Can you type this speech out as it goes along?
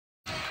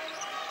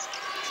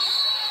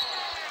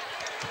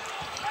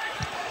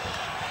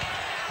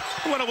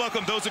want to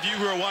welcome those of you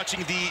who are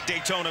watching the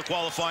Daytona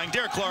qualifying.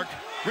 Derek Clark,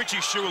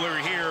 Richie Schuler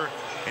here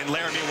in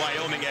Laramie,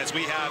 Wyoming, as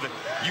we have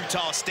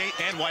Utah State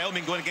and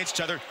Wyoming going against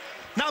each other.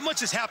 Not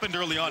much has happened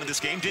early on in this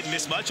game. Didn't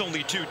miss much,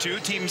 only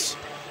 2-2. Teams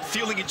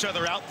feeling each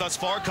other out thus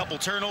far. A couple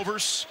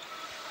turnovers.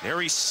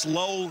 Very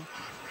slow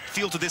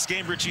feel to this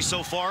game, Richie,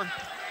 so far.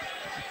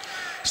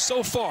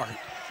 So far.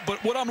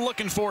 But what I'm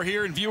looking for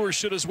here, and viewers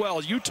should as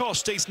well, Utah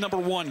State's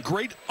 #1,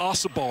 great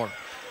Auditorium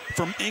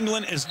from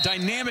England, is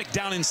dynamic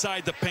down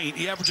inside the paint.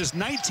 He averages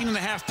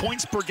 19.5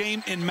 points per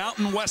game in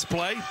Mountain West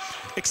play.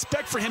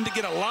 Expect for him to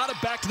get a lot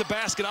of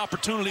back-to-the-basket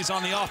opportunities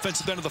on the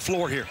offensive end of the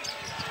floor here.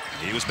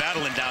 He was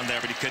battling down there,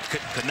 but he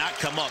could not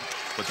come up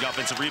with the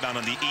offensive rebound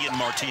on the Ian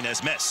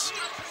Martinez miss.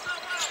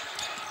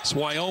 This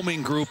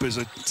Wyoming group is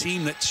a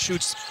team that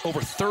shoots over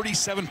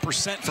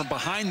 37% from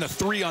behind the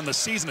three on the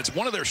season. It's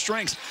one of their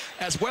strengths,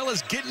 as well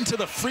as getting to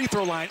the free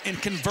throw line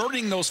and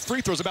converting those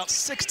free throws, about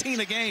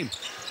 16 a game.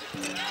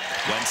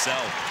 Wenzel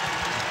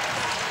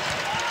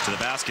to the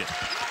basket.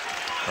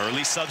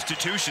 Early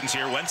substitutions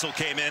here. Wenzel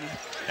came in,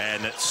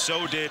 and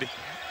so did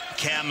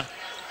Cam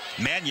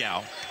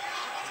Manyow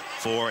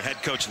for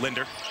head coach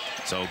Linder.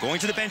 So going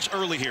to the bench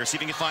early here, see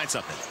if he can find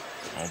something.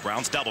 Oh,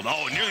 Brown's doubled.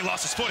 Oh, nearly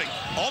lost his footing.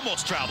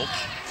 Almost traveled.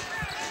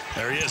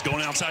 There he is,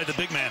 going outside the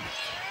big man.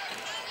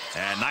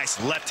 And nice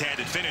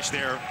left-handed finish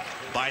there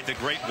by the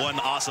great one,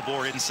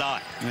 Auditorium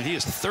inside. And he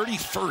is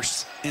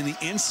 31st in the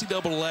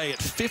NCAA at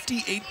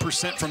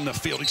 58% from the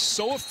field. He's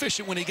so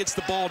efficient when he gets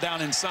the ball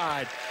down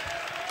inside.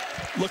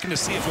 Looking to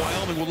see if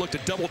Wyoming will look to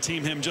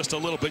double-team him just a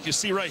little bit. You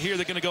see right here,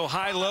 they're going to go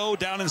high-low,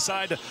 down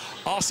inside to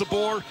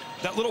Auditorium.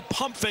 That little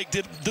pump fake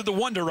did the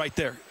wonder right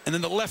there. And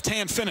then the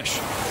left-hand finish.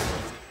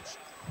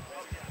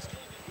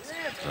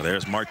 So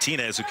there's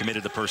Martinez, who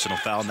committed the personal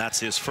foul, and that's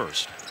his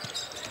first.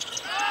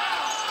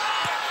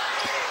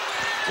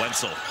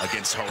 Wenzel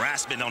against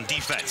harassment on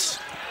defense.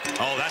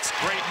 Oh, that's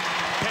great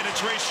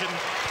penetration.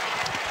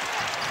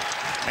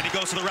 And he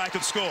goes to the rack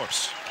and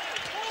scores.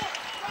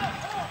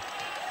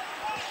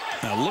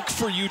 Now look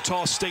for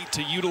Utah State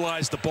to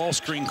utilize the ball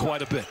screen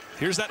quite a bit.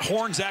 Here's that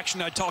horns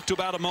action I talked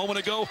about a moment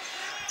ago.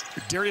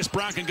 Darius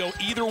Brown can go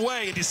either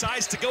way and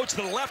decides to go to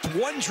the left,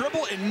 one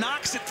dribble, and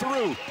knocks it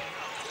through.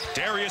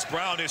 Darius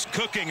Brown is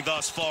cooking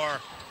thus far.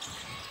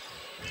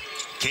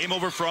 Came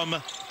over from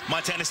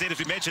Montana State, as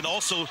we mentioned,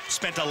 also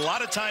spent a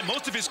lot of time.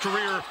 Most of his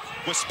career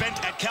was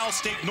spent at Cal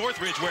State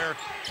Northridge, where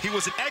he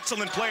was an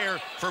excellent player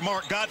for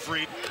Mark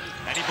Gottfried.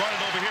 And he brought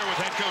it over here with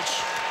head coach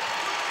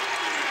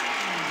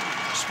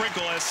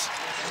Sprinkle, as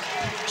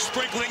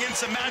sprinkling in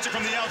some magic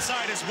from the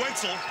outside is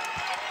Wenzel.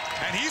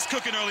 And he's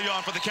cooking early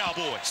on for the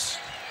Cowboys.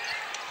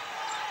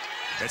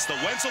 It's the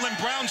Wenzel and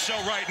Brown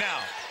show right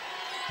now.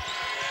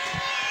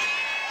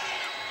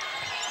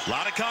 A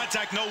lot of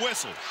contact, no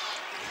whistle.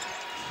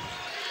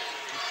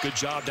 Good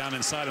job down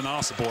inside on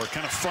Auditorium.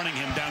 Kind of fronting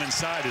him down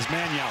inside is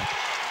Manyow.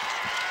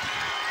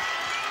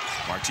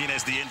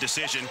 Martinez, the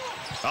indecision.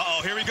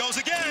 Uh-oh, here he goes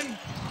again.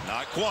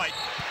 Not quite,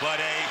 but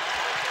a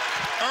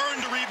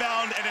earned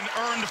rebound and an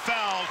earned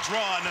foul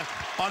drawn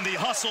on the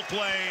hustle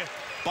play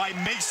by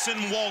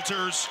Mason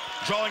Walters,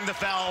 drawing the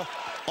foul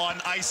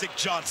on Isaac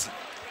Johnson.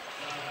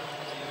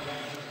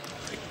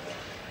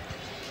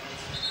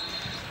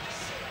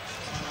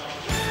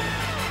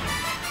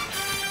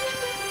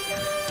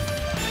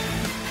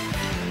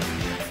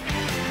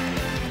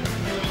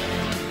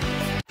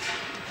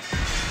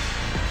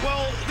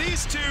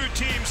 These two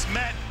teams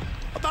met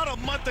about a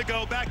month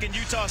ago back in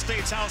Utah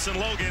State's house in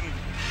Logan.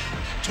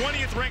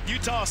 20th ranked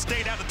Utah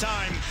State at the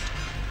time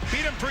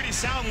beat them pretty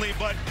soundly,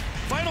 but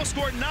final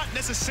score not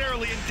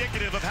necessarily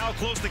indicative of how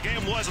close the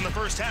game was in the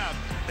first half.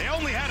 They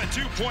only had a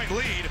 2-point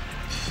lead,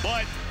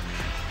 but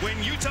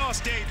when Utah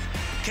State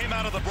came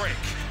out of the break,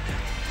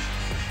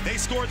 they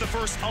scored the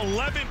first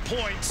 11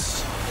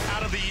 points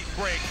out of the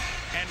break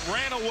and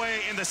ran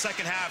away in the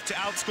second half to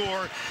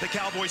outscore the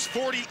Cowboys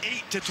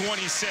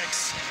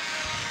 48-26.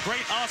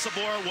 Great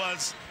Auditorium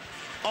was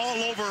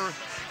all over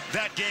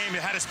that game.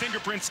 It had his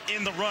fingerprints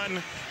in the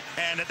run.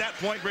 And at that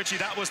point, Richie,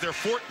 that was their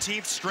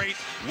 14th straight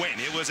win.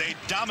 It was a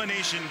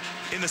domination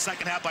in the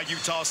second half by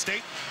Utah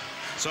State.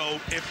 So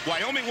if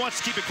Wyoming wants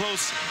to keep it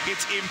close,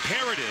 it's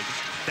imperative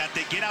that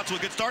they get out to a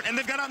good start, and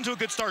they've got out to a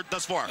good start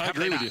thus far. I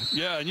agree with you.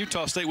 Yeah, and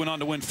Utah State went on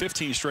to win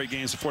 15 straight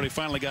games before they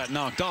finally got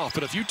knocked off.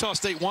 But if Utah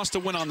State wants to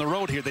win on the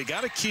road here, they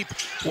got to keep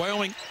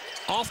Wyoming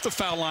off the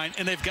foul line,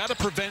 and they've got to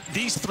prevent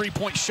these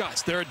three-point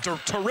shots. They're a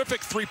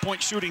terrific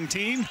three-point shooting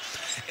team,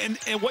 and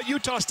what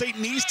Utah State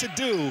needs to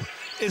do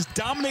is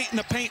dominate in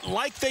the paint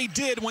like they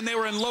did when they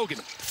were in Logan.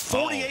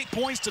 48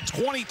 points to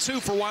 22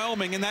 for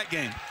Wyoming in that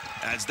game.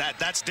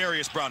 That's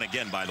Darius Brown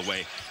again, by the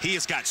way. He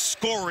has got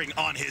scoring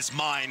on his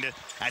mind,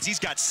 as he's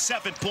got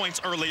 7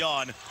 points early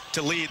on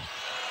to lead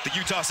the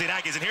Utah State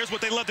Aggies. And here's what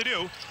they love to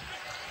do.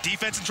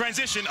 Defense in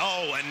transition.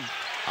 Oh, and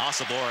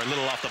Auditorium a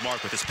little off the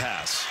mark with his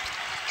pass.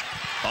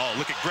 Oh,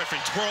 look at Griffin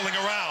twirling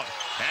around,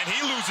 and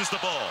he loses the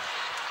ball.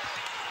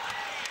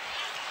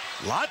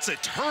 Lots of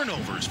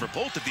turnovers for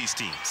both of these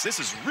teams. This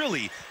is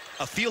really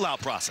a feel-out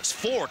process.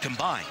 4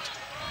 combined.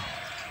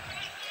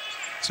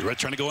 So we're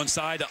trying to go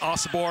inside to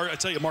Osabor. I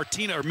tell you,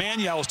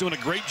 Manuel is doing a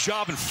great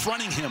job in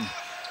fronting him,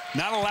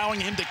 not allowing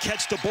him to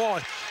catch the ball.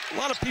 A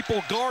lot of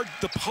people guard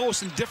the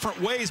post in different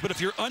ways, but if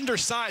you're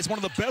undersized, one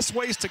of the best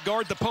ways to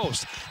guard the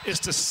post is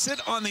to sit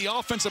on the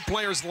offensive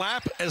player's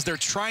lap as they're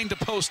trying to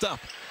post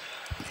up.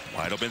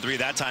 Wide open three,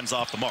 that time's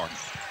off the mark.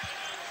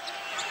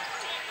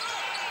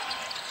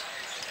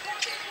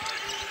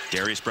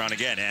 Darius Brown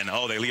again, and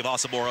they leave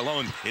Osabor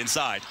alone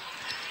inside.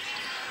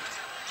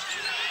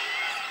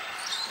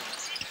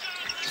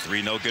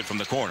 Three no good from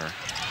the corner.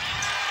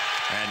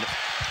 And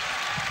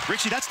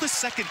Richie, that's the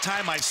second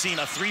time I've seen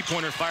a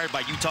three-pointer fired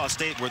by Utah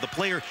State where the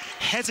player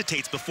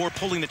hesitates before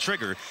pulling the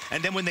trigger,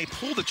 and then when they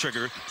pull the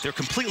trigger, they're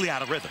completely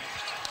out of rhythm.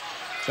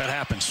 That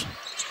happens.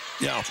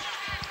 Yeah.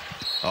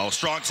 Oh,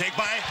 strong take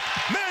by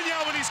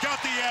Manuel, and he's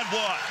got the and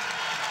one.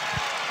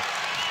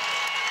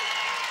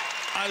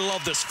 I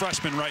love this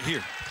freshman right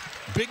here.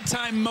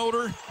 Big-time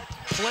motor,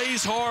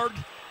 plays hard.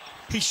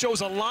 He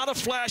shows a lot of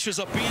flashes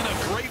of being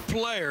a great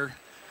player.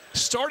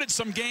 Started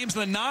some games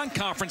in the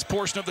non-conference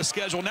portion of the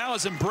schedule. Now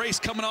has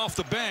embraced coming off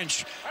the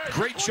bench.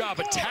 Great job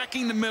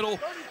attacking the middle,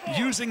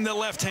 using the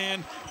left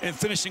hand, and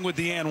finishing with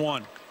the and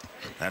one.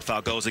 That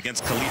foul goes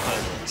against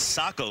Khalifa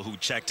Sacco, who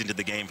checked into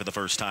the game for the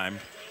first time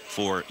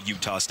for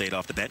Utah State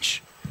off the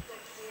bench.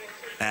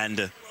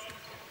 And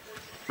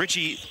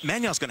Richie,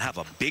 Manuel's going to have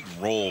a big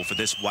role for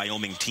this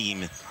Wyoming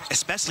team,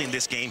 especially in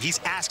this game. He's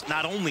asked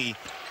not only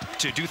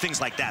to do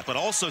things like that, but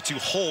also to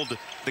hold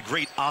the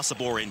great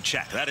Osabor in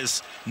check. That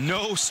is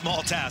no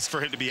small task for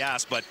him to be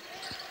asked, but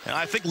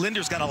I think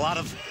Linder's got a lot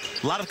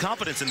of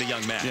confidence in the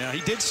young man. Yeah,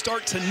 he did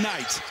start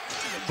tonight,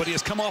 but he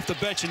has come off the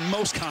bench in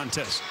most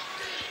contests.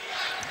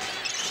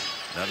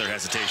 Another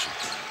hesitation.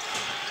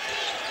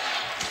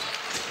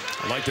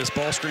 I like this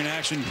ball screen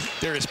action.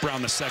 Darius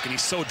Brown II.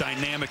 He's so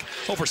dynamic.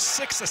 Over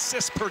 6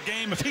 assists per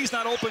game. If he's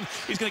not open,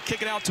 he's going to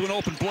kick it out to an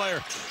open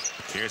player.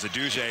 Here's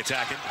Aduje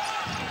attacking,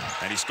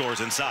 and he scores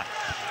inside.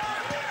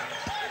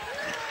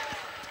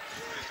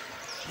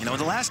 You know,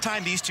 the last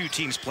time these two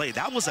teams played,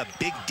 that was a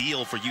big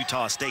deal for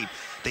Utah State.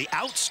 They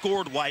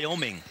outscored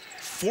Wyoming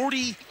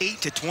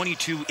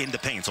 48-22 in the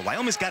paint. So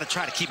Wyoming's got to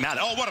try to keep him out.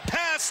 Oh, what a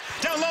pass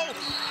down low.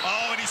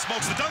 Oh, and he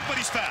smokes the dunk, but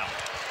he's fouled.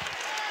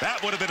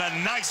 That would have been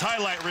a nice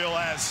highlight reel,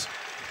 as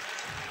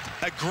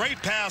a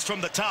great pass from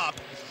the top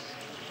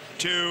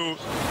to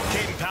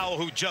Caden Powell,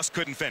 who just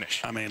couldn't finish.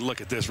 I mean,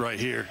 look at this right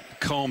here.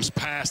 Combs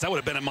pass. That would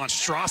have been a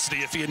monstrosity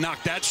if he had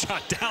knocked that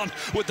shot down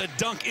with the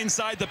dunk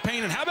inside the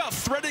paint. And how about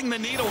threading the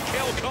needle,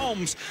 Cale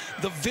Combs?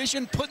 The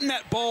vision, putting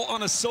that ball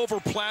on a silver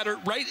platter,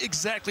 right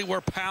exactly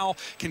where Powell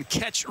can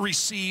catch,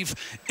 receive,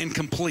 and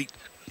complete.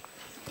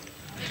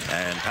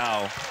 And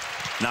Powell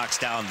knocks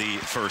down the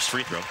first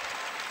free throw.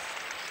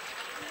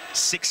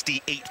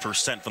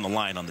 68% from the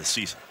line on this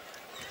season.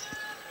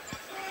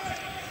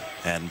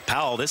 And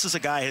Powell, this is a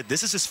guy,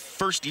 this is his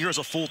first year as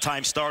a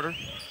full-time starter.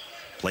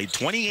 Played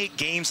 28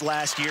 games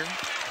last year.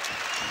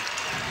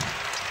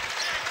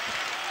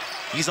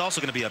 He's also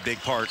going to be a big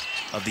part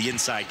of the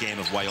inside game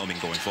of Wyoming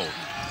going forward.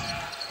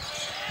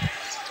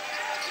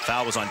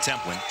 Foul was on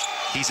Templin.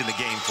 He's in the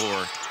game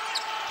for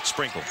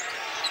Sprinkle.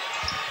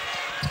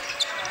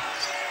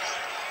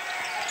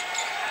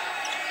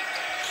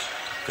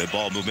 Good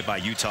ball movement by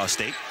Utah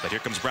State, but here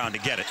comes Brown to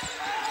get it.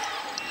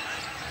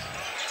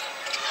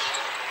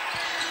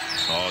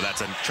 Oh,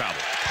 that's a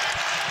travel.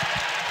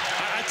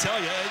 I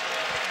tell you,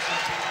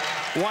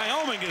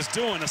 Wyoming is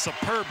doing a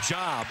superb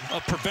job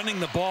of preventing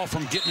the ball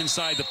from getting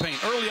inside the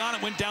paint. Early on,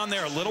 it went down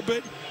there a little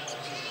bit,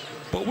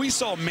 but we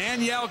saw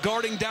Manuel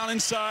guarding down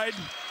inside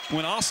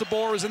when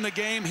Osabor was in the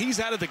game.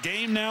 He's out of the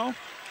game now,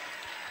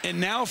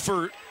 and now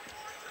for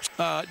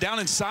down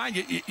inside,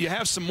 you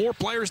have some more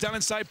players down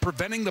inside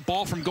preventing the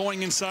ball from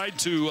going inside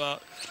to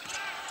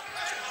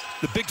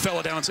the big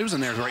fella down. Who's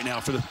in there right now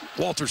for the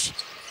Walters?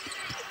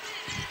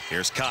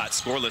 Here's Cott,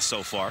 scoreless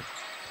so far.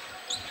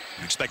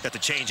 You expect that to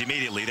change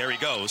immediately. There he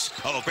goes.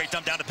 Oh, great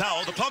dump down to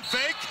Powell. The pump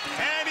fake,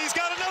 and he's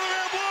got another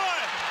and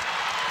one.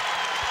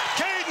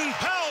 Caden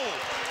Powell,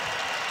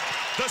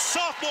 the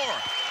sophomore,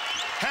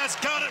 has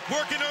got it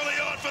working early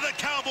on for the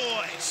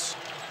Cowboys.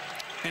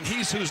 And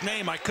he's whose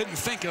name I couldn't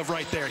think of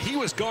right there. He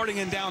was guarding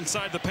him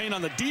downside the paint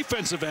on the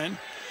defensive end,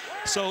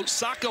 so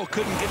Sacco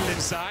couldn't get it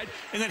inside.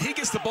 And then he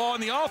gets the ball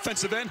on the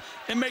offensive end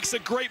and makes a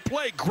great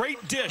play.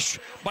 Great dish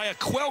by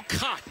Aquel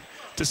Cott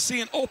to see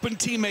an open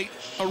teammate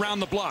around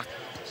the block.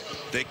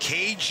 The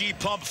KG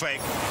pump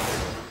fake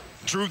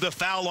drew the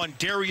foul on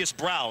Darius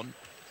Brown.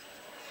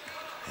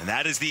 And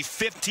that is the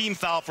 15th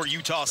foul for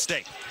Utah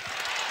State.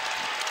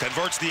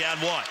 Converts the and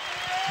one.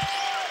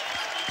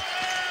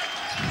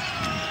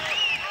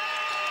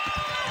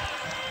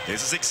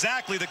 This is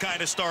exactly the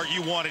kind of start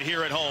you wanted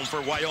here at home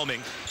for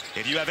Wyoming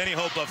if you have any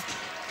hope of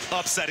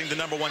upsetting the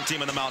 #1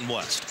 team in the Mountain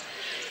West.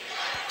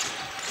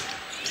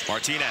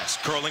 Martinez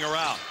curling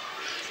around.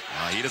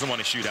 He doesn't want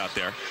to shoot out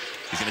there.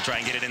 He's going to try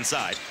and get it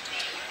inside.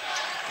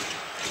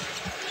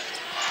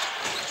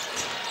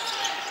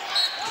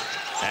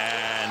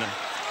 And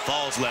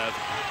Falslev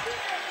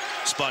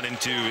spun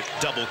into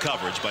double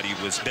coverage, but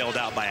he was bailed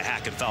out by a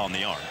hack and foul on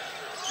the arm.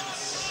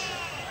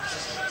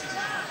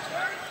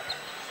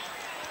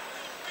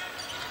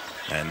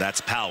 And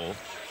that's Powell.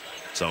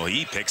 So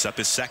he picks up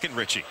his second,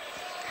 Richie.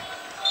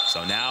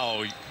 So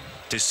now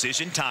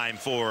decision time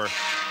for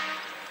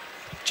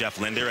Jeff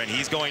Linder, and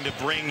he's going to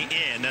bring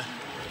in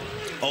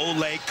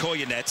Oleg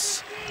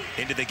Koyenets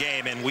into the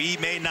game, and we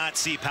may not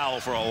see Powell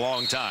for a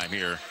long time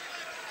here.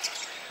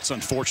 It's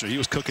unfortunate. He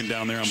was cooking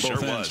down there on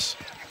both ends.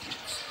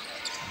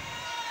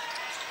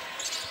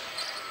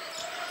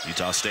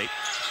 Utah State.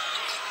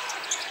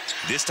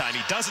 This time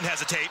he doesn't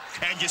hesitate,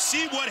 and you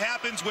see what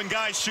happens when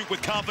guys shoot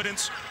with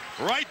confidence.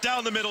 Right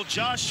down the middle,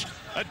 Josh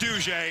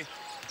Aduje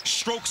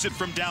strokes it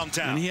from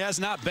downtown. And he has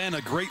not been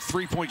a great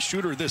three-point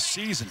shooter this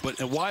season, but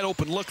a wide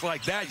open look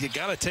like that, you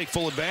got to take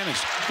full advantage.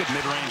 Good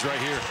mid-range right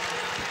here.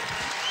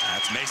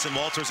 That's Mason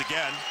Walters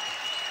again.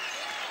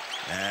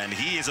 And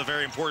he is a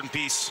very important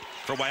piece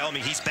for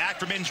Wyoming. He's back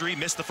from injury,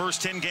 missed the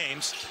first 10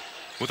 games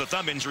with a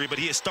thumb injury, but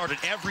he has started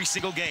every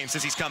single game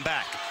since he's come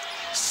back.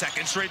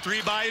 Second straight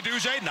three by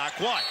Aduje, not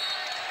quite.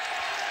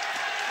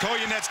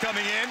 Koyenets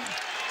coming in,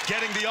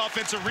 getting the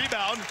offensive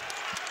rebound,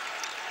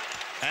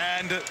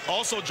 and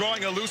also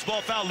drawing a loose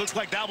ball foul. Looks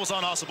like that was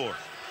on Osibor.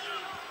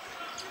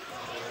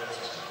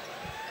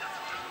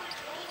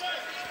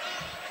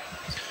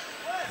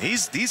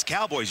 These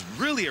Cowboys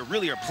really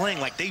are playing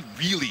like they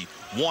really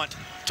want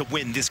to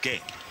win this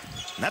game.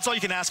 And that's all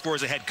you can ask for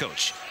as a head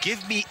coach.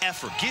 Give me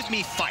effort, give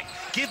me fight,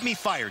 give me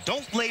fire.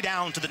 Don't lay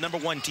down to the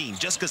 #1 team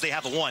just because they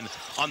have a 1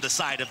 on the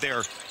side of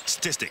their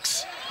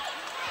statistics.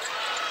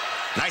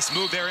 Nice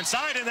move there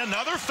inside, and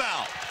another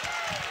foul.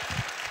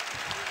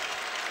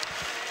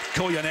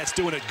 Koyenets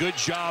doing a good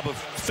job of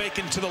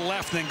faking to the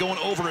left and then going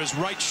over his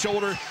right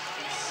shoulder.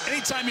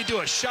 Anytime you do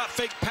a shot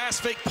fake, pass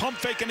fake, pump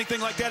fake,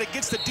 anything like that, it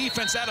gets the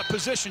defense out of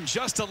position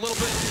just a little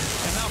bit.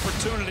 An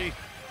opportunity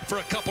for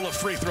a couple of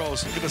free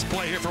throws. Look at this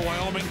play here for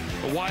Wyoming.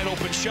 A wide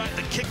open shot,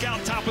 the kick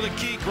out top of the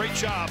key. Great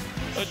job,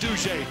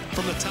 Aduje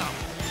from the top.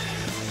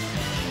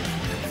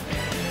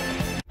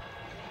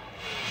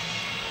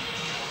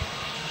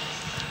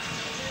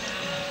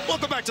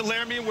 Welcome back to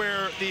Laramie,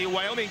 where the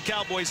Wyoming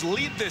Cowboys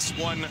lead this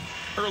one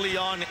early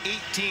on,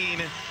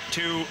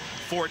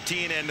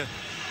 18-14. And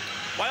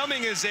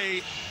Wyoming is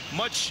a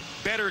much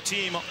better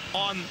team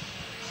on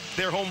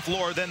their home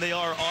floor than they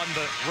are on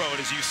the road,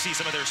 as you see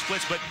some of their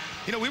splits. But,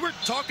 you know, we were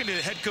talking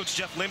to head coach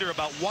Jeff Linder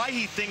about why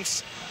he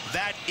thinks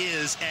that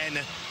is,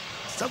 and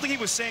something he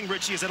was saying,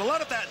 Richie, is that a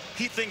lot of that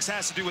he thinks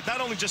has to do with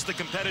not only just the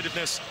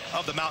competitiveness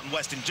of the Mountain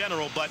West in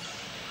general, but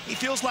he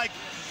feels like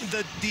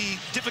the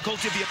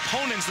difficulty of the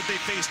opponents that they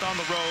faced on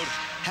the road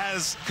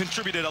has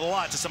contributed a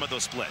lot to some of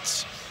those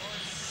splits.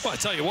 Well, I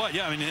tell you what,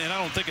 yeah, I mean, and I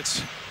don't think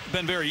it's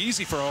been very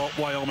easy for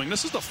Wyoming.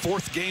 This is the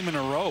 4th game in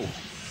a row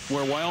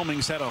where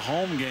Wyoming's had a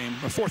home game,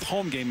 a 4th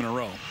home game in a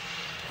row,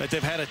 that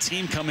they've had a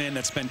team come in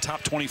that's been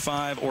top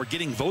 25 or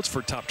getting votes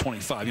for top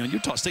 25. You know,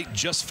 Utah State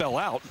just fell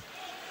out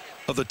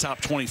of the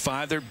top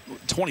 25. They're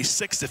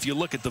 26th if you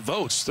look at the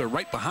votes. They're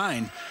right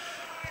behind.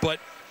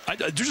 But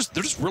they're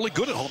just really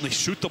good at home. They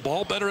shoot the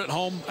ball better at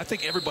home. I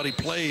think everybody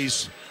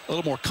plays a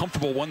little more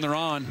comfortable when they're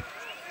on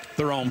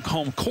their own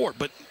home court.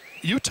 But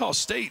Utah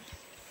State,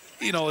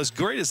 you know, as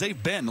great as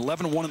they've been,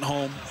 11-1 at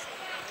home.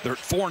 They're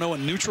 4-0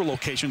 in neutral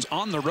locations.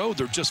 On the road,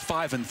 they're just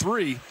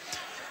 5-3,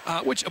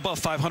 which above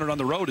 500 on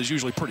the road is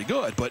usually pretty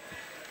good. But,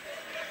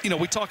 you know,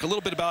 we talk a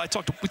little bit about,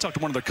 we talked to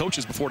one of their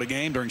coaches before the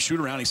game during shoot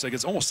around. He said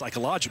it's almost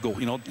psychological.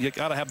 You know, you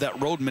got to have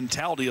that road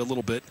mentality a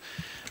little bit.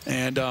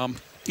 And,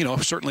 you know,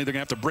 certainly they're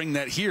going to have to bring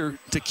that here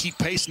to keep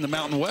pace in the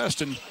Mountain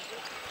West and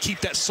keep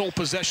that sole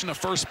possession of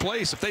first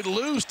place. If they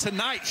lose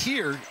tonight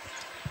here,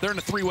 they're in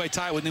a 3-way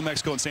tie with New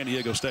Mexico and San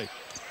Diego State.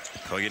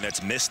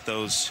 Koyenets missed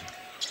those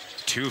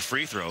 2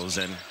 free throws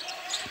and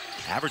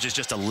averages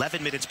just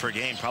 11 minutes per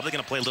game. Probably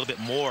going to play a little bit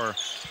more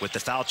with the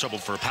foul trouble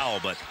for Powell,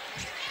 but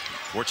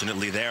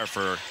fortunately there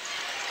for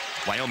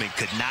Wyoming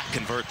could not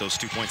convert those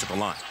 2 points at the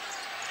line.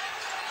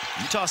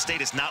 Utah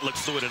State has not looked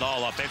fluid at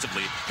all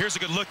offensively. Here's a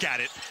good look at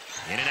it.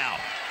 In and out.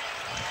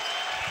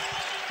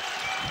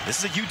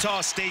 This is a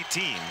Utah State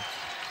team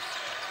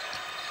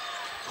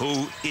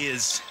who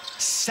is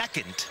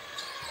 2nd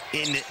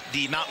in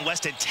the Mountain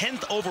West and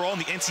 10th overall in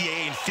the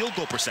NCAA in field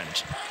goal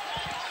percentage.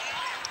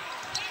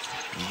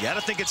 You got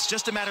to think it's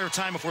just a matter of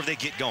time before they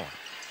get going.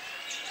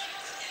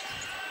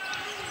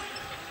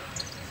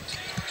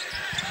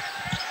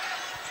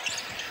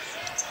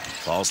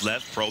 Falls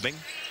left, probing.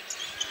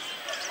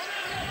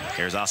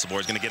 Here's Osibor,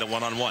 is going to get a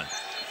one-on-one.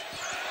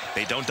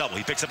 They don't double.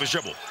 He picks up his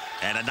dribble.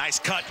 And a nice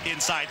cut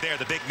inside there.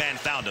 The big man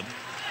found him.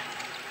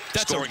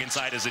 That's scoring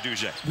inside is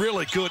Aduje.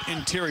 Really good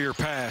interior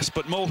pass,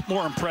 but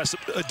more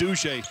impressive,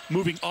 Aduje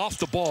moving off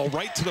the ball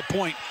right to the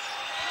point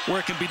where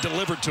it can be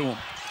delivered to him.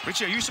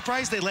 Richie, are you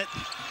surprised they let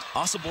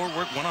Osibor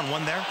work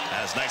one-on-one there?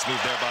 That's a nice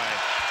move there by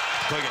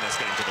Koyenets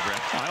getting to the rim.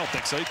 I don't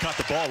think so. He caught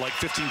the ball like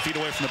 15 feet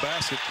away from the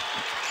basket.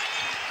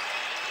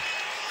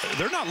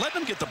 They're not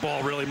letting him get the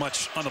ball really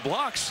much on the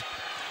blocks.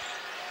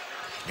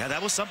 Yeah,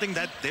 that was something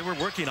that they were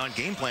working on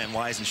game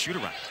plan-wise in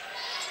shoot-around.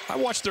 I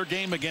watched their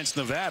game against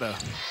Nevada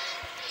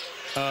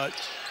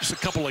just a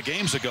couple of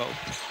games ago,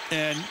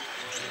 and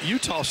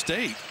Utah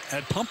State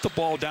had pumped the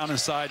ball down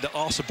inside to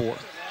Osibor.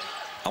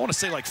 I want to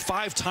say like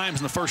 5 times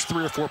in the first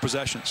 3 or 4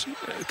 possessions.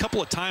 A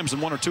couple of times in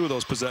 1 or 2 of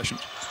those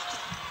possessions.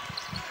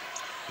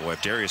 Boy,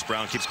 if Darius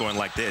Brown keeps going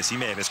like this, he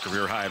may have his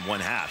career high in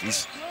 1/2.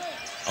 He's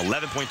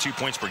 11.2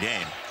 points per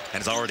game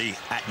and is already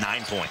at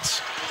 9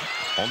 points.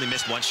 Only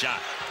missed 1 shot.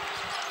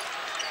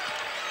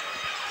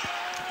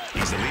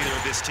 He's the leader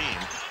of this team.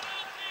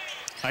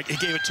 He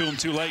gave it to him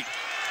too late.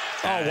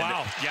 And, oh,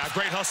 wow. Yeah,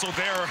 great hustle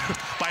there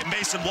by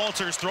Mason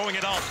Walters, throwing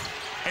it off.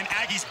 And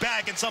Aggie's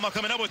back and somehow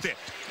coming up with it.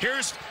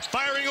 Here's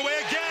firing away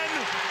again.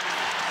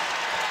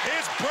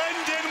 It's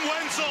Brendan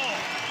Wenzel.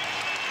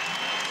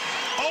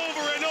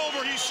 Over and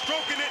over, he's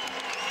stroking it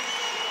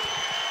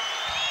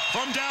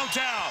from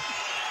downtown.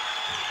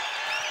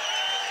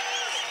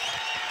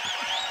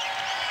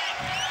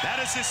 That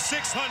is his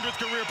 600th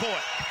career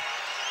point.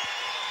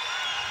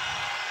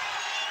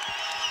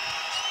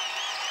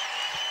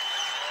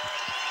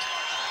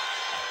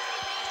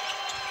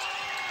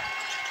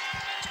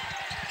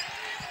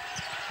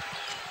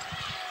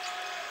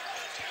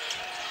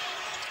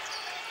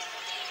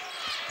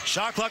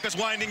 Shot clock is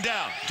winding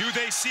down. Do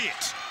they see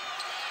it?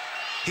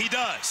 He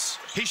does.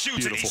 He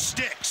shoots it. He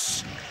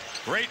sticks.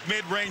 Great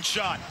mid-range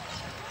shot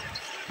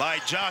by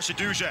Josh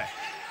Aduje.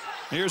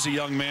 Here's a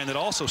young man that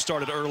also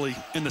started early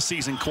in the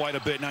season quite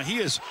a bit. Now, he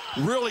has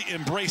really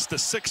embraced the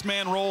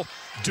 6-man role,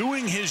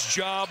 doing his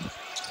job.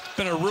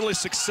 Been a really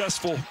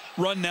successful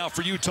run now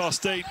for Utah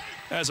State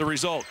as a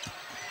result.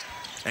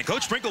 And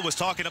Coach Sprinkle was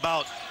talking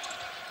about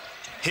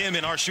him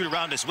in our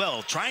shoot-around as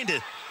well, trying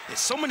to. There's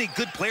so many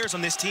good players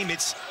on this team.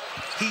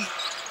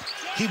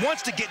 He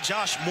wants to get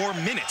Josh more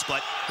minutes,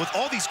 but with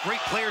all these great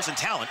players and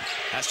talent,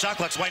 as shot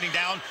clock's winding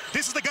down,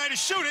 this is the guy to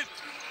shoot it.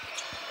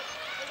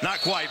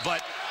 Not quite,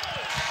 but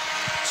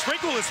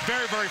Sprinkle is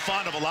very, very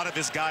fond of a lot of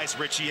his guys,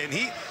 Richie, and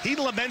he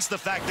laments the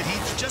fact that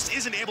he just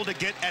isn't able to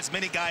get as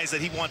many guys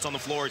that he wants on the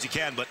floor as he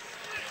can. But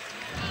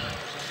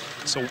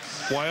so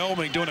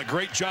Wyoming doing a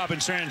great job in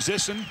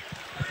transition,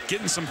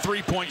 getting some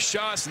 3-point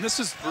shots, and this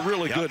is a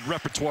really good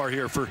repertoire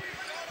here for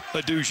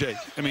Aduje.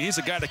 I mean, he's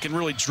a guy that can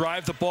really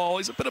drive the ball.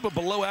 He's a bit of a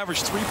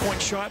below-average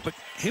 3-point shot, but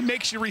he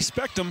makes you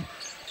respect him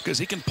because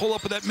he can pull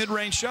up with that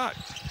mid-range shot.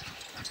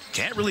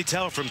 Can't really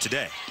tell from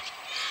today.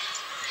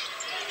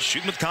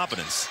 Shooting with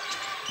confidence.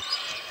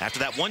 After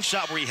that one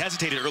shot where he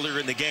hesitated earlier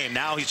in the game,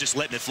 now he's just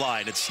letting it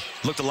fly, and it's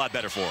looked a lot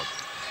better for him.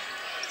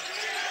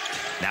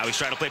 Now he's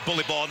trying to play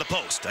bully ball in the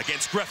post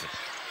against Griffin.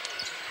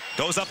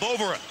 Goes up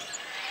over him.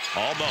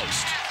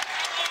 Almost.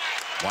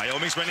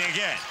 Wyoming's running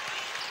again.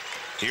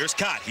 Here's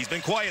Cott. He's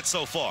been quiet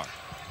so far.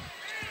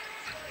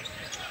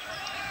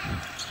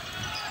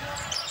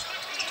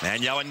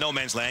 Manyaw in no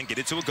man's land. Get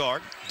it to a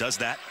guard. Does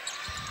that.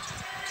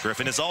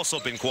 Griffin has also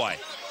been quiet.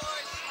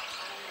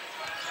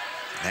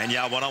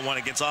 Manyaw one-on-one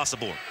against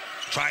Osibor.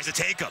 Tries to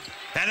take him.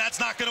 And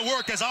that's not going to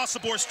work as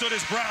Osibor stood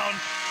his ground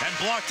and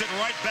blocked it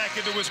right back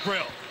into his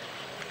grill.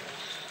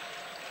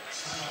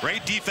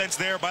 Great defense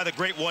there by the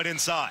great one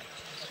inside.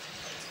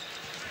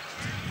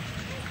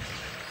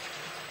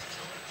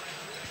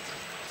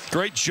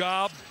 Great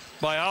job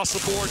by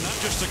Osibor,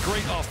 not just a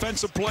great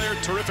offensive player,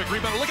 terrific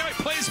rebound. Look how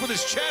he plays with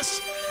his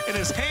chest and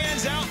his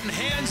hands out and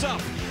hands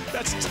up.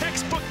 That's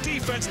textbook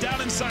defense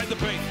down inside the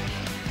paint.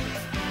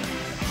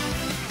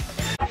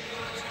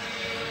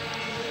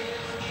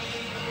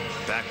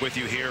 Back with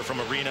you here from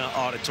Arena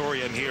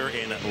Auditorium here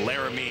in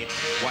Laramie,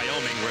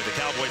 Wyoming, where the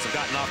Cowboys have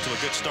gotten off to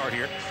a good start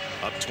here,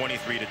 up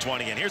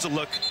 23-20. And here's a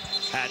look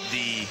at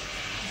the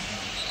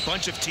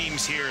bunch of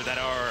teams here that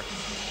are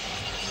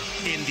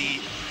in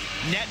the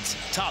net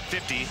top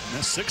 50.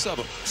 That's 6 of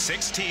them.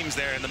 6 teams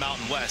there in the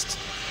Mountain West,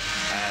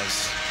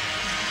 as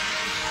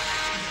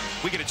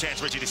we get a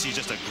chance, Richie, to see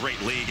just a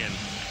great league. And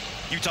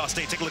Utah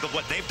State, take a look at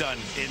what they've done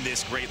in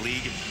this great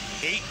league.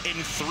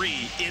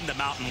 8-3 in the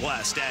Mountain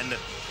West and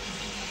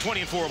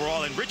 20-4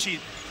 overall. And Richie,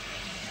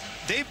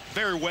 they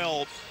very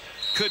well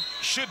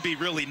should be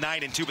really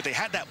 9-2, but they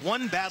had that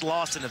one bad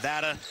loss in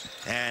Nevada,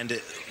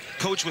 and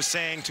Coach was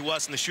saying to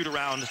us in the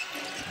shoot-around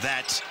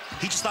that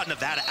he just thought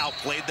Nevada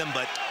outplayed them,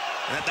 but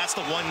that's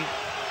the one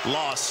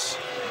loss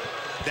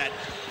that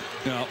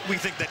we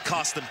think that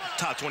cost them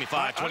top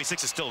 25.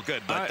 26 is still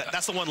good, but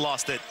that's the one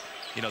loss that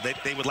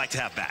they would like to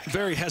have back.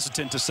 Very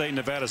hesitant to say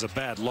Nevada's a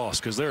bad loss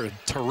because they're a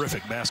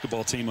terrific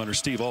basketball team under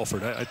Steve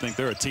Alford. I think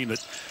they're a team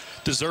that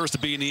deserves to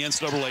be in the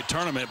NCAA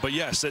tournament. But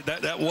yes,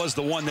 that was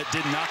the one that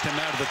did knock them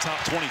out of the top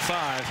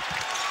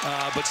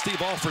 25. But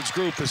Steve Alford's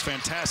group is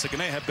fantastic,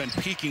 and they have been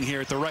peaking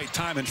here at the right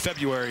time in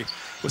February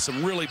with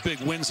some really big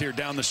wins here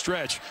down the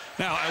stretch.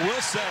 Now, I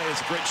will say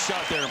it's a great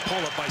shot there and pull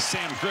up by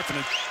Sam Griffin,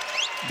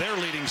 their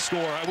leading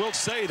scorer. I will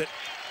say that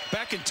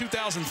back in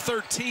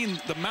 2013,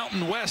 the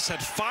Mountain West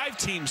had 5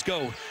 teams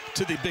go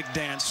to the big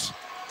dance.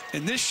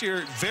 And this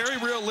year, very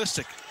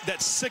realistic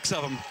that 6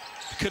 of them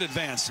could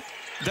advance.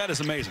 That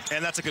is amazing.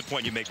 And that's a good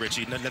point you make,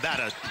 Richie.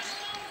 Nevada,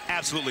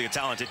 absolutely a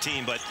talented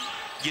team, but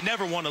you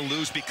never want to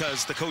lose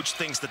because the coach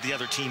thinks that the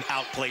other team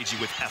outplayed you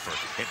with effort.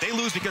 If they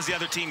lose because the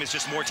other team is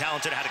just more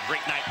talented, had a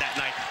great night that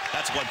night,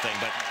 that's one thing.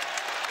 But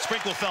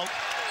Sprinkle felt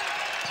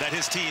that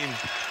his team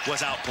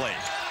was outplayed.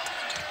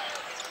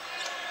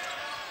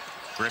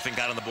 Griffin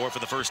got on the board for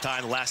the first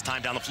time, the last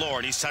time down the floor,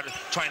 and he's trying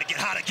to get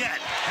hot again.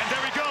 And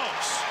there he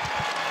goes.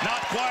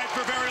 Not quiet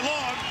for very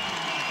long.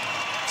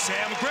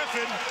 Sam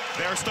Griffin,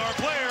 their star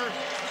player,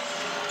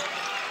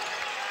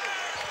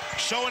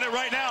 showing it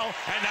right now.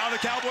 And now the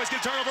Cowboys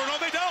get a turnover. No,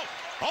 they don't.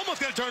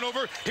 Almost got a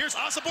turnover. Here's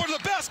Osborne to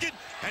the basket,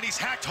 and he's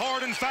hacked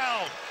hard and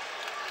fouled.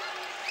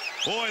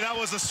 Boy, that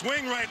was a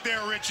swing right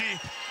there, Richie.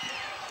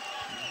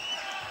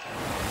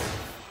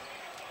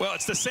 Well,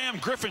 it's the Sam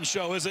Griffin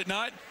show, is it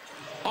not?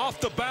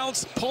 Off the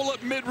bounce, pull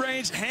up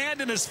mid-range,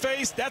 hand in his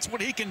face. That's what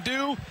he can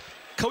do.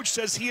 Coach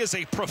says he is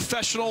a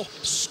professional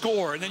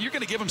scorer. And then you're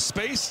going to give him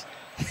space?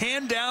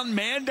 Hand down,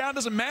 man down,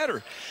 doesn't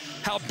matter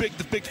how big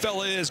the big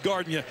fella is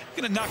guarding you.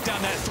 You're going to knock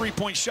down that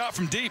three-point shot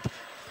from deep.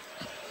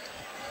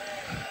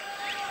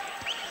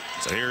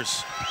 So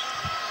here's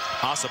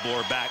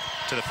Osborne back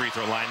to the free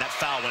throw line. That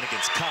foul went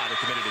against Cotter,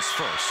 committed his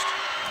first.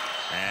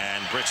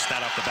 And Bridge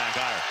that off the back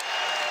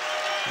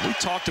iron. We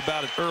talked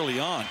about it early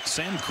on.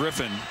 Sam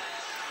Griffin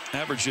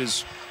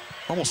averages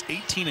almost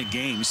 18 a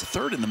game. He's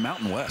third in the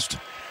Mountain West.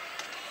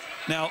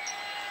 Now,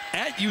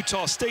 at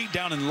Utah State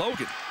down in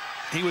Logan,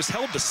 he was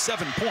held to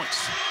 7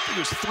 points. He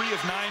was 3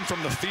 of 9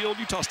 from the field.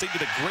 Utah State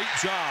did a great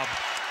job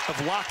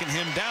of locking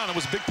him down. It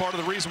was a big part of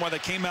the reason why they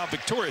came out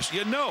victorious.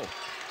 You know,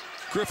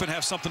 Griffin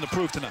has something to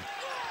prove tonight.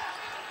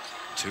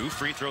 2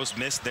 free throws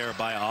missed there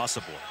by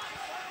Osborne.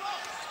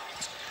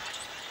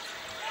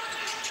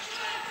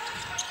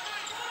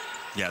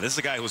 Yeah, this is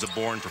a guy who was a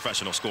born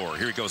professional scorer.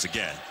 Here he goes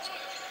again.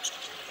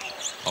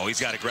 Oh,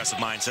 he's got aggressive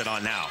mindset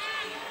on now.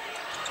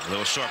 A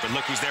little short, but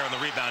look who's there on the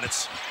rebound.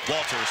 It's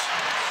Walters.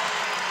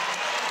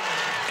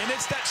 And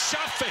it's that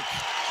shot fake.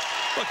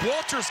 Look,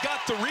 Walters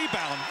got the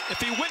rebound.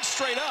 If he went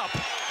straight up,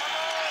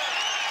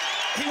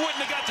 he wouldn't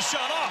have got the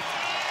shot off.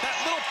 That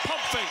little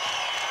pump fake,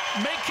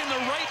 making the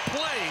right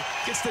play,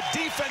 gets the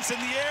defense in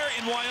the air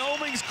and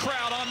Wyoming's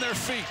crowd on their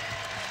feet.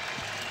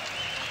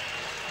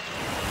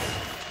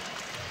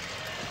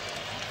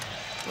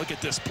 Look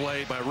at this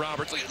play by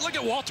Roberts. Look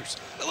at Walters.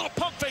 A little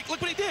pump fake.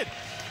 Look what he did.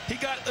 He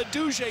got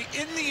Aduje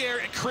in the air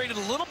and created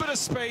a little bit of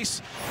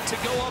space to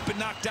go up and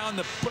knock down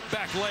the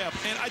put-back layup.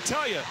 And I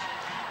tell you,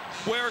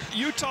 where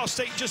Utah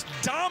State just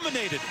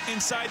dominated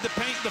inside the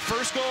paint the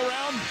first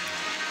go-around,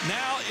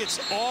 now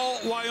it's all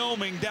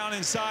Wyoming down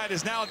inside,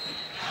 as now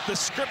the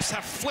scripts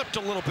have flipped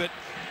a little bit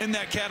in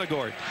that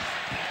category.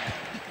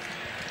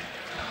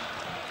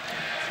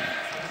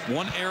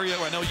 One area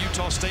I know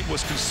Utah State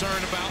was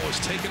concerned about was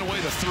taking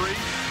away the 3.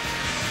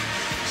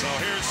 So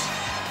here's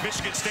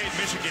Michigan State,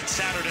 Michigan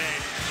Saturday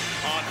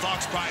on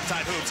Fox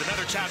Primetime Hoops.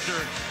 Another chapter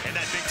in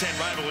that Big Ten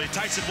rivalry.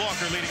 Tyson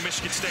Walker leading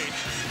Michigan State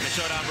in the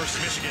showdown versus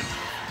Michigan.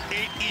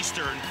 8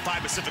 Eastern,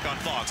 5 Pacific on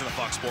Fox and the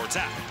Fox Sports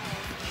app.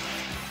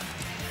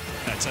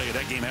 I tell you,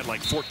 that game had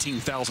like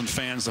 14,000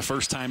 fans the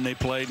first time they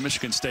played.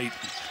 Michigan State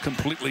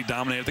completely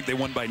dominated. I think they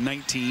won by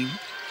 19.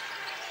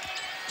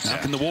 Now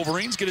can the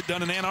Wolverines get it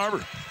done in Ann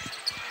Arbor?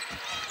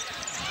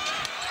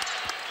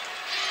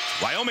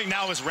 Wyoming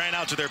now has ran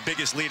out to their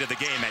biggest lead of the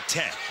game at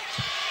 10.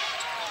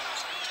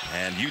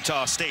 And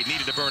Utah State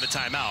needed to burn a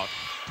timeout.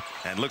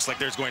 And looks like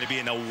there's going to be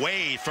an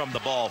away from the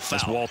ball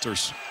foul.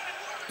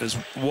 As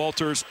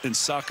Walters and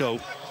Sacco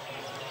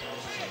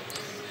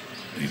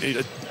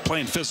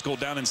playing physical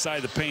down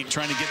inside the paint,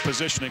 trying to get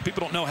positioning.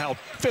 People don't know how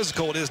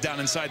physical it is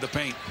down inside the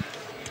paint.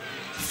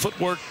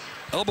 Footwork,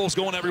 elbows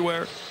going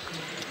everywhere.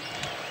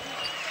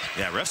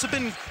 Yeah, refs have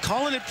been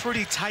calling it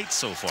pretty tight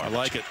so far. I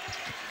like it.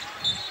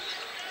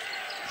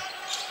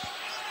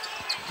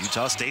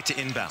 Utah State to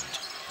inbound.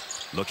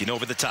 Looking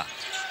over the top.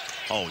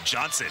 Oh,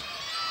 Johnson.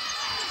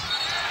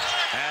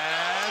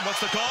 And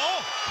what's the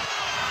call?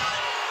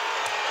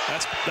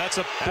 That's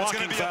a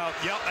blocking foul.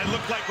 Yeah, it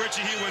looked like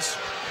Richie, he was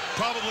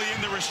probably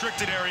in the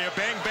restricted area.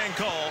 Bang, bang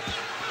call.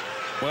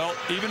 Well,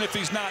 even if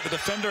he's not, the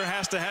defender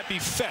has to be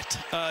fet.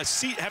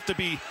 Feet have to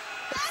be,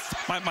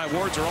 my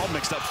words are all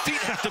mixed up.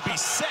 Feet have to be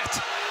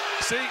set.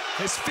 See,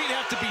 his feet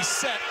have to be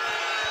set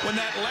when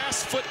that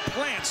last foot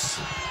plants.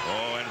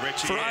 Oh, and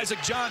Richie for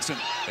Isaac Johnson.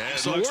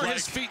 So were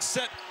his feet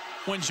set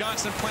when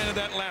Johnson planted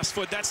that last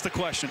foot? That's the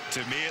question. To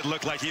me, it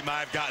looked like he might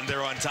have gotten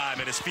there on time,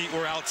 and his feet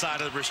were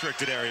outside of the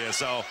restricted area.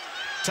 So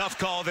tough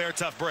call there,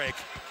 tough break.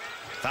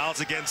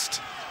 Fouls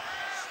against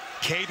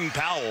Caden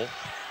Powell,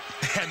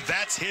 and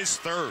that's his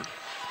 3rd.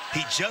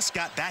 He just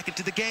got back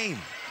into the game.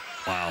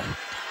 Wow.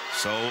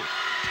 So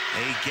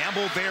a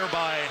gamble there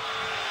by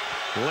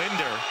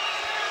Linder.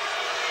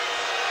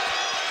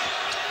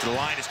 To the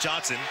line is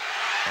Johnson,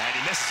 and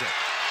he misses it.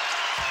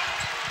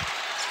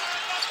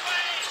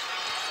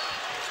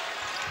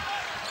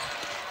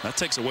 That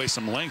takes away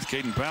some length.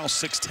 Caden Powell,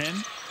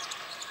 6'10",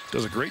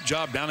 does a great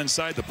job down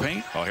inside the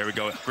paint. Oh, here we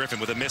go. Griffin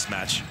with a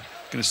mismatch.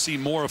 Going to see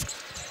more of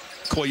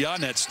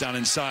Koyanets down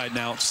inside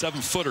now.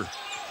 7-footer.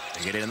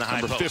 They get it in the high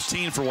Number post.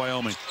 15 for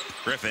Wyoming.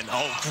 Griffin.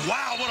 Oh,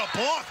 wow, what a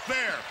block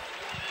there.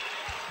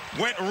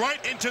 Went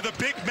right into the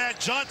big Matt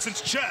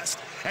Johnson's chest,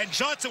 and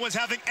Johnson was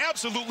having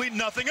absolutely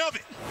nothing of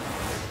it.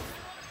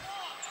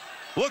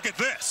 Look at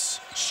this.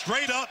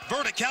 Straight up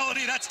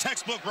verticality. That's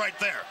textbook right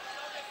there.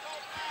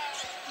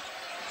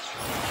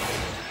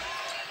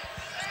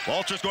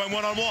 Walters going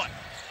one-on-one.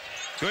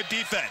 Good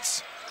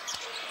defense.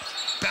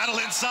 Battle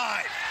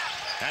inside.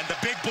 And the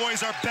big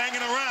boys are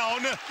banging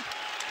around.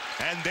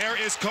 And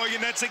there is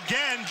Koyenets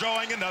again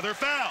drawing another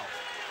foul.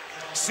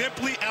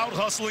 Simply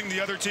out-hustling the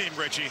other team,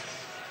 Richie.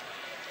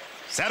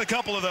 He's had a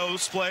couple of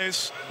those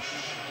plays.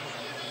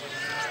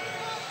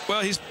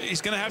 Well,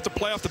 he's going to have to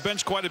play off the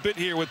bench quite a bit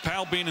here with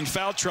Powell being in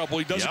foul trouble.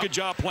 He does a good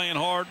job playing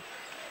hard.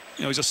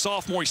 You know, he's a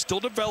sophomore. He's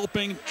still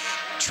developing.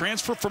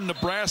 Transfer from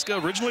Nebraska,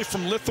 originally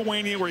from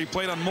Lithuania, where he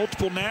played on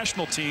multiple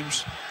national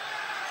teams.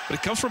 But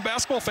he comes from a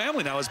basketball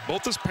family now, as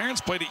both his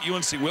parents played at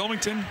UNC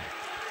Wilmington.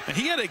 And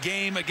he had a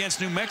game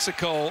against New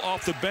Mexico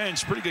off the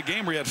bench, pretty good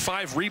game where he had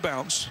 5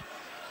 rebounds.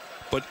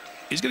 But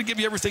he's going to give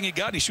you everything he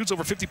got, and he shoots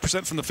over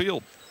 50% from the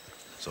field.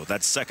 So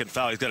that second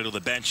foul, he's got to go to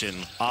the bench, and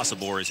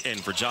Osibor is in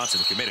for Johnson,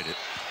 who committed it.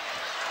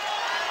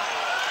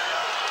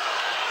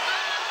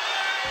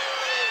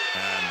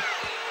 And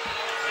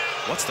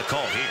what's the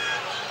call here?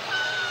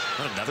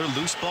 Not another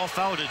loose ball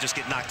foul, or did it just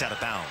get knocked out of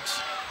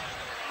bounds?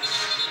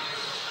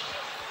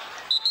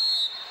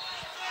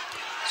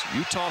 So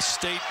Utah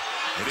State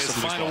has to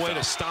find a way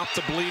to stop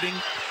the bleeding.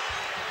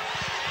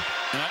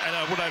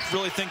 And what I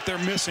really think they're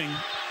missing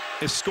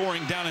is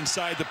scoring down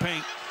inside the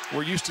paint.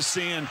 We're used to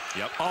seeing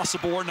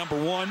Osibor,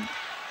 #1,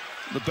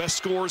 the best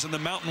scorers in the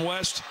Mountain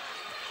West,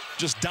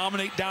 just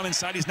dominate down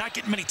inside. He's not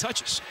getting many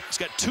touches. He's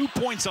got 2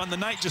 points on the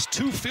night, just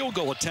 2 field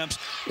goal attempts.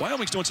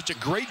 Wyoming's doing such a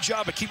great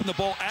job of keeping the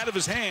ball out of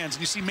his hands.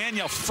 And you see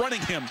Manuel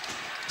fronting him,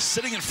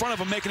 sitting in front of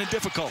him, making it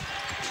difficult.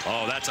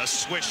 Oh, that's a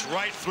swish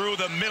right through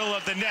the middle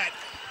of the net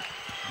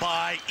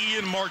by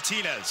Ian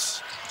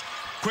Martinez.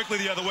 Quickly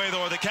the other way,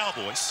 though, are the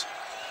Cowboys.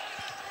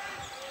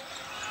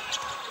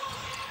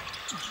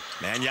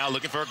 Manuel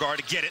looking for a guard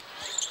to get it.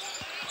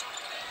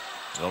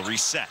 They'll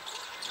reset.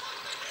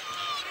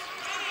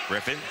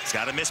 Griffin has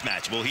got a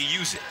mismatch. Will he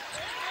use it?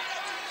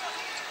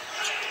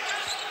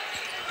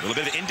 A little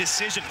bit of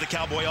indecision for the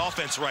Cowboy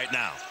offense right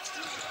now.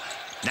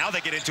 Now they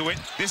get into it.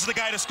 This is the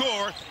guy to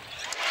score.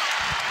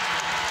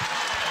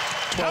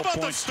 How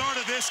about the start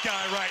of this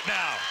guy right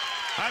now?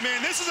 I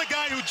mean, this is a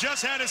guy who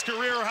just had his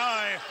career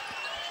high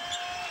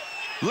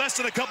less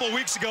than a couple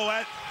weeks ago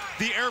at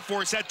the Air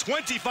Force. Had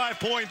 25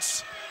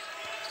 points.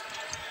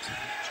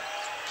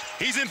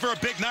 He's in for a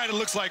big night, it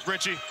looks like,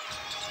 Richie.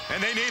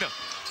 And they need him.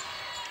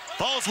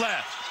 Falls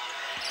left.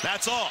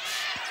 That's off.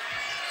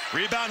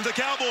 Rebound to the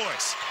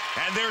Cowboys.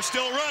 And they're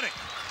still running.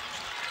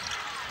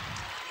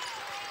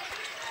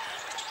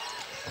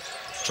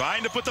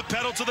 Trying to put the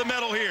pedal to the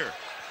metal here.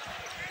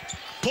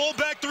 Pull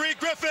back 3,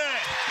 Griffin.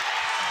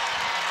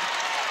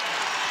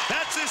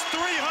 That's his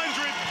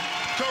 300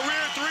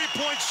 career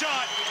 3-point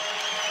shot.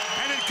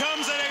 And it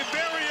comes at a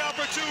very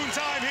opportune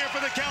time here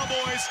for the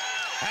Cowboys,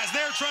 as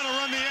they're trying to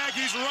run the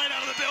Aggies right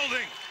out of the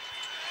building.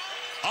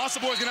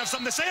 Osibor's gonna have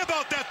something to say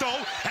about that,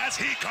 though, as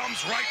he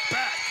comes right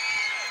back.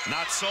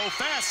 Not so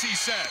fast, he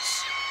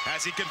says,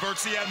 as he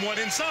converts the N1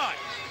 inside.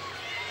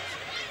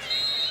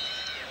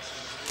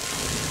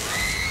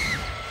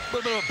 A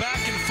little bit of a back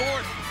and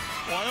forth.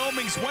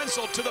 Wyoming's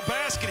Wenzel to the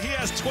basket. He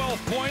has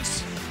 12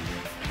 points.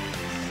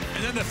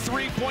 And then the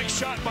 3-point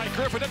shot by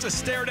Griffin. That's a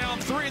stare down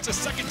 3. It's the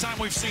second time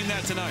we've seen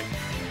that tonight.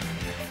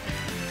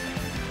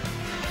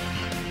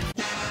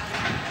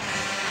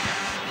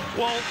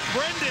 Well,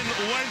 Brendan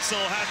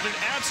Wenzel has been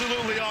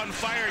absolutely on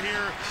fire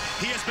here.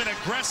 He has been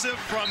aggressive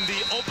from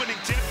the opening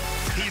tip.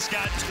 He's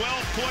got 12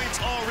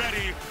 points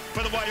already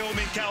for the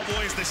Wyoming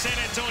Cowboys. The San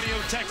Antonio,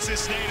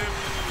 Texas native,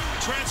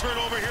 transferred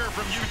over here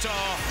from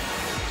Utah.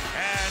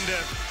 And,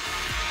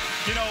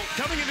 you know,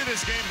 coming into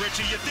this game,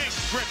 Richie, you think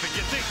Griffin,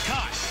 you think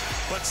Koch.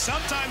 But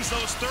sometimes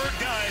those third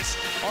guys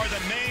are the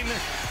main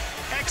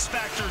X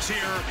factors here,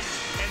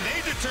 and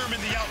they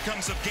determine the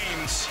outcomes of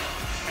games.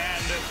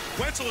 And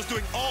Wenzel is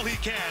doing all he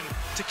can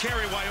to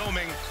carry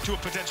Wyoming to a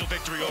potential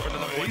victory over the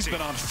 #1 team. He's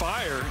been on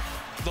fire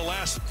the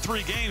last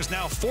 3 games,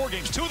 now 4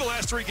 games. 2 of the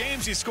last 3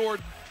 games he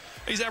scored.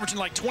 He's averaging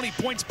like 20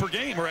 points per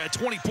game, or had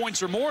 20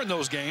 points or more in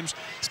those games.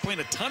 He's playing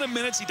a ton of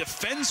minutes. He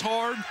defends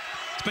hard.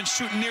 He's been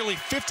shooting nearly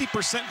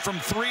 50% from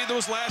 3 of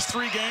those last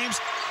 3 games.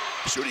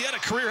 Shoot, he had a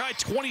career-high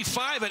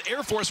 25 at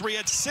Air Force, where he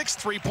had 6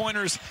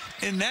 3-pointers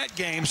in that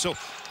game. So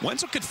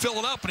Wenzel could fill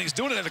it up, and he's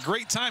doing it at a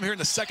great time here in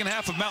the second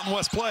half of Mountain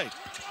West play.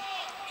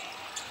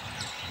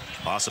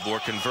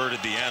 Osibor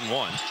converted the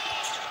N1.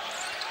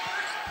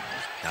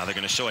 Now they're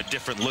going to show a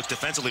different look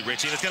defensively,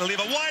 Richie, and it's going to leave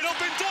a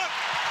wide-open dunk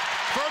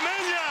for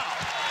Manuel.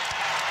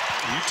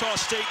 Utah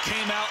State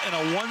came out in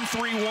a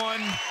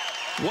 1-3-1.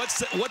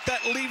 What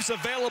that leaves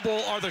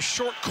available are the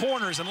short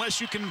corners, unless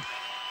you can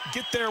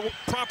get there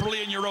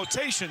properly in your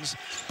rotations.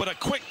 But a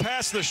quick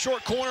pass to the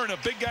short corner and a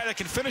big guy that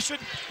can finish it.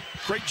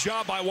 Great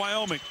job by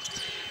Wyoming.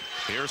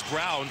 Here's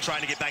Brown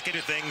trying to get back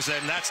into things,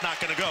 and that's not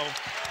going to go.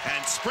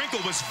 And Sprinkle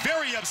was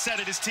very upset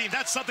at his team.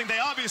 That's something they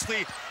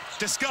obviously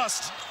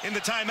discussed in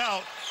the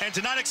timeout. And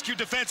to not execute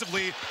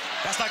defensively,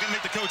 that's not going to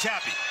make the coach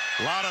happy.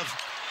 A lot of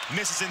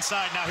misses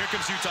inside. Now here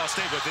comes Utah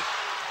State with it.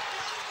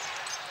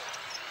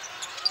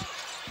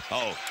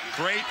 Oh,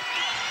 great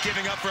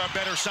giving up for a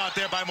better shot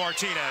there by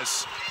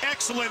Martinez.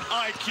 Excellent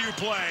IQ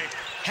play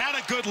had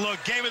a good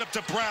look, gave it up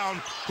to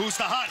Brown, who's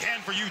the hot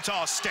hand for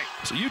Utah State.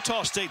 So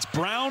Utah State's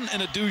Brown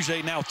and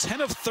Aduje now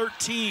 10 of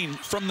 13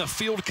 from the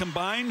field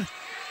combined.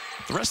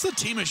 The rest of the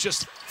team is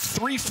just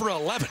 3 for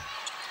 11.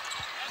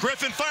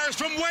 Griffin fires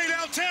from way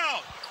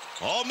downtown.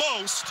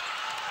 Almost.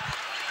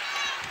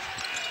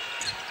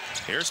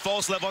 Here's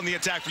Falslev on the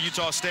attack for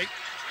Utah State.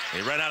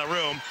 They ran out of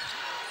room.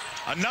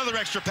 Another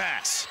extra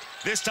pass.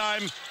 This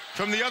time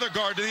from the other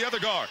guard to the other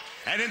guard.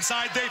 And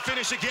inside they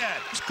finish again.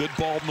 It's good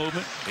ball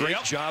movement.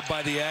 Great job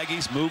by the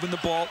Aggies moving the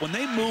ball. When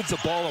they move the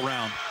ball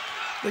around,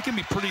 they can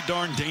be pretty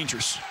darn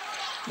dangerous.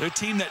 They're a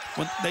team that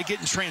when they get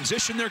in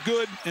transition, they're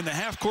good. In the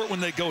half court, when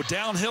they go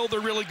downhill, they're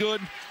really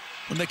good.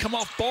 When they come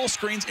off ball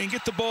screens and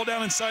get the ball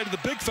down inside of the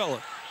big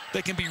fella,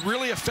 they can be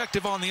really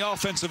effective on the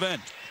offensive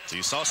end. So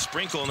you saw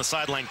Sprinkle on the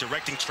sideline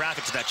directing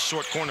traffic to that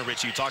short corner,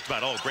 Richie. You talked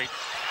about, oh, great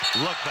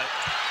look, but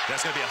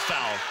that's going to be a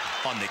foul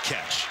on the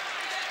catch.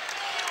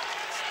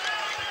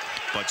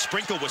 But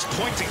Sprinkle was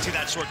pointing to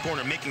that short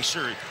corner, making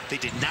sure they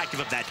did not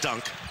give up that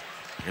dunk.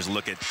 Here's a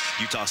look at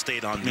Utah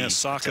State on the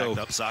Sacco.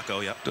 Sacco,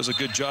 yep. Does a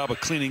good job of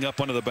cleaning up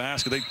under the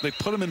basket. They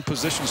put them in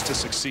positions to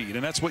succeed,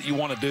 and that's what you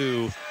want to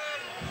do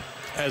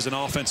as an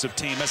offensive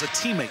team. As a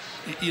teammate,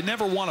 you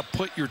never want to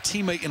put your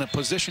teammate in a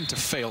position to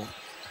fail.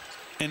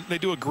 And they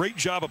do a great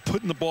job of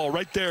putting the ball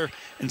right there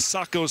in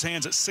Sacco's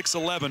hands at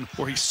 6'11",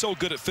 where he's so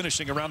good at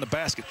finishing around the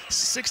basket.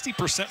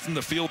 60% from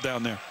the field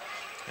down there.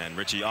 And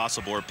Richie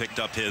Ossobor picked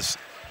up his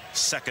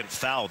second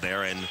foul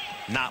there, and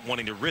not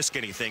wanting to risk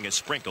anything as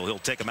Sprinkle, he'll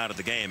take him out of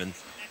the game and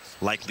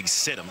likely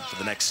sit him for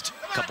the next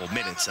couple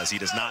minutes, as he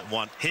does not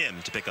want him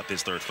to pick up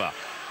his third foul.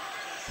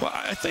 Well,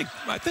 I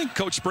think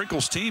Coach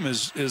Sprinkle's team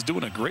is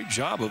doing a great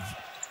job of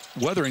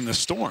weathering the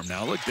storm.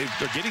 Now, look,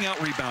 they're getting out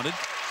rebounded.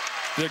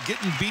 They're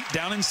getting beat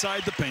down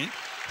inside the paint.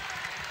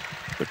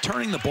 They're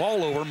turning the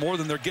ball over more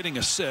than they're getting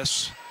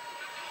assists.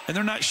 And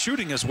they're not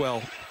shooting as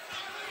well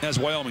as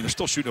Wyoming. They're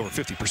still shooting over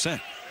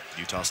 50%.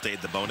 Utah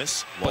State the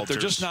bonus. Walters, but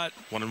they're just not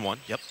 1-1.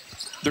 Yep.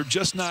 They're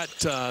just not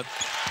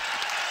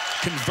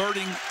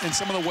converting in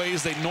some of the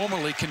ways they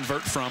normally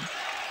convert from.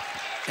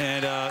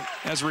 And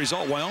as a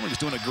result, Wyoming is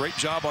doing a great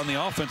job on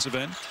the offensive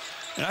end.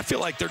 And I feel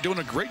like they're doing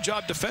a great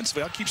job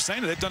defensively. I keep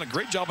saying it. They've done a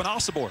great job on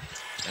Ossobor.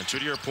 And true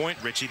to your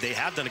point, Richie, they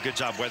have done a good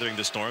job weathering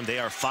the storm. They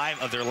are 5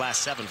 of their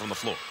last 7 from the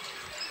floor.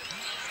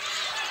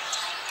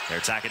 They're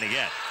attacking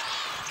again.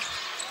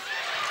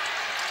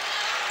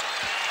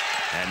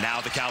 And now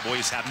the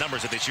Cowboys have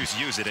numbers if they choose to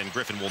use it, and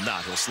Griffin will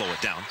not. He'll slow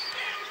it down.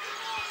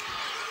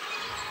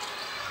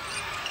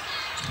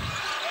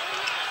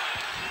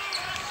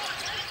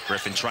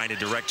 Griffin trying to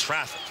direct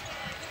traffic.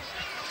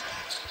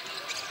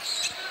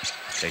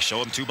 They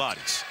show him 2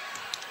 bodies.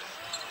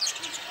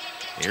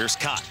 Here's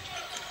Cott.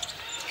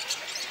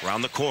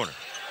 Around the corner.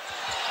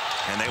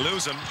 And they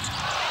lose him.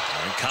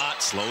 And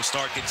Cott, slow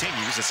start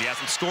continues as he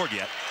hasn't scored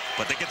yet.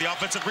 But they get the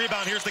offensive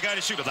rebound. Here's the guy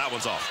to shoot it. That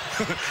one's off.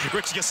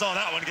 Rich, you saw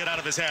that one get out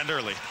of his hand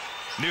early.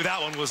 Knew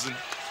that one wasn't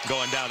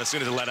going down as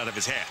soon as it let out of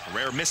his hand. A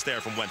rare miss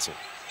there from Wenzel.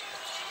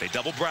 They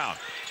double Brown.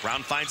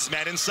 Brown finds his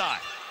man inside.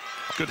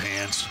 Good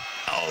hands.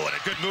 Oh, and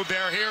a good move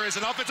there. Here is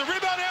an offensive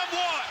rebound and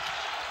one.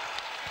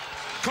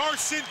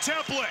 Carson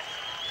Templin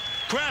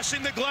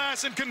crashing the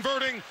glass and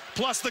converting,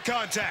 plus the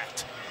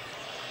contact.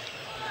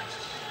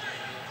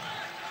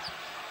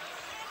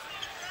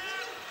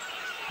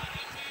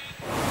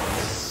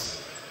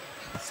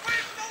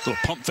 Little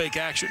pump fake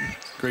action.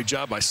 Great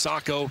job by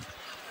Sacco.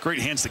 Great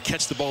hands to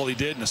catch the ball he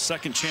did, and a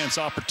second chance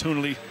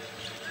opportunity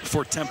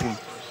for Templin.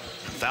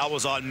 Foul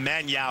was on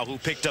Manyao, who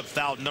picked up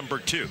foul number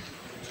 2.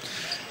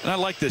 And I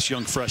like this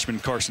young freshman,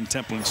 Carson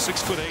Templin.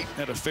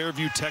 6'8", out of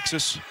Fairview,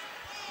 Texas.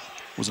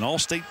 Was an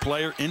all-state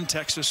player in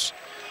Texas.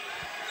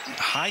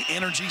 High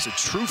energy. He's a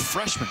true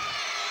freshman.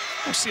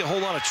 I don't see a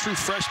whole lot of true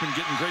freshmen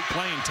getting great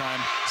playing time,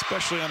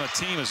 especially on a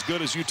team as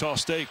good as Utah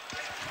State.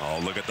 Oh,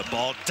 look at the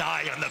ball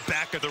die on the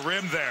back of the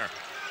rim there.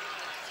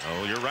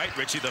 Oh, you're right,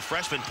 Richie. The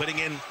freshman putting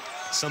in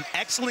some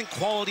excellent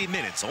quality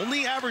minutes.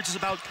 Only averages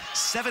about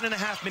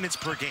 7.5 minutes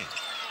per game.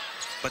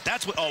 But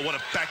that's what, oh, what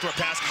a backdoor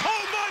pass.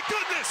 Oh, my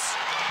goodness!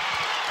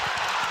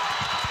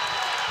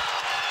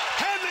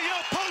 Handing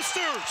out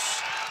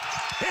posters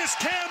is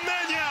Cam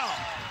Manyao.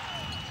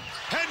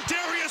 And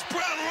Darius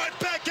Brown right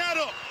back at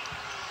him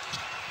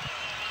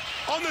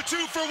on the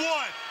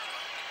 2-for-1.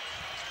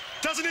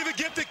 Doesn't even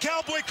give the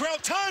Cowboy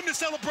crowd time to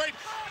celebrate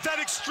that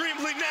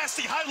extremely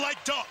nasty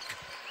highlight dunk.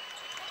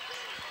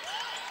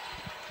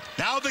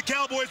 Now the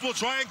Cowboys will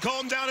try and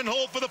calm down and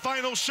hold for the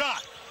final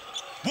shot.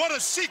 What a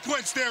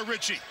sequence there,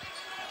 Richie.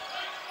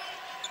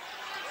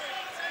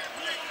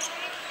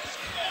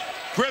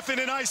 Griffin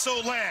in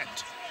ISO land.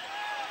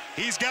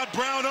 He's got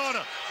Brown on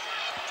him.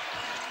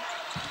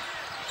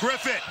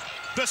 Griffin,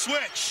 the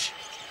switch.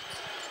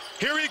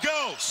 Here he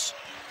goes.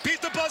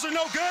 Beat the buzzer,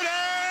 no good,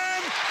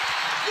 and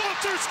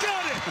Walters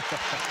got it.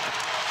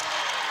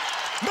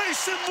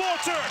 Mason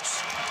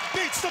Walters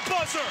beats the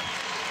buzzer.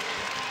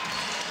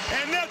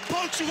 And that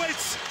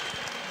punctuates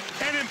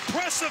an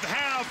impressive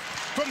half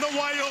from the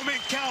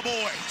Wyoming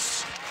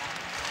Cowboys.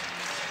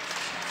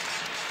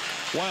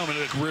 Wyoming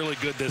looked really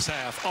good this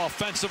half.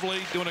 Offensively,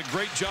 doing a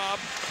great job.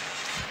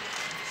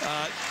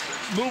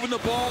 Moving the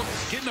ball,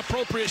 getting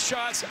appropriate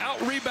shots,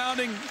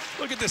 out-rebounding.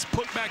 Look at this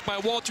putback by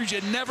Walters.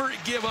 You never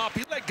give up.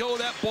 He let go of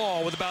that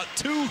ball with about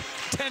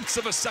 0.2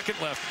 of a second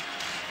left.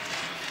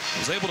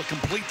 Was able to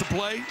complete the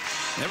play.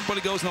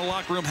 Everybody goes in the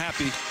locker room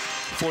happy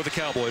for the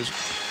Cowboys.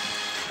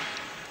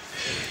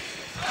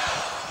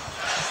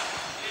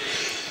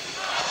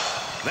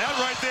 That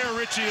right there,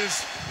 Richie,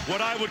 is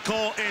what I would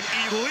call an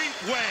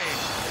elite way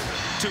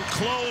to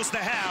close the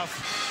half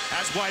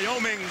as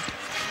Wyoming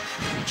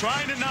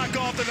trying to knock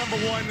off the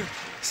 #1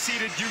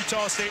 seeded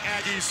Utah State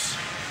Aggies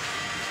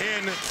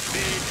in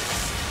the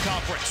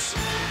conference.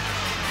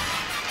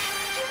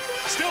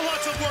 Still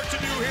lots of work to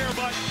do here,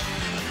 but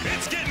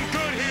it's getting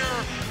good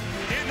here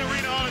in the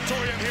Arena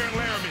Auditorium here in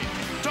Laramie.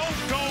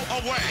 Don't go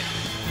away.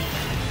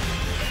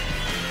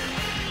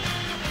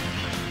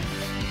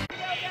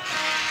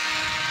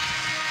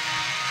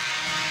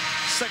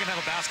 Second half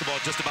of basketball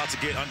just about to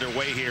get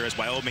underway here as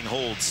Wyoming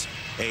holds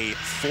a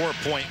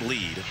 4-point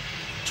lead,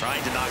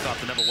 trying to knock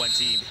off the #1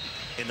 team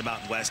in the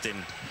Mountain West.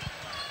 And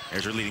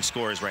there's your leading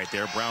scorers right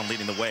there. Brown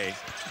leading the way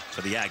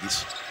for the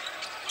Aggies.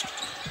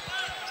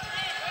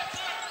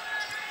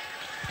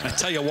 I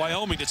tell you,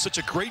 Wyoming did such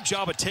a great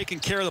job of taking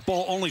care of the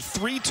ball. Only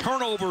 3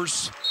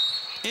 turnovers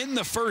in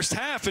the first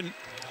half, and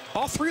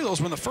all 3 of those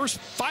were in the first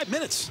 5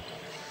 minutes.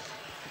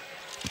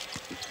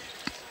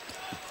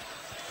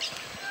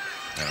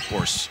 And of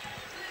course,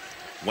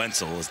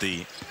 Wenzel is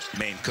the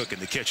main cook in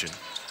the kitchen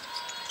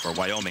for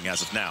Wyoming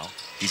as of now.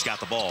 He's got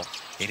the ball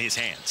in his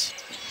hands.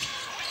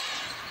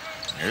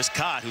 There's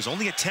Cott, who's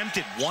only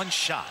attempted 1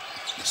 shot,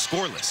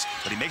 scoreless,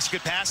 but he makes a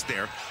good pass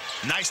there.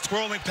 Nice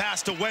twirling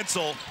pass to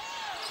Wenzel.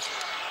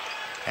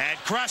 And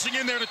crashing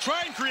in there to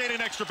try and create an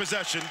extra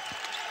possession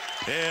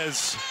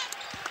is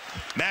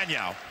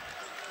Manyow.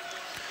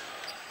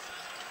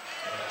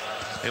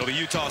 It'll be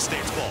Utah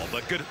State's ball,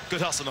 but good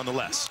hustle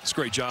nonetheless. It's a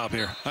great job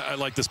here. I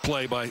like this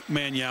play by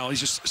Manyow. He's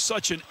just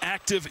such an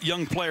active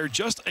young player,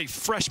 just a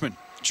freshman,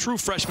 true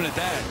freshman at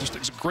that. Just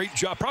a great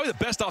job. Probably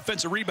the best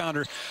offensive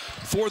rebounder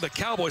for the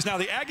Cowboys. Now,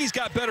 the Aggies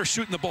got better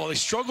shooting the ball. They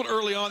struggled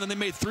early on, and they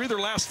made 3 of their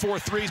last 4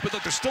 threes, but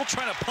look, they're still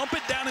trying to pump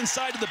it down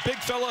inside to the big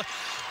fella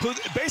who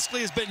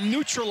basically has been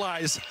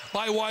neutralized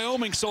by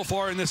Wyoming so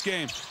far in this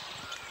game.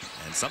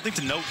 And something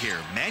to note here,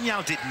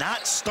 Manyow did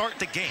not start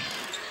the game,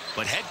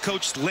 but head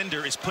coach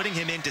Linder is putting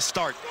him in to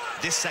start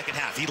this second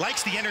half. He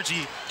likes the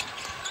energy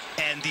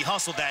and the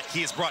hustle that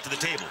he has brought to the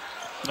table.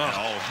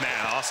 Oh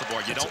man,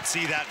 Osborne, you don't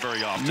see that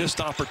very often.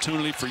 Missed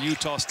opportunity for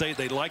Utah State.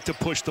 They like to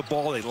push the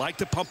ball. They like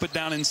to pump it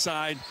down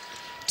inside.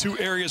 2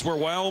 areas where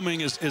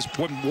Wyoming is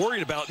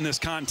worried about in this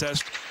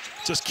contest.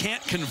 Just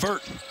can't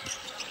convert.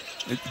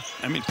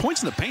 I mean,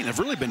 points in the paint have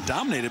really been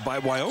dominated by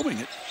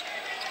Wyoming.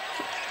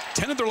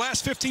 10 of their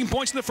last 15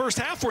 points in the first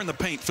half were in the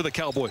paint for the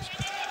Cowboys.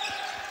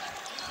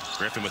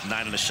 Griffin with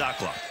 9 on the shot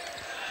clock.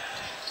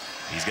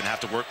 He's going to have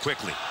to work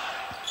quickly.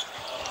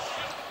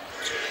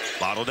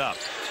 Bottled up.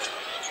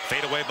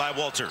 Fade away by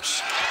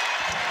Walters.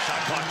 Shot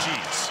clock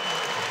cheese.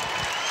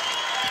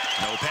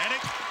 No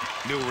panic.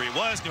 Knew where he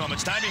was, knew how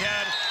much time he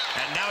had.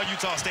 And now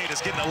Utah State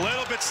is getting a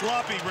little bit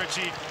sloppy,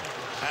 Richie,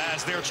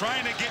 as they're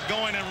trying to get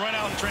going and run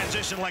out in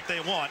transition like they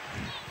want.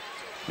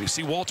 We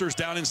see Walters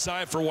down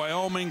inside for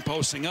Wyoming,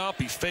 posting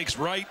up. He fakes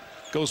right,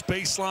 goes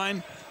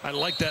baseline. I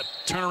like that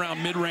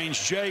turnaround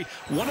mid-range J.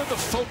 One of the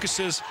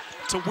focuses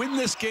to win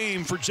this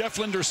game for Jeff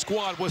Linder's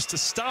squad was to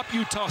stop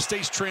Utah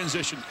State's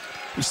transition.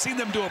 We've seen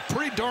them do a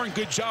pretty darn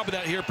good job of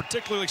that here,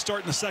 particularly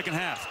starting the second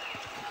half.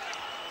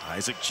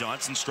 Isaac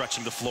Johnson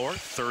stretching the floor,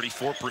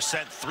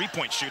 34%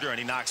 three-point shooter, and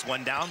he knocks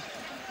 1 down.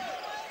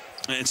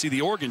 And see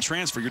the Oregon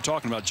transfer you're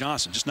talking about,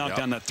 Johnson, just knocked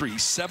down that 3.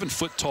 He's 7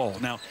 foot tall.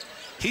 Now,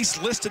 he's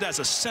listed as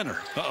a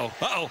center.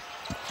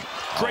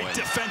 Great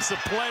defensive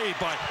play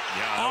by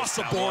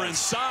Osborne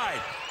inside.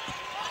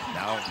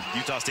 Now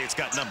Utah State's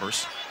got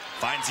numbers.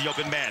 Finds the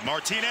open man.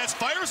 Martinez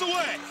fires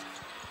away.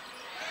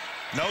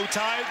 No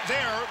tie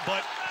there,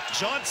 but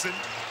Johnson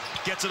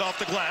gets it off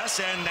the glass,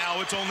 and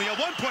now it's only a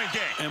 1-point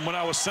game. And what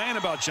I was saying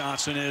about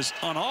Johnson is,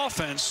 on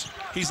offense,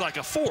 he's like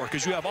a 4,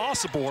 because you have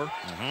Osborne,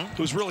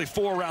 who's really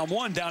 4 around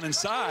 1 down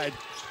inside,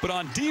 but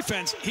on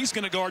defense, he's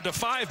going to guard the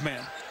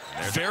 5-man.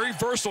 Very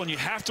versatile, and you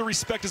have to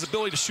respect his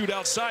ability to shoot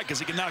outside because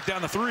he can knock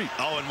down the 3.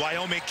 Oh, and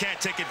Wyoming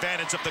can't take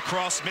advantage of the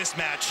cross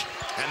mismatch,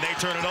 and they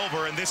turn it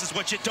over, and this is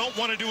what you don't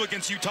want to do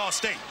against Utah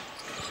State.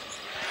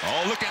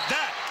 Oh, look at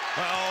that.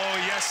 Oh,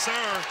 yes,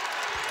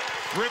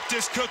 sir. Ripped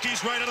his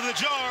cookies right out of the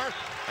jar,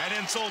 and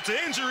insult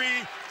to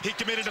injury, he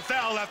committed a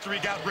foul after he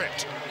got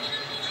ripped.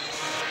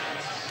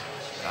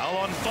 Foul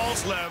on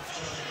Falslev.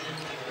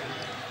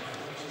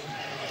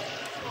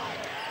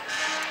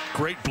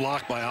 Great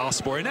block by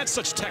Osborne, and that's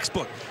such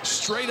textbook.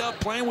 Straight up,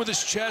 playing with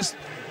his chest,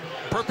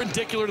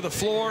 perpendicular to the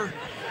floor.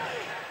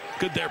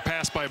 Good there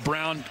pass by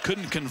Brown.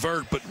 Couldn't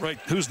convert, but right,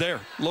 who's there?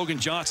 Logan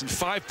Johnson,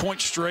 5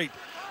 points straight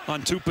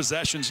on 2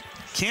 possessions.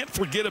 Can't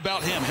forget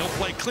about him. He'll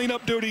play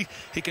cleanup duty.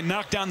 He can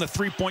knock down the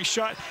 3-point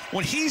shot.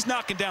 When he's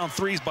knocking down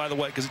threes, by the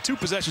way, because the 2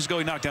 possessions ago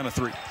he knocked down a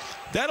 3.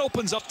 That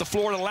opens up the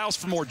floor. It allows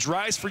for more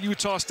drives for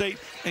Utah State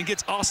and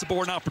gets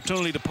Osibor an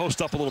opportunity to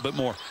post up a little bit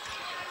more.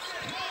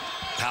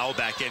 Powell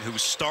back in, who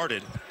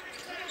started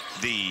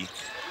the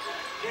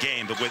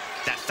game, but with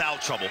that foul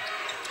trouble,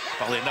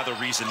 probably another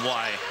reason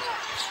why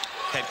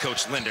head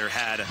coach Linder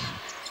had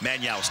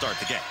Manuel start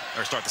the game,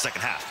 or start the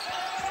second half.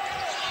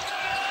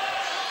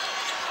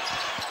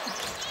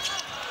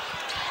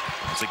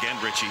 Once again,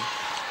 Richie,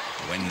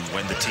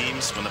 when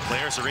the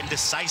players are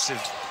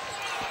indecisive,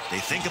 they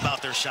think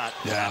about their shot.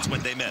 Yeah. That's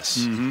when they miss.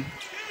 Mm-hmm.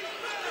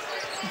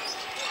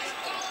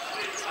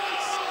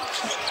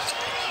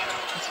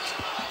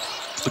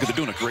 Look, they're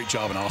doing a great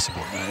job in Osibor,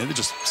 man. They're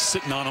just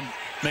sitting on him,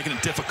 making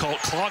it difficult,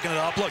 clogging it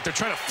up. Look, they're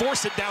trying to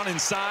force it down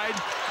inside.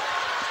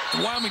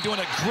 Wyoming doing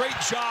a great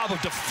job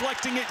of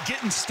deflecting it,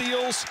 getting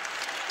steals.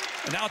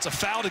 And now it's a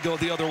foul to go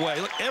the other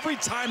way. Look, every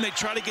time they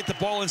try to get the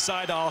ball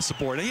inside to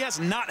Osibor, and he has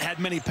not had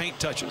many paint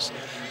touches.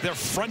 They're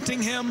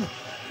fronting him.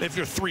 If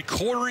you're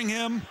 3-quartering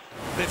him,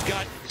 they've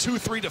got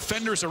 2-3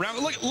 defenders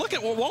around. Look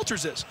at what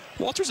Walters is.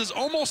 Walters is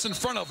almost in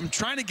front of him,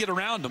 trying to get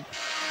around him.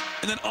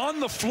 And then on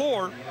the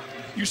floor,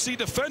 you see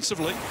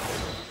defensively,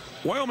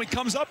 Wyoming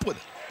comes up with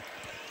it.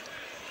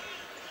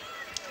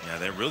 Yeah,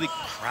 they're really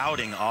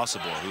crowding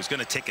Osibor, who's going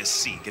to take a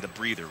seat, get a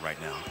breather right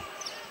now.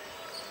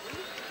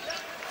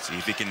 See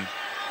if he can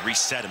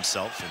reset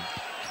himself, and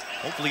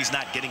hopefully he's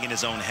not getting in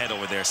his own head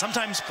over there.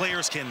 Sometimes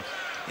players can,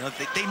 you know,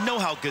 they know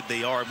how good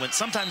they are.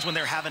 Sometimes when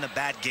they're having a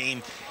bad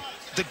game,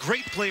 the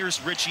great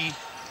players, Richie,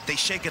 they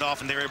shake it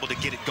off and they're able to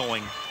get it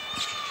going,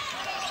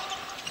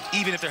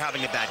 even if they're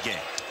having a bad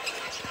game.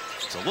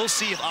 So we'll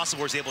see if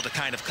Osibor is able to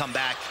kind of come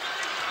back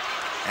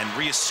and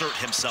reassert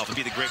himself and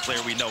be the great player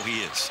we know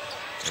he is.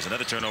 There's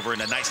another turnover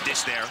and a nice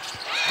dish there.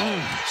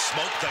 Oh,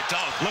 smoke the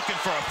dunk, looking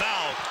for a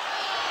foul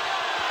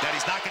that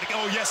he's not going to go.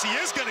 Oh, yes, he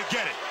is going to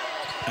get it.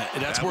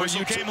 That's that where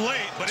you came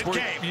late, but it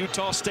came.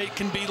 Utah State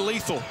can be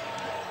lethal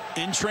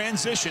in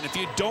transition. If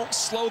you don't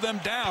slow them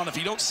down, if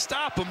you don't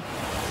stop them,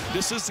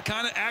 this is the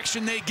kind of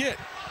action they get.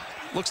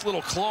 Looks a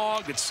little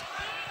clogged. It's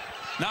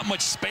not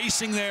much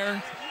spacing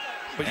there.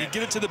 But you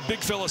get it to the big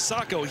fella,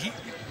 Sacco.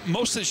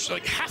 Most of his,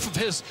 like half of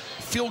his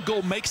field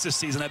goal makes this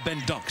season have been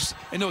dunks.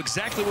 They know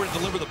exactly where to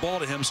deliver the ball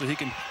to him so he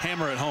can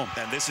hammer it home.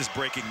 And this is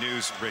breaking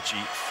news,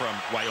 Richie, from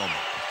Wyoming.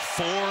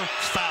 4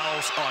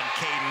 fouls on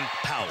Caden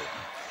Powell.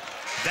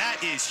 That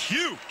is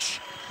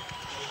huge.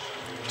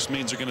 This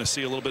means they're going to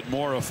see a little bit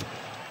more of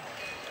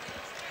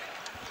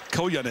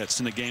Koyanets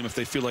in the game if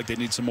they feel like they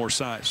need some more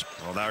size.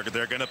 Well, now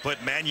they're going to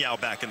put Manuel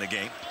back in the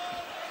game.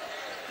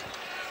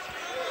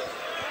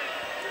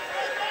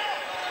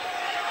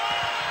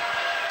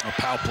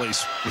 Powell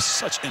plays with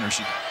such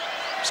energy.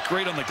 He's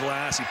great on the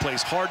glass. He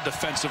plays hard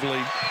defensively.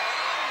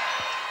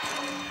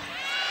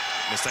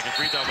 The second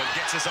free throw, but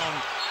gets his own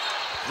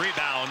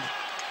rebound.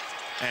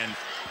 And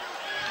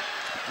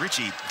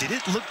Richie, did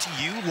it look to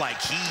you like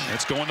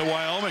It's going to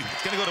Wyoming.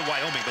 It's going to go to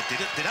Wyoming, but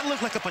did that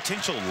look like a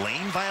potential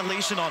lane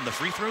violation on the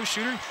free throw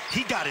shooter?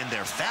 He got in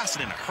there fast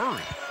and in a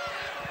hurry.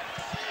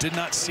 Did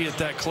not see it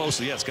that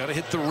closely. Yeah, it's got to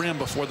hit the rim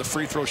before the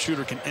free throw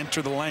shooter can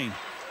enter the lane.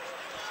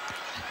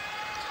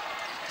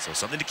 So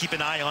something to keep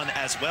an eye on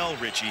as well,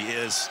 Richie,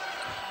 is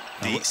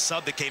the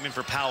sub that came in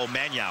for Powell,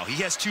 Manuel.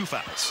 He has 2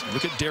 fouls.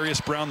 Look at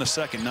Darius Brown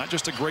II, not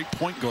just a great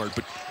point guard,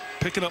 but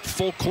picking up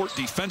full court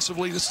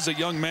defensively. This is a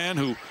young man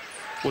who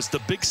was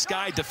the Big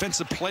Sky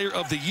Defensive Player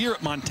of the Year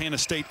at Montana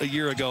State a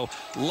year ago.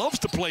 Loves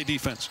to play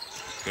defense.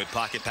 Good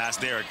pocket pass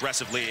there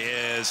aggressively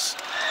is,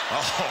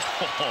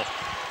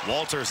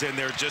 Walters in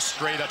there just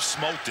straight up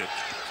smoked it.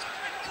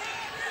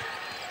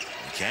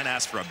 Can't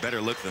ask for a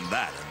better look than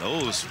that. And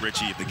those,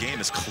 Richie, if the game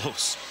is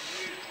close,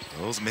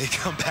 those may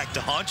come back to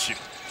haunt you.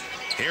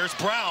 Here's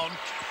Brown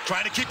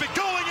trying to keep it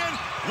going, and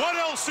what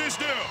else is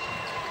new?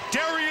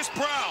 Darius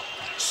Brown,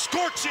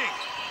 scorching.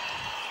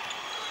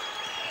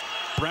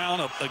 Brown,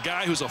 a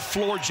guy who's a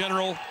floor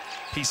general.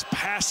 He's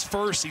pass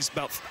first. He's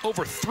about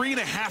over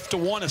 3.5 to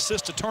 1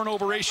 assist to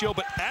turnover ratio.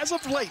 But as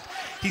of late,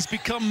 he's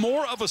become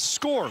more of a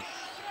scorer.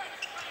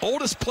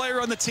 Oldest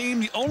player on the team,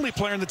 the only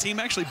player on the team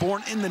actually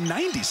born in the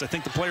 90s. I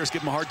think the players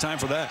give him a hard time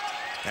for that.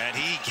 And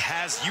he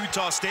has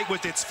Utah State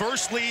with its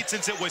first lead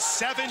since it was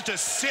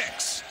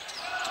 7-6.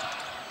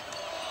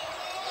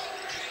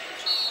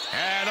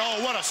 And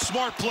oh, what a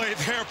smart play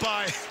there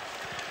by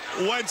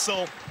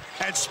Wenzel.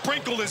 And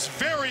Sprinkle is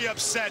very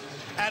upset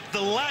at the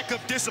lack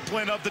of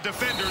discipline of the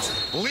defenders,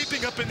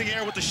 leaping up in the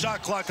air with the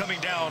shot clock coming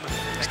down.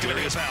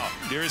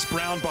 Darius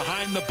Brown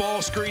behind the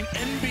ball screen.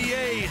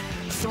 NBA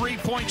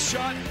 3-point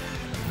shot.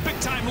 Big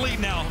time lead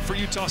now for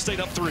Utah State,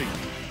 up 3.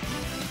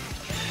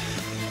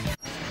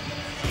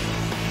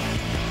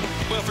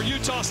 Well, for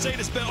Utah State,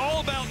 it's been all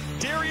about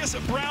Darius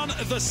Brown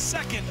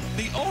II,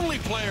 the only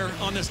player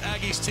on this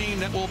Aggies team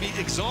that will be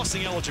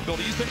exhausting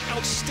eligibility. He's been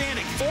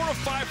outstanding. 4 of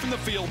 5 from the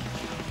field,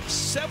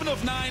 7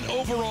 of 9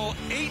 overall,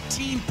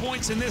 18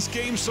 points in this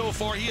game so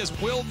far. He has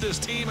willed this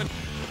team, and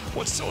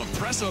what's so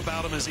impressive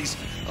about him is he's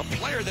a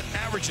player that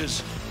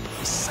averages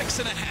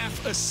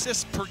 6.5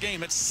 assists per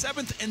game. It's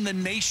 7th in the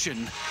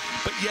nation,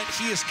 but yet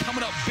he is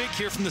coming up big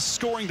here from the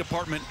scoring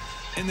department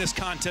in this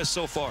contest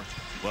so far.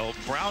 Well,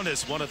 Brown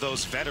is one of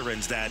those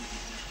veterans that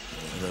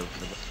the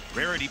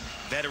rarity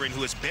veteran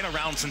who has been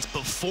around since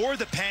before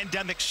the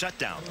pandemic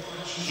shutdown.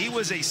 He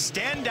was a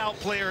standout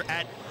player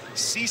at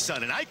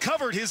CSUN, and I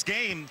covered his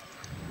game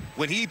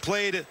when he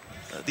played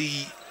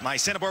my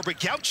Santa Barbara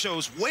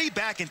Gauchos way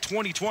back in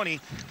 2020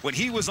 when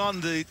he was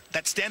on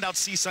that standout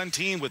CSUN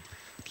team with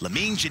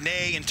Lamine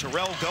Janae and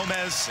Terrell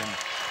Gomez, and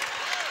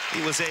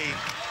he was a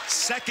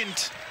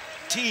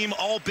second-team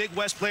All-Big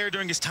West player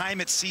during his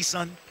time at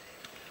CSUN.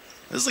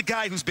 This is a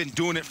guy who's been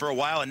doing it for a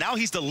while, and now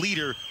he's the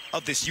leader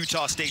of this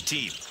Utah State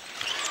team.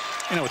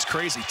 You know, what's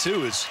crazy,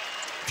 too, is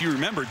if you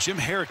remember, Jim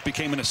Herrick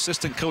became an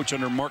assistant coach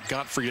under Mark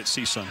Godfrey at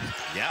CSUN.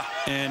 Yeah.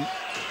 And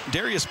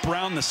Darius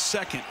Brown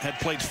II had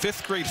played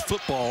 5th grade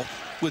football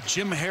with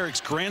Jim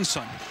Herrick's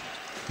grandson.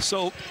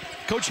 So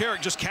Coach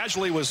Herrick just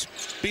casually was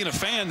being a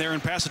fan there in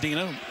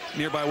Pasadena,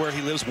 nearby where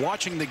he lives,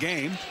 watching the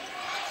game.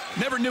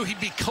 Never knew he'd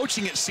be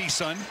coaching at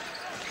CSUN.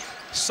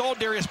 Saw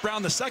Darius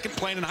Brown II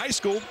playing in high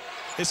school.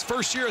 His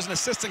first year as an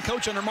assistant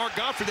coach under Mark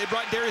Godfrey, they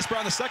brought Darius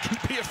Brown II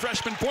to be a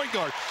freshman point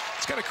guard.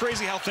 It's kind of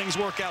crazy how things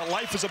work out.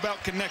 Life is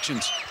about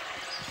connections.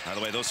 By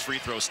the way, those free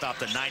throws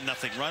stopped a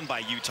 9-0 run by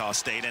Utah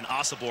State, and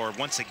Osibor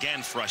once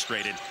again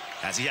frustrated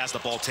as he has the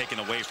ball taken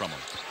away from him.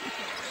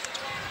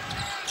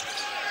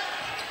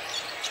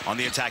 On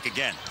the attack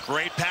again.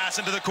 Great pass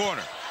into the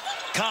corner.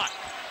 Caught.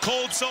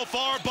 Cold so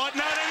far, but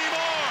not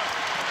anymore.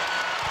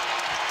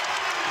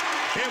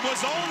 It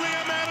was only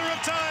a matter of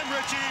time,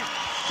 Richie,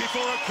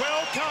 before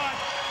Aquel Cott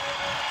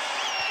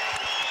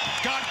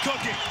got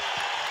cooking.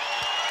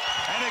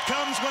 And it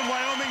comes when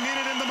Wyoming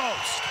needed him the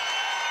most.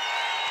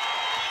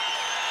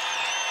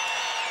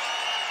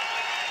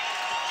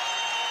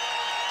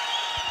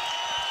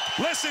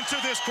 Listen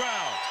to this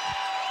crowd.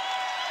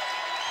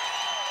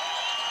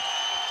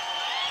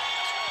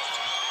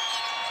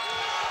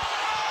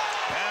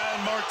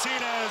 And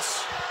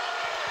Martinez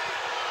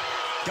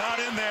got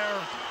in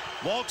there.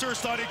 Walters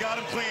thought he got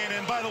him clean,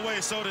 and by the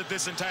way, so did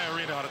this entire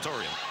arena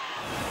auditorium.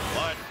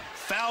 But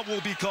foul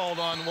will be called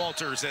on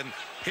Walters, and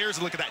here's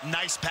a look at that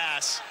nice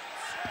pass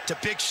to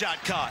big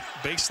shot Cott.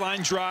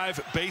 Baseline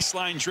drive,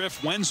 baseline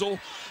drift. Wenzel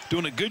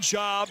doing a good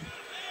job.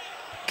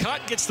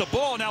 Cott gets the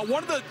ball. Now,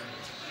 one of the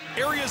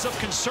areas of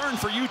concern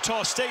for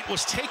Utah State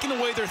was taking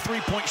away their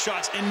three-point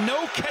shots, and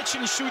no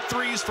catch-and-shoot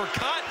threes for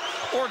Cott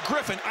or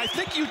Griffin. I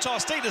think Utah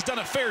State has done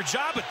a fair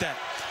job at that.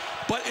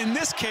 But in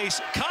this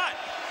case, Cott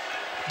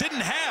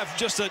didn't have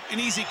just an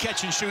easy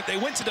catch and shoot. They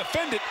went to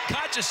defend it.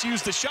 Cott just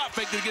used the shot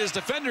fake to get his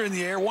defender in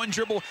the air, one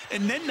dribble,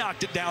 and then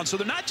knocked it down. So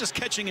they're not just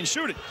catching and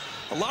shooting.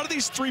 A lot of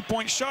these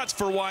three-point shots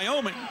for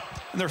Wyoming,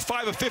 and they're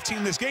 5 of 15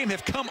 in this game,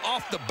 have come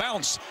off the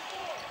bounce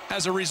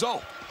as a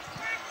result.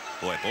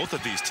 Boy, both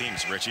of these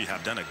teams, Richie,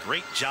 have done a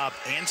great job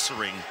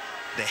answering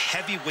the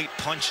heavyweight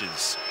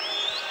punches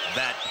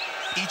that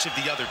each of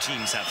the other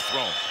teams have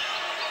thrown.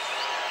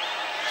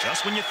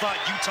 Just when you thought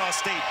Utah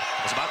State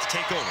was about to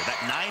take over, that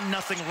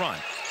 9-0 run,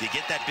 you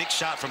get that big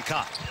shot from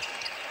Cott.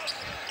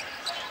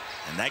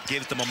 And that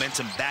gives the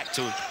momentum back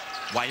to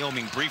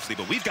Wyoming briefly,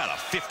 but we've got a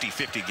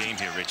 50-50 game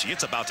here, Richie.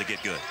 It's about to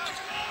get good.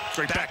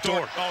 Great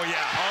backdoor. Oh,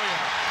 yeah. Oh,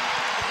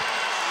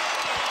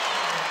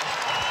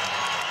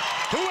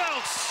 yeah. Who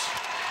else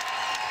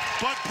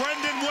but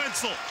Brendan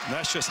Wenzel?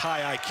 That's just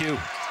high IQ.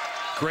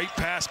 Great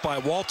pass by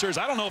Walters.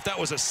 I don't know if that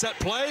was a set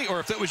play or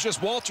if that was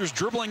just Walters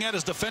dribbling at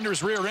his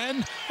defender's rear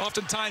end.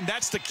 Oftentimes,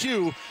 that's the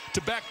cue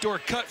to backdoor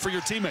cut for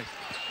your teammate.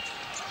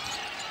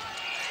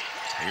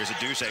 Here's a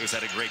Duce who's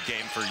had a great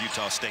game for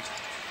Utah State.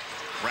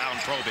 Brown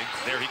probing.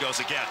 There he goes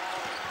again.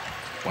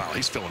 Wow,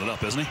 he's filling it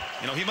up, isn't he?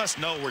 You know, he must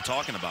know what we're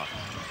talking about.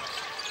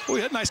 Well,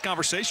 we had a nice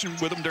conversation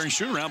with him during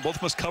shoot-around. Both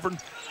of us covered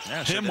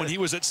him when he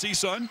was at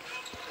CSUN.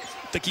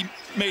 I think he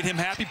made him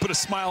happy, put a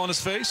smile on his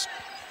face.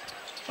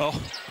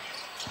 Oh.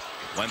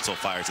 Wenzel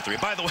fires a three.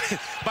 By the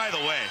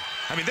way,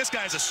 I mean, this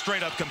guy's a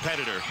straight-up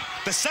competitor.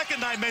 The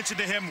second I mentioned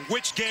to him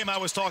which game I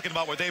was talking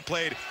about where they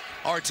played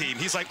our team,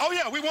 he's like, oh,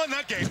 yeah, we won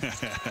that game.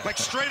 Like,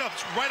 straight up,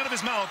 right out of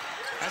his mouth,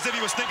 as if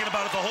he was thinking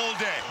about it the whole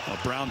day. Well,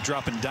 Brown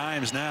dropping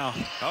dimes now.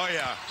 Oh,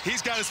 yeah.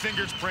 He's got his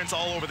fingerprints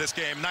all over this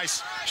game.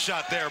 Nice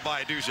shot there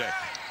by Duce.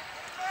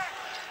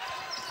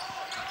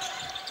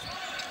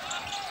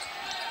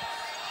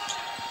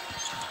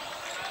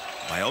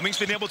 Wyoming's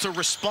been able to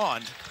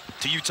respond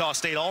to Utah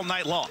State all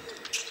night long.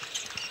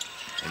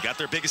 They got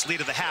their biggest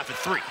lead of the half at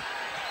 3.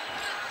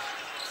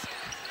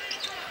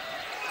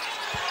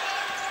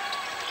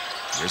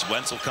 Here's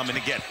Wenzel coming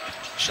again.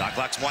 Shot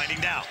clock's winding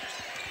down.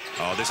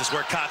 Oh, this is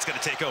where Cott's going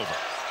to take over.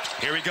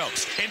 Here he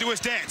goes. Into his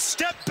dance.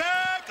 Step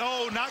back.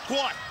 Oh, not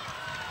quite.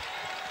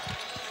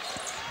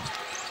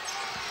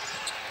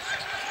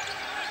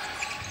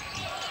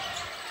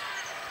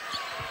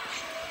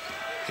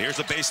 Here's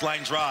the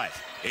baseline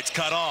drive. It's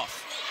cut off.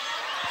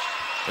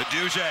 The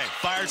Duce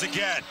fires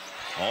again.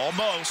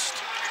 Almost.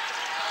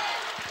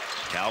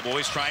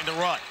 Cowboys trying to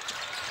run.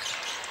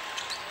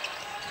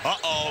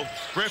 Uh-oh,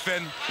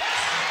 Griffin.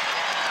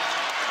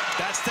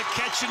 That's the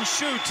catch and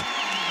shoot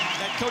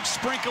that Coach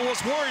Sprinkle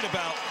was worried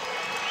about.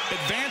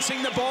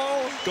 Advancing the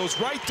ball, goes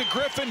right to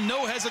Griffin,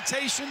 no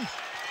hesitation.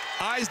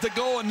 Eyes the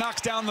goal and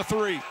knocks down the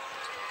three.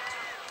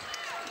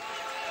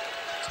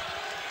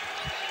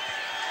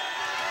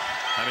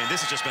 I mean,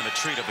 this has just been a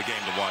treat of a game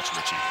to watch,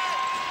 Richie.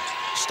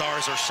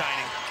 Stars are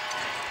shining.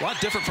 A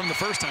lot different from the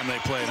first time they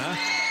played, huh?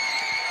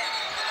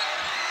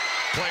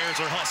 Players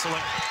are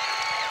hustling.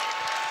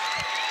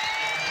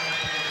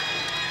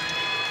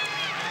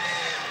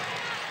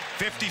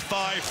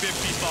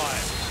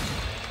 (55-55).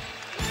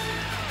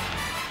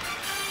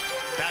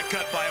 Back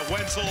cut by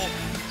Wenzel.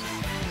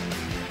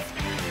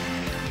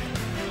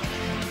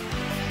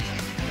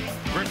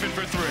 Griffin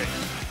for three.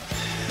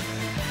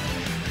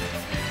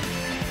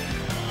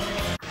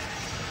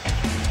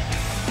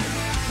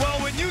 Well,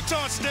 when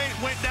Utah State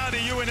went down to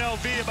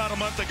UNLV about a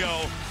month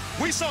ago,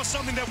 we saw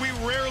something that we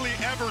rarely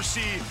ever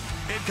see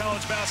in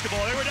college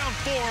basketball. They were down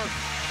 4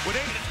 with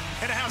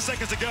 8.5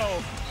 seconds to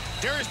go.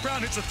 Darius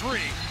Brown hits a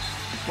three,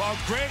 while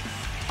Greg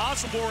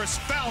Osobor is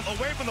fouled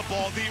away from the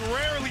ball. The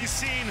rarely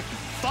seen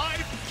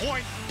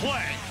 5-point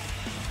play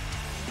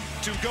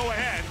to go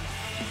ahead.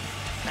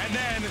 And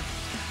then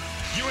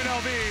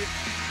UNLV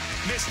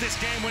missed this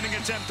game-winning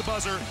attempt to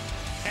buzzer,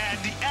 and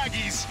the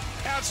Aggies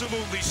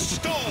absolutely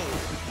stole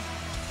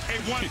a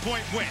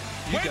 1-point win.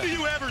 When do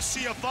you ever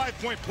see a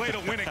 5-point play to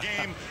win a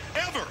game,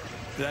 ever?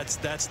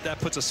 That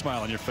puts a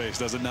smile on your face,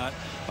 does it not?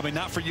 I mean,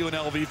 not for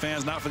UNLV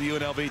fans, not for the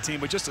UNLV team,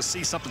 but just to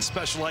see something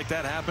special like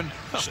that happen.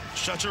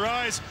 Shut your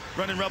eyes,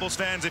 Running Rebels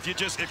fans.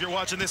 If you're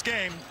watching this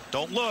game,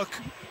 don't look.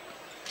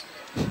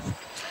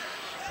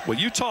 Well,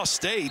 Utah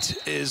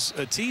State is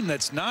a team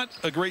that's not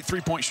a great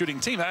three-point shooting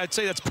team. I'd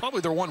say that's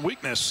probably their one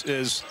weakness,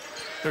 is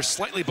they're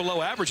slightly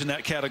below average in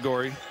that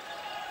category.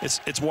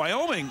 It's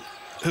Wyoming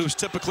who's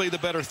typically the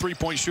better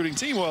three-point shooting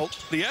team. Well,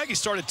 the Aggies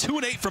started 2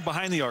 and 8 from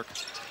behind the arc.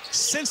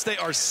 Since they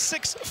are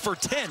 6 for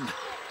 10.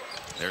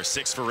 They're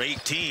 6 for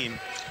 18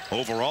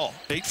 overall.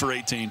 8 for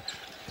 18.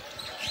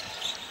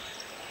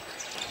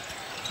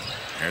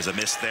 There's a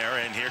miss there,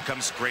 and here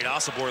comes Great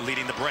Osobor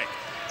leading the break.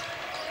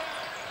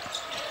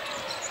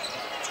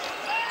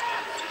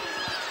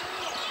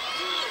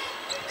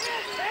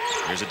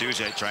 Here's a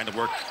Duje trying to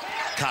work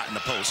Cott in the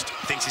post.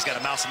 Thinks he's got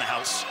a mouse in the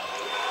house.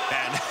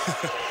 And,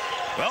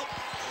 well,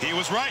 he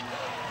was right.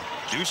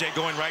 Duje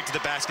going right to the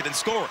basket and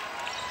scoring.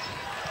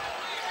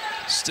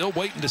 Still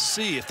waiting to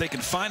see if they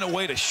can find a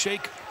way to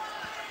shake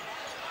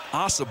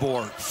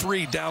Osobor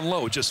free down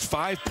low. Just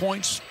 5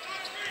 points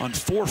on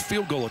 4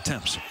 field goal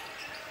attempts.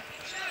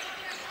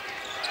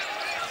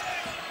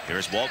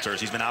 Here's Walters.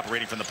 He's been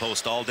operating from the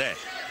post all day.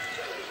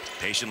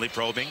 Patiently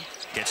probing.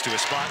 Gets to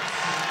his spot.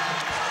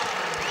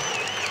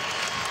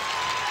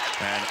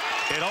 And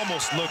it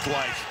almost looked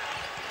like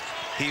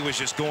he was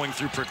just going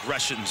through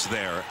progressions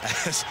there,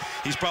 as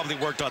he's probably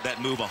worked on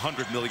that move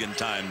 100 million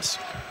times.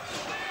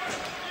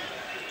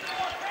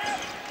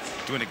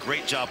 Doing a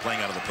great job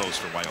playing out of the post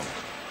for Wyoming.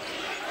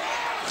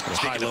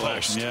 High-low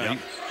action, yeah. Yep.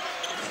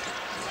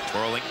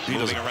 Twirling,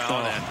 moving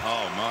around, and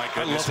oh my goodness.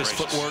 I love his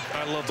gracious. footwork.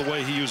 I love the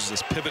way he uses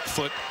his pivot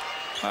foot.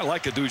 I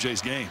like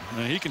Aduje's game.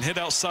 He can hit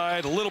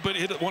outside a little bit.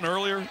 Hit one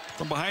earlier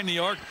from behind the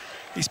arc.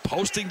 He's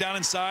posting down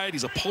inside.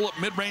 He's a pull-up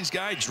mid-range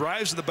guy.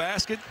 Drives to the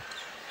basket.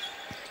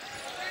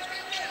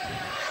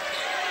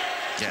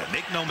 Yeah,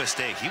 make no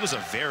mistake. He was a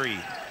very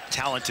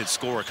talented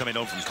scorer coming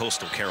over from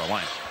Coastal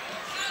Carolina.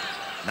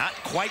 Not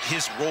quite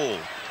his role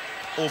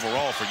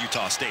overall for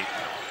Utah State.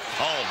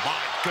 Oh my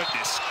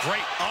goodness,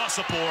 great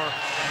Osobor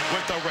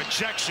with the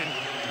rejection,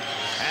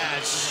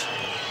 as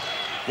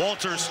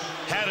Walters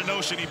had a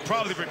notion he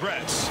probably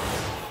regrets.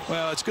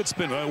 Well, it's good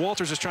spin.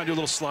 Walters is trying to do a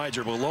little slide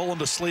dribble, lull him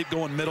to sleep,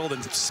 going middle,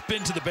 then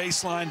spin to the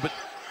baseline, but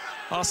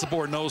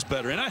Osobor knows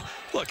better. And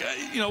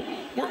you know,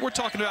 we're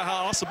talking about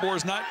how Osobor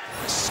is not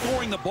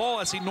scoring the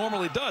ball as he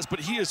normally does, but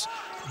he is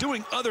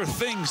doing other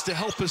things to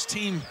help his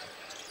team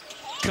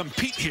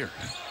compete here.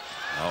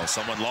 Oh,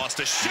 someone lost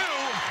a shoe.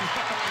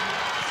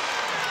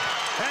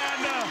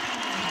 And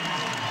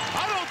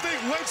I don't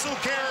think Wenzel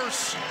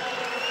cares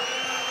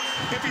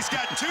if he's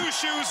got 2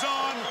 shoes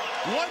on,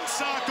 1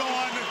 sock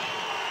on.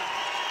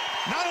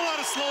 Not a lot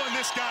of slowing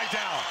this guy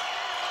down.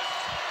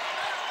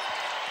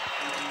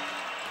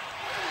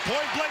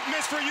 Point-blank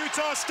miss for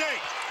Utah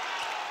State.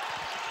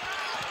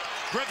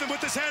 Griffin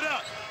with his head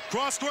up.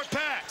 Cross-court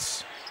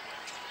pass.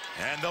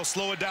 And they'll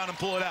slow it down and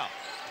pull it out.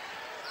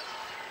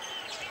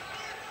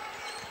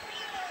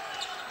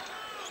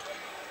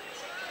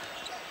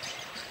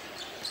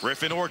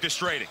 Griffin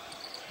orchestrating.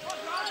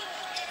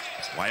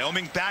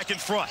 Wyoming back in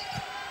front.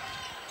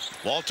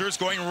 Walters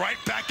going right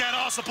back at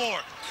Osobor.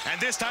 And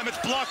this time it's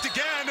blocked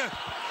again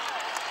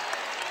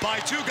by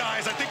 2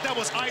 guys. I think that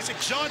was Isaac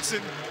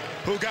Johnson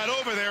who got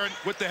over there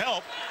with the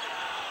help.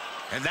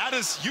 And that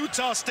is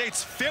Utah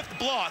State's 5th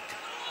block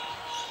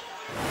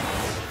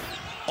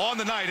on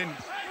the night. And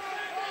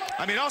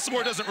I mean,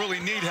 Osobor doesn't really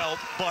need help,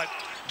 but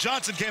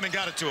Johnson came and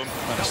got it to him.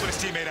 Helping his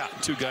teammate out.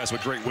 Two guys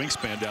with great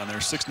wingspan down there,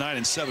 6'9"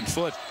 and 7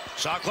 foot.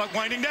 Shot clock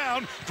winding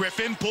down.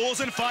 Griffin pulls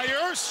and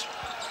fires.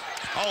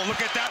 Oh,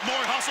 look at that.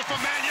 More hustle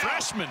from Mannion.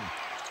 Freshman.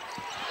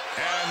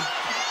 And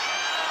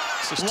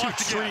so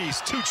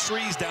two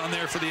trees down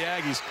there for the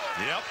Aggies.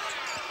 Yep.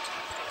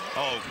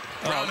 Oh,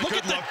 Brown, look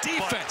at the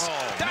defense.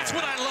 That's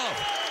man. what I love.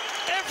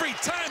 Every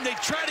time they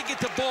try to get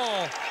the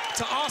ball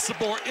to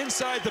Osibor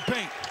inside the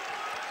paint,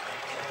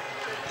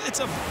 it's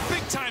a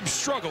big-time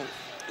struggle.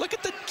 Look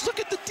at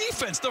the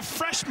defense. The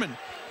freshman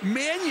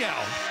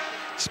Manuel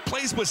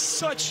plays with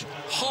such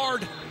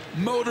hard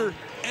motor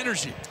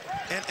energy.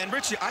 And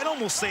Richie, I'd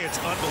almost say it's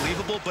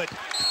unbelievable, but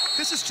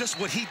this is just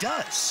what he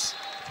does.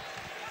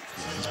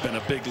 It's been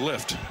a big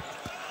lift.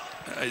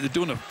 They're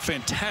doing a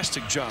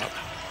fantastic job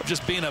of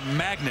just being a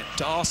magnet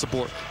to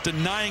Osibor,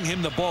 denying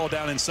him the ball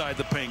down inside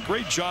the paint.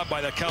 Great job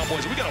by the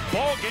Cowboys. We got a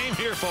ball game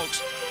here,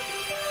 folks.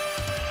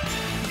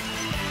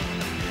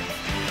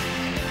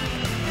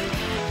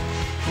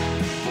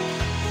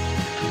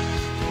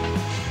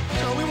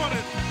 So we want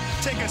to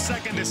take a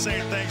second to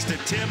say thanks to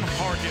Tim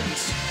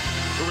Harkins,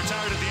 who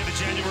retired at the end of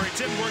January.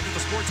 Tim worked at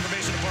the Sports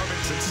Information Department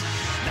since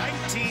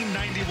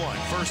 1991.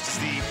 First as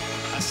the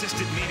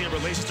Assistant Media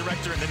Relations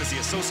Director and then as the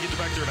Associate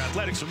Director of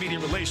Athletics for Media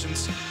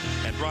Relations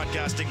and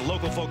Broadcasting.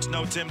 Local folks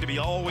know Tim to be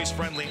always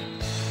friendly,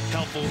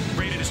 helpful,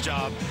 great at his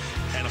job,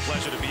 and a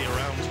pleasure to be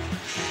around.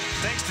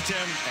 Thanks to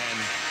Tim,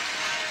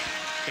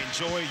 and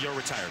enjoy your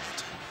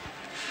retirement.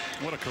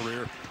 What a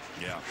career.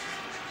 Yeah.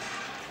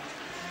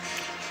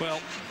 Well,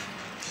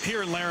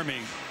 here in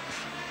Laramie,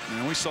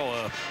 we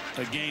saw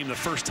a game the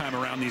first time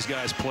around these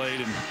guys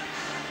played, and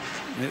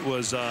it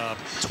was a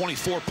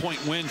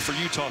 24-point win for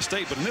Utah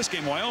State. But in this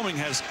game, Wyoming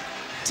has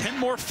 10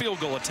 more field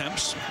goal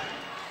attempts,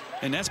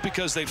 and that's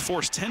because they've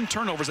forced 10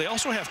 turnovers. They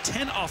also have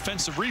 10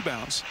 offensive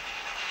rebounds.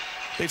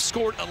 They've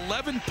scored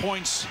 11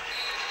 points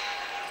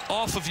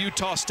off of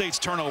Utah State's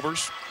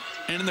turnovers,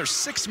 and in their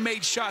 6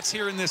 made shots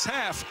here in this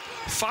half,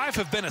 5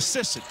 have been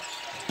assisted.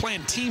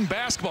 Playing team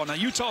basketball. Now,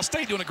 Utah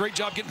State doing a great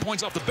job getting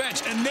points off the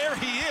bench. And there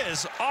he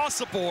is,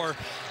 Osibor,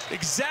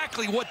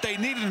 exactly what they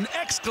needed, an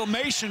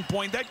exclamation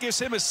point. That gives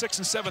him his 6th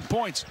and 7th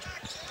points.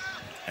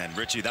 And,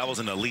 Richie, that was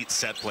an elite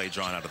set play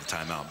drawn out of the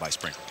timeout by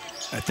Sprinkle.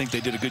 I think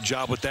they did a good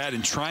job with that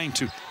and trying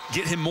to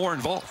get him more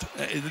involved.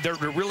 They're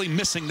really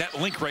missing that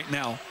link right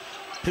now.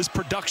 His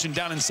production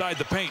down inside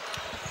the paint.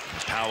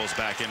 Powell's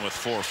back in with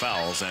 4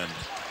 fouls and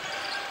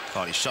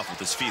thought he shuffled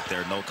his feet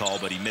there. No call,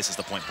 but he misses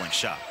the point-blank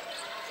shot.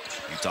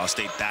 Utah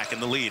State back in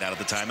the lead out of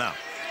the timeout.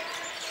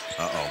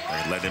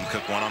 They let him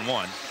cook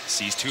one-on-one.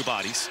 Sees 2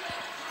 bodies.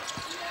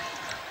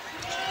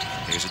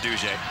 Here's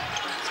Auditorium.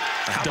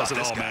 He does it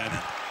all, man.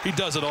 He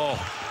does it all.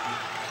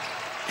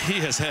 He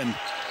has had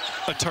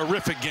a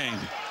terrific game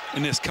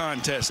in this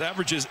contest.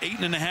 Averages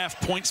 8.5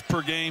 points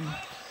per game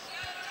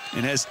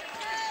and has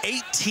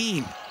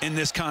 18 in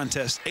this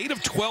contest. 8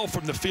 of 12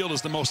 from the field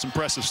is the most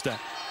impressive stat.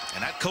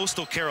 And at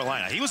Coastal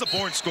Carolina, he was a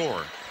born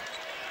scorer.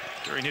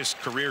 During his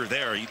career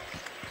there, he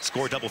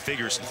scored double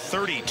figures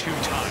 32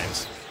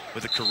 times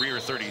with a career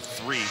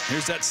 33.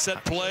 Here's that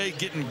set play,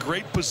 getting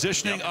great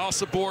positioning. Yep.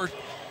 Osibor,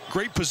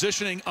 great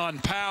positioning on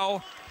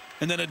Powell.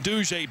 And then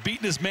Auditorium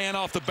beating his man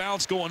off the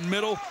bounce, going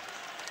middle,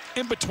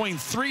 in between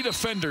 3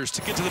 defenders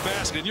to get to the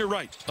basket. And you're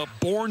right, a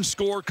born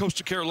scorer.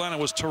 Coastal Carolina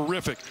was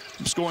terrific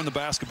in scoring the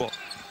basketball.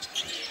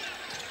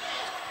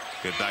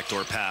 Good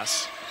backdoor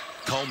pass.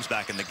 Combs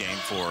back in the game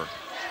for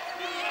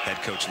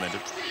head coach Linder.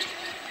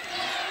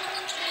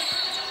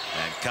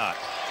 And Cott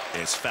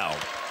is fouled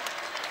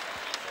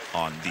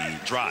on the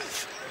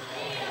drive.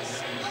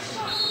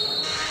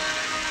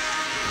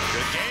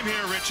 Good game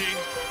here, Richie.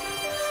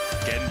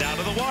 Getting down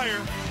to the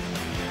wire.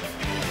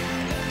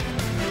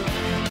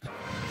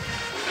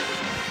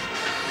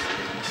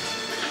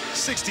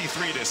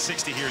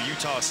 (63-60) here.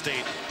 Utah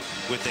State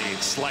with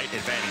a slight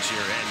advantage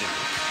here.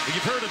 And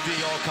you've heard of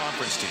the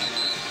all-conference team.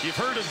 You've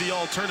heard of the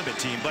all-tournament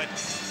team, but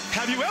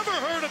have you ever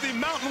heard of the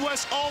Mountain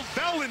West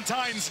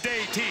All-Valentine's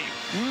Day team?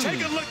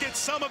 Take a look at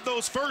some of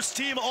those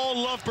first-team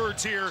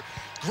All-Lovebirds here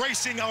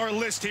gracing our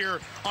list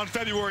here on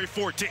February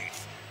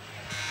 14th.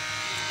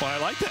 Well, I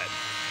like that.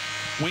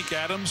 Wink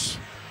Adams,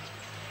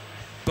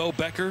 Bo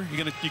Becker. You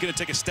gonna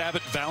take a stab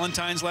at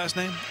Valentine's last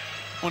name?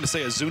 I want to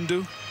say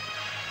Azundu.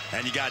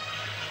 And you got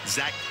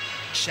Zach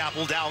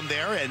Chappell down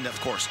there, and of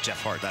course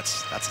Jeff Hart.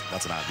 That's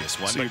an obvious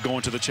one. So you're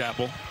going to the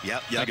Chapel.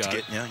 Yep.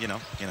 Yeah, you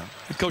know.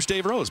 And Coach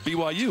Dave Rose,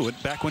 BYU,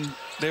 back when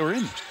they were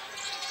in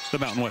the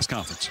Mountain West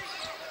Conference.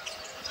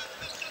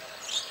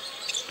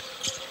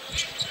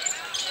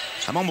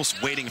 I'm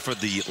almost waiting for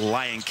the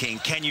Lion King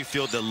 "Can You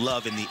Feel the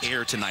Love in the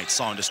Air Tonight"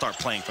 song to start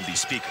playing from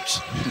these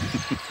speakers.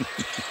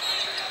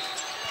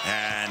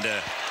 And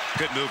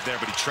good move there,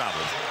 but he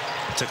traveled.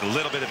 Took a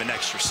little bit of an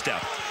extra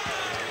step.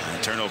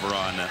 And turnover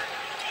on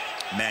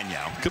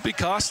Manuel. Could be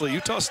costly.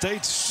 Utah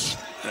State's,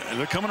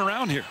 they're coming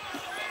around here.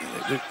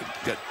 They've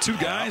got 2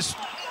 guys.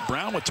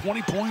 Brown with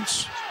 20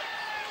 points.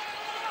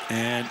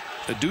 And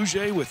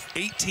Auditorium with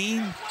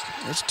 18.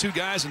 That's 2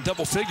 guys in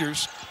double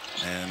figures.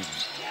 And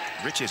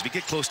Richie, as we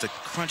get close to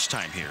crunch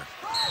time here,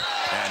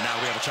 And now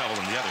we have a travel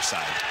on the other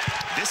side.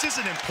 This is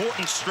an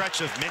important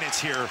stretch of minutes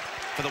here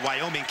for the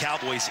Wyoming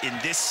Cowboys in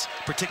this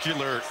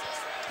particular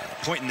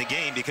point in the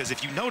game, because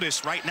if you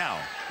notice right now,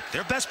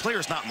 their best player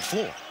is not on the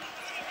floor.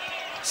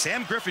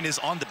 Sam Griffin is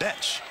on the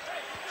bench.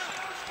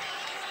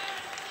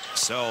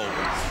 So,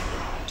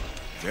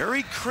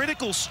 very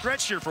critical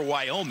stretch here for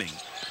Wyoming.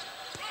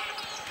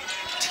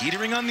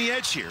 Teetering on the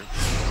edge here.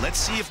 Let's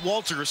see if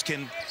Walters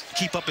can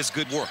keep up his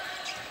good work.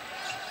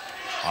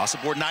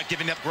 Ossenboard not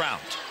giving up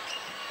ground.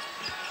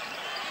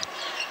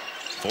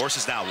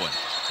 Forces that one.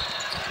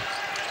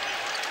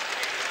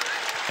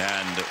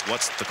 And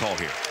what's the call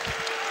here?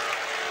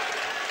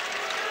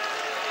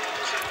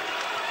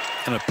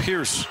 And it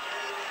appears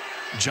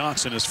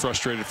Johnson is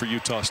frustrated for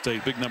Utah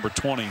State, big number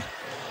 20.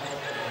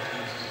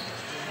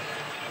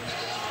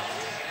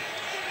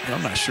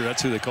 I'm not sure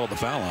that's who they called the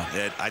foul on.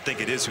 I think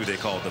it is who they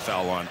called the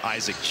foul on,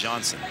 Isaac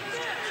Johnson.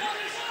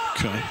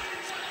 Okay.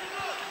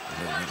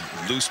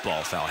 Loose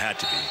ball foul, had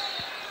to be.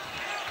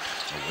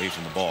 Away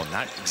from the ball,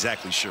 not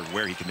exactly sure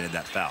where he committed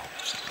that foul.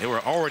 They were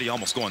already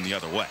almost going the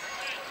other way.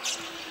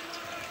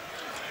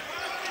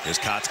 Here's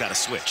Cott's got a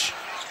switch.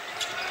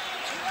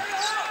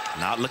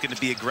 Not looking to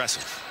be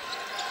aggressive,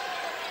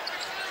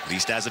 at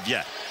least as of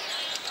yet.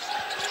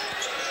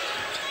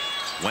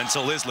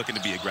 Wenzel is looking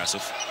to be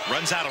aggressive.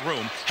 Runs out of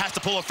room. Has to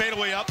pull a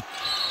fadeaway up.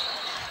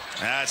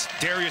 As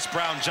Darius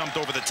Brown jumped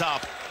over the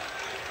top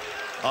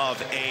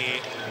of a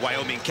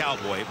Wyoming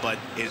Cowboy, but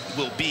it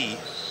will be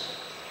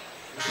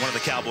one of the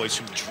Cowboys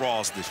who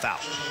draws the foul.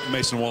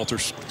 Mason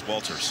Walters.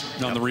 Walters.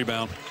 On the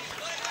rebound.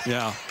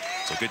 Yeah.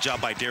 So good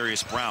job by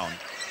Darius Brown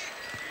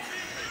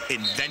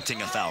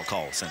inventing a foul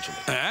call, essentially.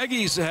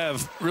 Aggies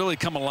have really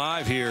come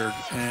alive here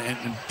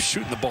and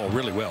shooting the ball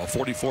really well,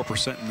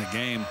 44% in the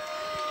game.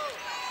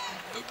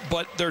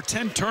 But their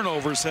 10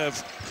 turnovers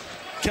have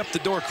kept the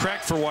door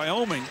cracked for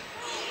Wyoming.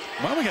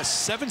 Wyoming has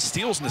 7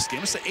 steals in this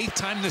game. It's the 8th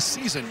time this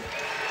season.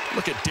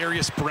 Look at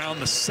Darius Brown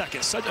the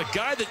second. Such a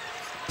guy that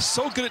is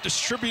so good at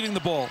distributing the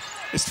ball,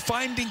 is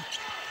finding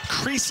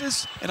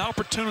creases and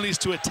opportunities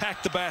to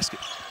attack the basket.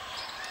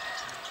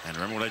 And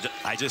remember what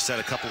I just said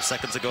a couple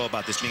seconds ago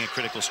about this being a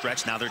critical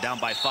stretch. Now they're down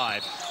by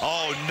 5.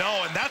 Oh,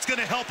 no, and that's going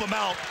to help them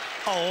out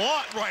a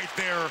lot right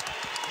there.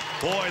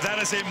 Boy, that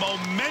is a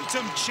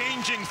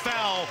momentum-changing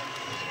foul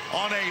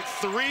on a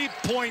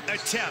 3-point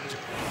attempt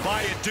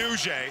by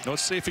Aduje.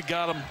 Let's see if he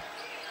got him.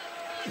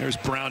 There's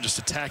Brown just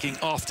attacking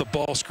off the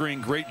ball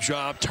screen. Great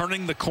job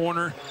turning the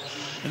corner.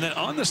 And then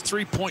on this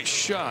 3-point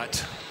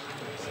shot,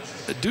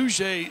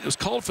 Aduje was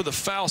called for the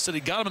foul, said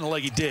he got him in the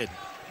leg. He did.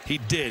 He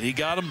did. He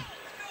got him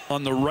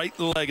on the right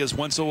leg as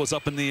Wenzel was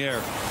up in the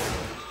air.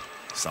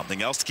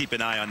 Something else to keep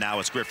an eye on now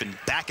is Griffin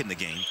back in the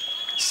game.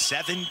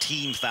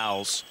 17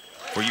 fouls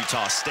for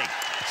Utah State.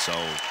 So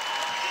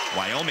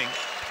Wyoming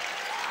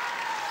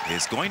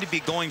is going to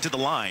be going to the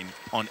line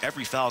on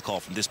every foul call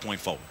from this point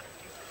forward.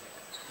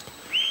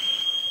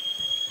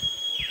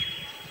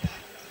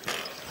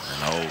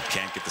 No,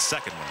 can't get the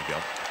second one to go.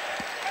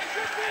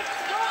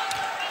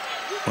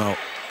 Well,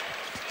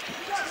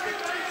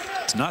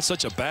 it's not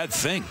such a bad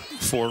thing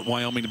for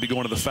Wyoming to be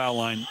going to the foul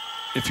line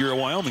if you're a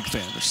Wyoming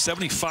fan. They're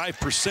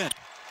 75%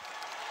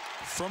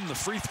 from the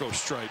free throw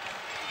stripe,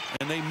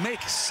 and they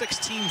make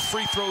 16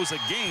 free throws a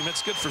game.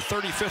 That's good for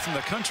 35th in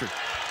the country.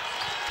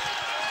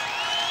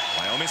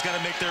 Wyoming's got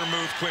to make their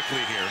move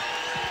quickly here.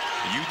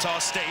 Utah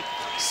State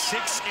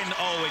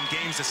 6-0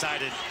 in games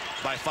decided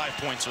by 5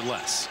 points or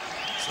less.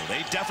 So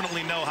they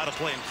definitely know how to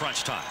play in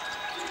crunch time.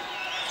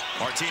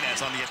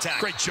 Martinez on the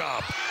attack. Great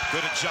job.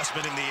 Good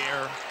adjustment in the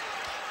air.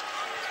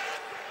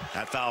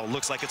 That foul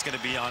looks like it's going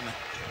to be on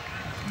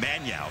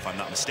Manyow, if I'm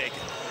not mistaken.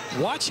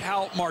 Watch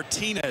how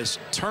Martinez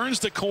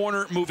turns the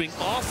corner, moving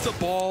off the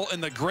ball,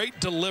 and the great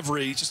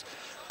delivery. Just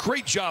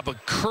great job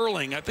of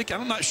curling.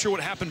 I'm not sure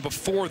what happened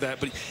before that,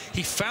 but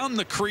he found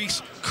the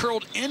crease,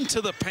 curled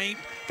into the paint.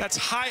 That's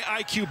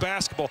high IQ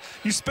basketball.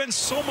 You spend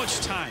so much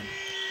time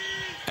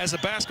as a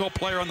basketball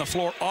player on the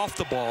floor off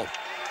the ball.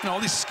 You know, all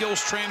these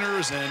skills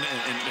trainers and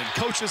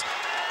coaches,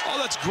 all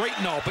that's great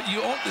and all, but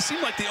it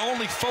seems like the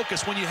only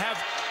focus when you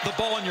have the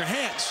ball in your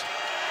hands.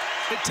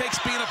 It takes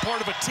being a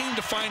part of a team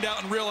to find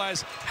out and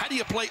realize, how do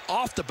you play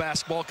off the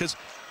basketball? Because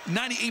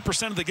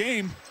 98% of the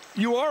game,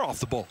 you are off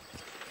the ball.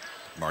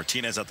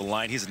 Martinez at the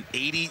line. He's an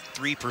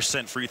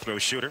 83% free throw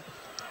shooter.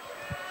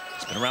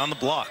 He's been around the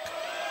block.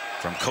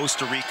 From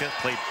Costa Rica,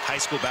 played high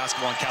school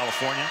basketball in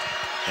California,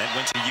 then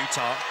went to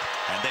Utah,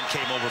 and then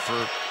came over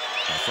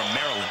from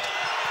Maryland.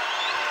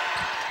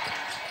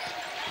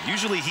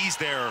 Usually he's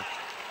their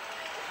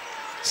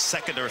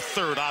second or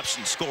third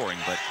option scoring,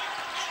 but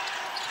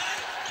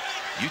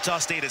Utah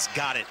State has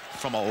got it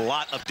from a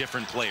lot of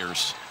different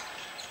players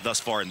thus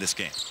far in this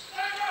game.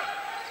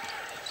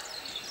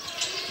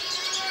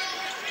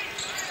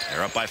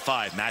 They're up by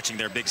 5, matching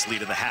their Bigs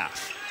lead of the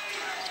half.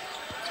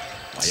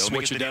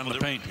 Switch it down to the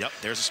paint. Yep,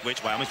 there's a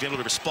switch. Wyoming's been able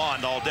to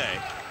respond all day.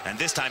 And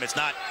this time it's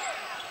not.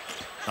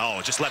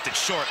 Oh, just left it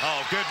short.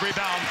 Oh, good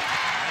rebound.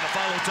 And a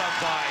follow dunk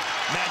by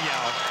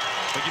Manyow.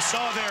 But you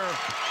saw there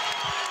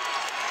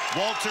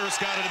Walters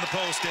got it in the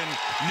post and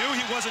knew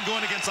he wasn't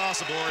going against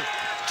Osibor.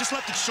 Just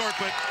left it short,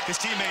 but his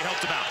teammate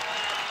helped him out.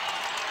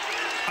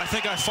 I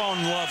think I've fallen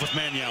in love with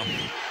Maniau.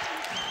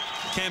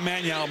 Cam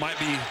Maniau might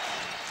be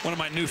one of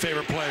my new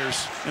favorite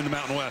players in the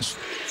Mountain West.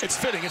 It's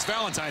fitting. It's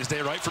Valentine's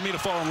Day, right, for me to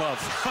fall in love.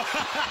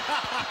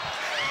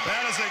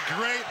 That is a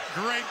great,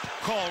 great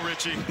call,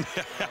 Richie.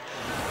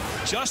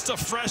 Just a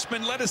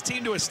freshman, led his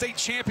team to a state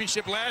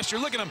championship last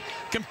year. Look at him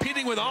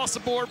competing with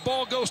Osibor.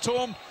 Ball goes to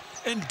him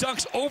and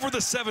dunks over the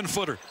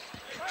 7-footer.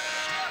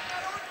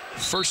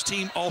 First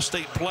team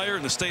All-State player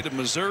in the state of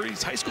Missouri.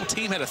 His high school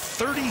team had a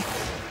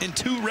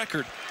 30-2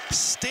 record.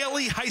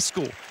 Staley High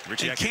School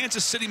Richie, in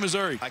Kansas City,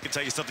 Missouri. I can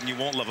tell you something you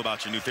won't love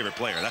about your new favorite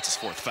player. That's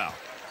his 4th foul.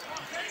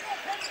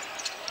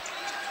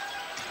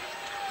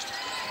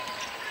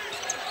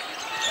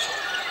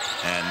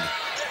 And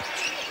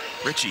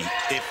Richie,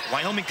 if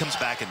Wyoming comes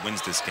back and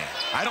wins this game,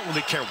 I don't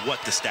really care what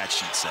the stat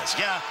sheet says.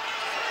 Yeah,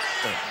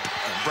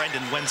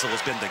 Brendan Wenzel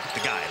has been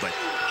the guy, but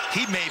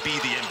he may be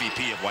the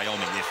MVP of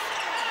Wyoming if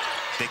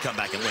they come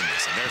back and win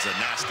this. And there's a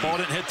nasty... Ball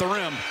didn't hit the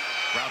rim.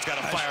 Brown's got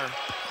a fire.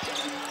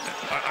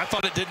 I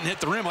thought it didn't hit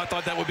the rim. I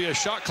thought that would be a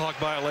shot clock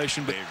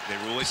violation, but they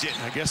rule it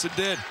didn't. I guess it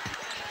did.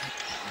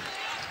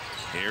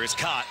 Here is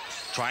Cott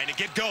trying to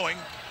get going.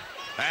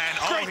 And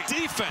great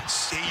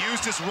defense. He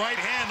used his right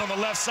hand on the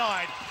left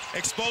side,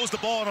 exposed the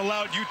ball, and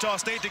allowed Utah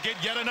State to get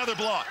yet another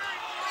block.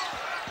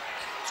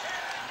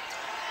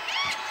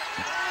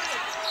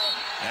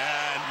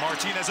 And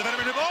Martinez, a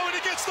veteran. Oh, and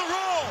he gets the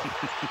roll.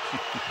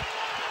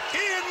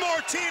 Ian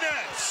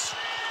Martinez.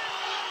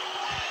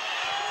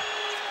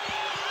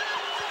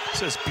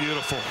 This is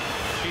beautiful.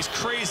 He's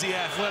crazy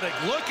athletic.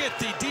 Look at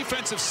the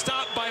defensive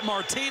stop by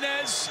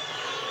Martinez.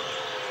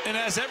 And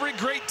as every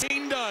great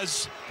team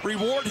does,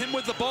 reward him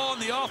with the ball in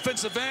the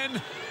offensive end.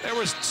 There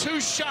was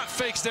 2 shot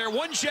fakes there.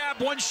 1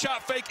 jab, 1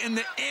 shot fake in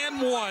the and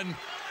 1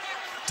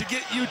 to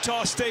get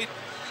Utah State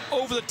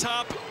over the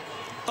top,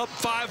 up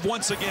 5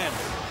 once again.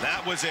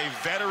 That was a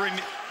veteran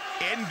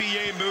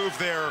NBA move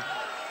there,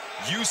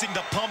 using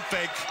the pump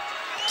fake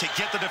to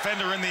get the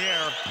defender in the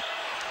air.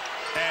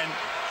 And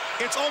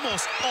it's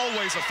almost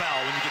always a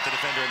foul when you get the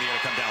defender in the air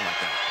to come down like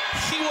that.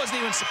 He wasn't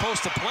even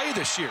supposed to play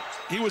this year.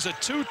 He was a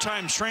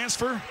 2-time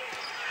transfer.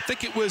 I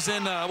think it was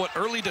in,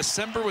 early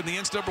December when the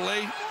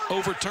NCAA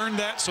overturned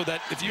that, so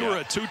that if you were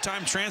a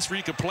 2-time transfer,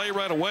 you could play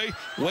right away.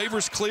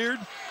 Waivers cleared,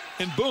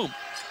 and boom,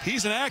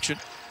 he's in action.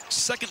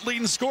 Second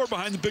leading scorer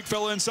behind the big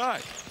fella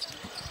inside.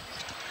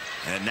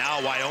 And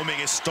now Wyoming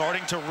is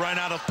starting to run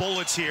out of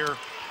bullets here,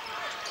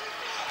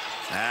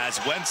 as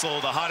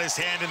Wenzel, the hottest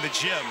hand in the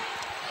gym,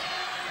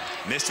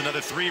 missed another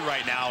 3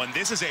 right now, and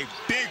this is a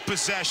big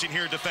possession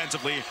here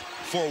defensively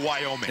for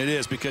Wyoming. It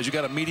is, because you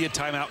got a media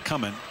timeout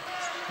coming.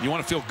 You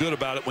want to feel good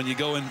about it when you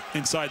go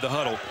inside the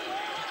huddle.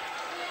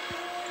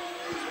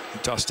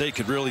 Utah State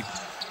could really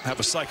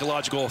have a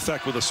psychological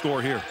effect with a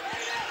score here.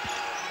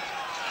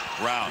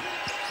 Brown,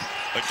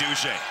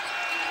 Adouche.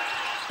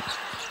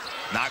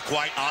 Not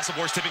quite.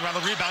 Osibor's tipping around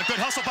the rebound. Good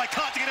hustle by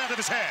Cott to get out of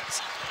his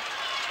hands.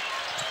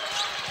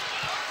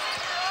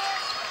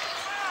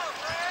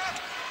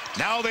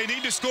 Now they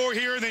need to score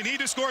here, and they need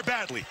to score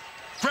badly.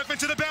 Griffin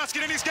to the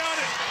basket, and he's got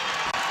it.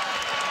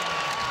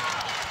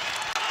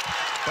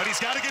 But he's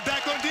got to get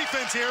back on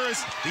defense here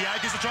as the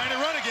Aggies are trying to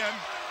run again.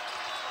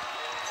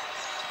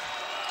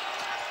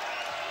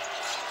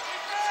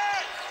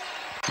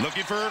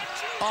 Looking for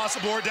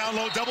Osibor down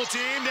low, double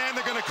teamed, and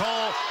they're going to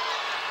call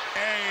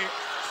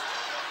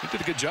He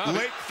did a good job.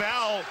 Late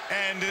foul,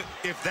 and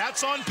if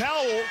that's on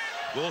Powell,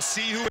 we'll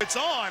see who it's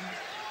on.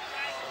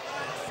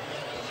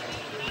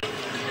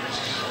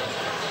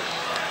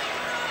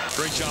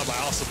 Great job by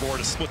Osibor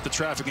to split the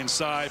traffic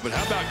inside. But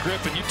how about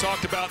Griffin? You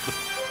talked about the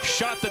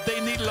shot that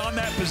they needed on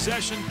that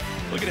possession.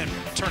 Look at him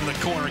turning the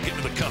corner and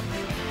getting to the cup.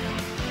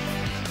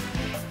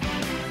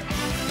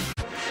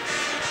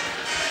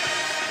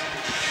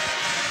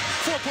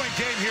 Four-point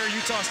game here.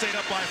 Utah State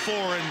up by 4.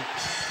 And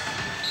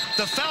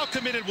the foul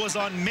committed was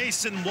on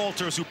Mason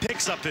Walters, who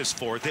picks up his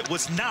 4th. It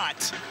was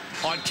not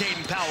on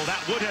Caden Powell.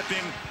 That would have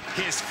been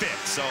his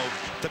 5th. So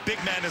the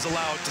big man is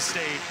allowed to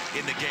stay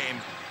in the game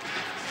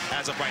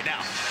as of right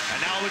now.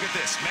 And now look at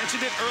this.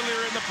 Mentioned it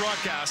earlier in the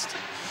broadcast.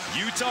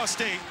 Utah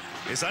State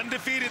is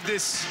undefeated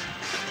this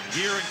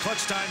year in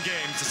clutch time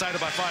games decided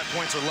by 5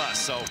 points or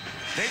less. So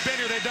they've been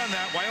here, they've done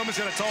that. Wyoming's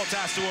got a tall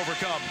task to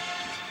overcome.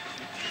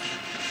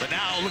 But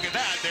now look at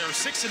that. They're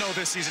 6-0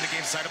 this season in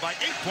games decided by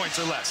 8 points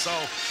or less. So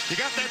you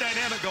got that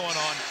dynamic going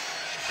on.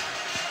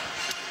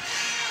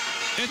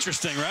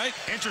 Interesting, right?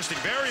 Interesting,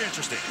 very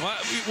interesting. Well,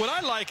 what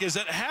I like is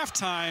at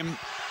halftime,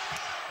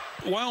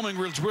 Wyoming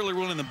was really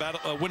winning the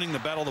battle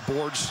of the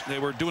boards. They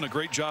were doing a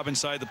great job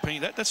inside the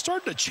paint. That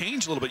started to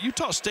change a little bit.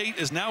 Utah State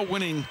is now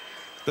winning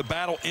the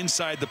battle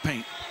inside the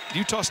paint.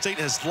 Utah State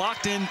has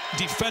locked in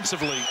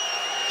defensively,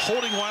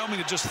 holding Wyoming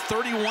to just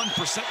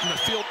 31% from the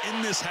field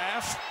in this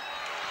half.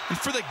 And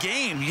for the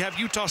game, you have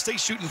Utah State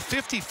shooting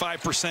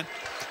 55%.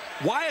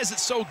 Why is it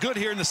so good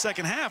here in the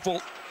second half?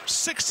 Well,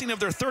 16 of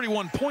their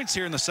 31 points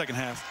here in the second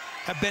half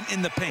have been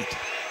in the paint.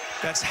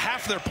 That's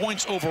half their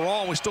points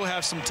overall. We still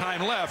have some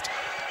time left.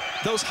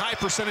 Those high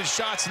percentage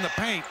shots in the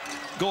paint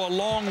go a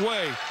long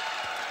way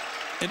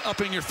in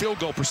upping your field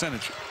goal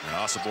percentage. And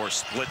Osobor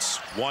splits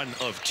 1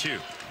 of 2.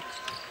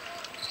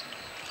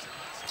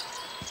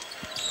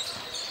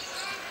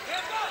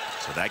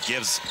 So that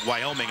gives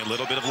Wyoming a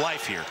little bit of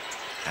life here,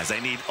 as they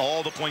need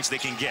all the points they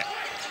can get.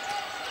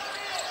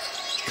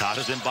 Cott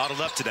has been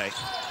bottled up today.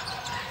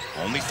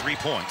 Only 3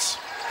 points.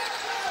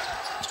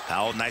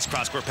 Powell, nice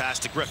cross-court pass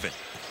to Griffin.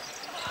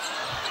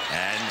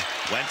 And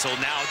Wenzel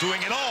now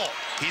doing it all.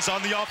 He's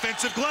on the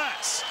offensive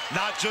glass,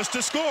 not just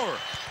a scorer.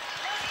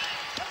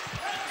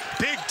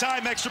 Big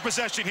time extra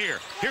possession here.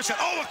 Here's a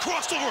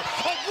crossover,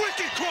 a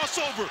wicked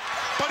crossover,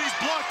 but he's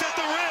blocked at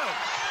the rim.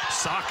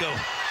 Sacco.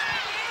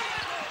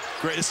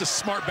 Great, this is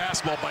smart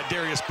basketball by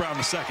Darius Brown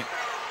II.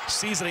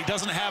 Sees that he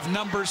doesn't have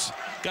numbers,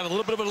 got a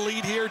little bit of a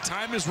lead here.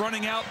 Time is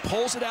running out,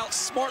 pulls it out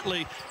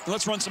smartly. And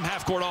let's run some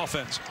half-court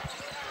offense.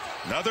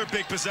 Another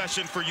big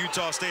possession for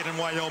Utah State and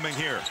Wyoming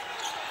here.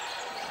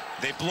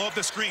 They blow up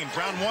the screen.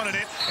 Brown wanted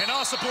it, and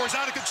Osabor's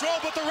out of control,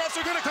 but the refs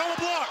are going to call a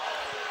block.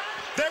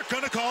 They're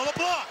going to call a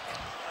block.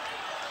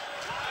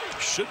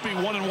 Should be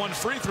 1-and-1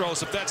 free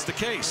throws if that's the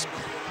case.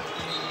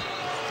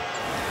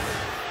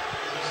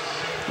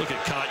 Look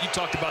at Cott. You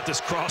talked about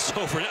this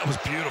crossover. That was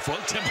beautiful.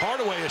 Tim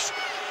Hardaway-ish.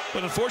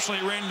 But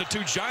unfortunately, he ran into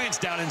 2 giants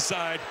down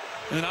inside.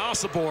 And then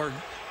Osobor,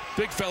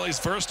 big fella, he's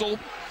versatile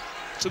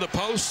to the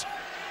post.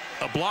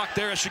 A block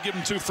there. That should give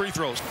him 2 free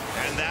throws.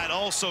 And that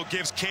also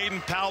gives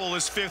Caden Powell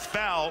his 5th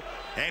foul,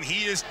 and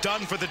he is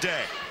done for the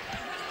day.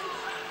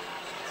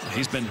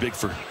 He's been big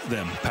for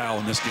them, Powell,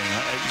 in this game.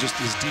 Just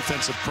his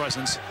defensive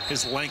presence,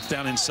 his length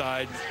down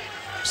inside.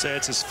 Say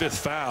it's his 5th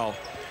foul.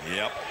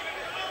 Yep.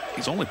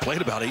 He's only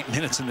played about 8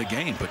 minutes in the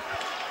game, but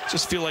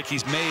just feel like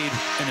he's made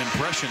an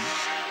impression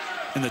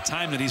in the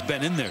time that he's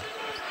been in there.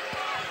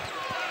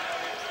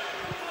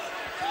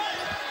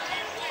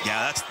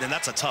 Yeah,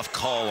 that's a tough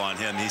call on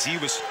him. He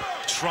was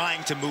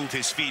trying to move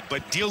his feet,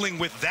 but dealing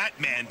with that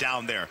man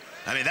down there,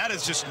 I mean, that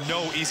is just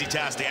no easy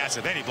task to ask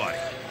of anybody.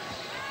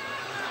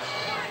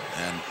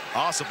 And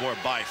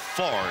Osobor by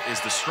far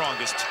is the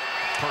strongest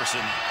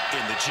person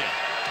in the gym.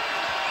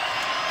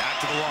 Back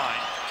to the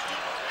line,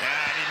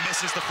 and he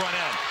misses the front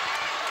end.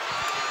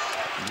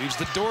 Leaves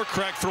the door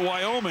cracked for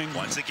Wyoming.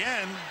 Once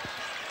again.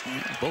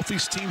 Both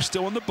these teams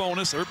still in the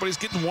bonus. Everybody's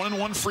getting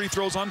 1-and-1 free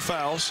throws on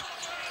fouls.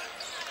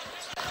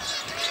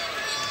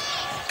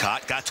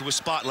 Cott got to a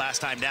spot last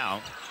time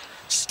down.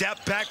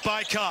 Step back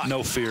by Cott.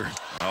 No fear.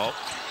 Oh,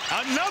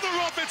 another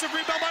offensive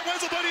rebound by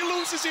Wenzel, but he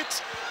loses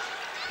it.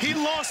 He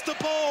lost the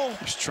ball.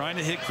 He's trying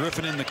to hit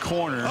Griffin in the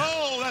corner.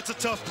 Oh, that's a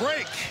tough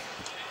break.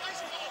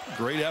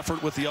 Great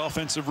effort with the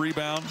offensive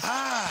rebound.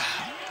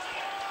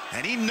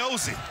 And he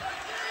knows it.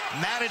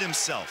 Mad at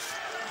himself.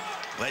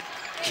 But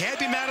can't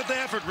be mad at the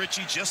effort,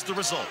 Richie, just the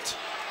result.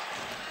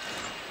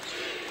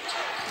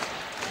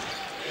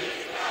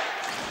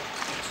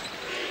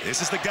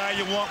 This is the guy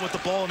you want with the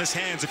ball in his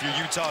hands if you're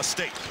Utah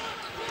State.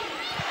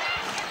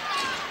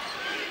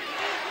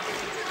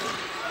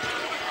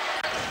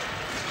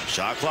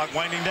 Shot clock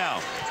winding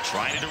down,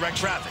 trying to direct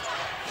traffic.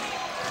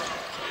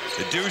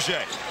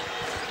 Edouze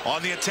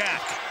on the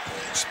attack,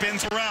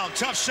 spins around,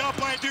 tough shot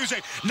by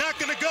Edouze, not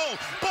gonna go,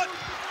 but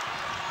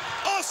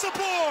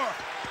Osobor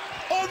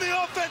on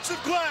the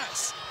offensive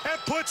glass and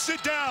puts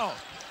it down.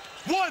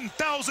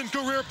 1,000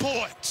 career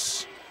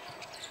points.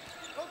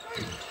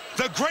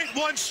 The great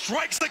one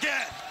strikes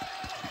again.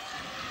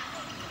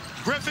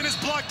 Griffin is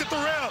blocked at the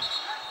rim.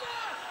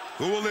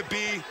 Who will it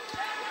be?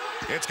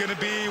 It's going to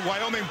be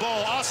Wyoming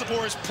ball.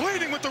 Osobor is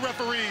pleading with the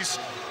referees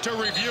to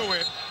review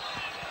it.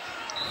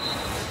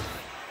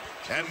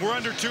 And we're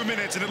under 2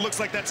 minutes, and it looks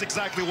like that's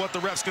exactly what the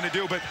ref's going to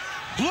do. But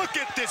look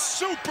at this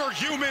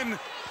superhuman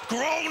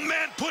grown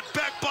man put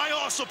back by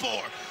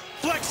Osobor,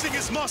 flexing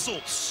his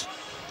muscles.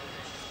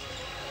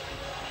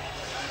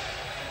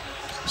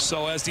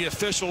 So as the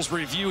officials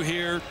review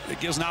here, it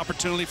gives an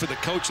opportunity for the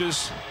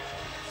coaches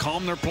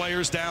calm their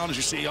players down. As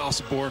you see,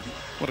 Osobor,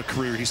 what a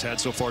career he's had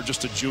so far,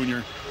 just a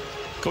junior.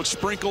 Coach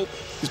Sprinkle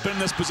has been in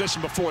this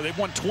position before. They've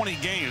won 20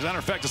 games. As a matter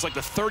of fact, it's like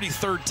the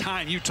 33rd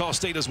time Utah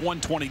State has won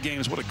 20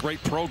 games. What a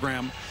great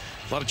program.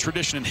 A lot of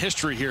tradition and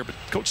history here. But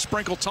Coach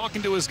Sprinkle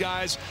talking to his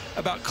guys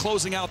about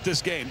closing out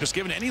this game, just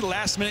giving any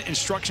last-minute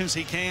instructions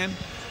he can,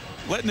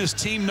 letting his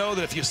team know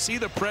that if you see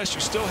the press,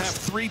 you still have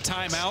 3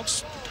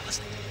 timeouts.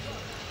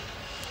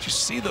 You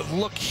see the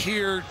look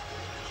here.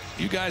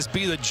 You guys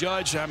be the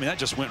judge. I mean, that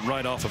just went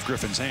right off of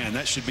Griffin's hand.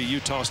 That should be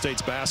Utah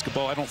State's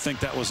basketball. I don't think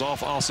that was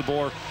off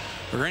Osobor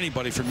or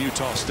anybody from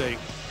Utah State.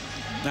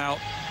 Now,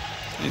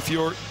 if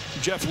you're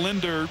Jeff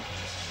Linder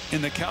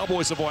in the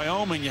Cowboys of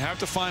Wyoming, you have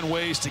to find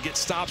ways to get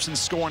stops and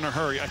score in a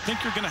hurry. I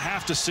think you're going to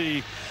have to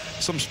see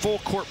some full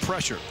court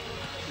pressure.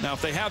 Now,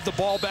 if they have the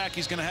ball back,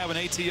 he's going to have an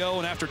ATO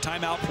and after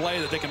timeout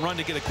play that they can run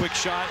to get a quick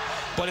shot.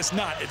 But it's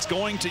not. It's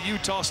going to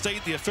Utah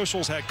State. The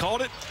officials had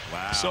called it.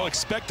 Wow. So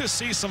expect to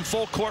see some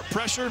full court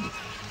pressure.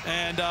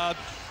 And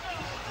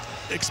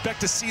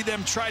expect to see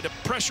them try to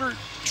pressure,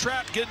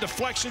 trap, get a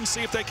deflection,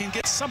 see if they can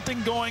get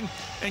something going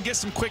and get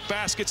some quick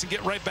baskets and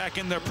get right back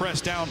in their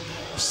press down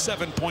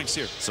 7 points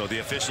here. So the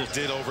official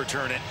did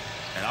overturn it,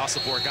 and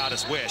Osibor got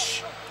his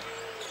wish.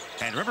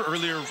 And remember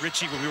earlier,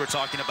 Richie, when we were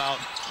talking about,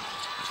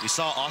 we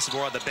saw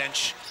Osibor on the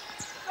bench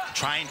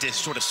trying to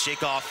sort of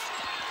shake off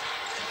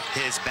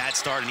his bad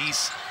start, and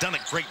he's done a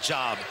great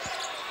job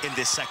in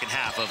this second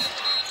half of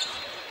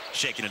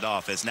shaking it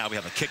off, as now we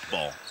have a kick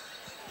ball.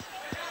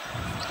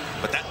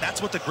 But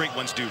that's what the great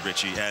ones do,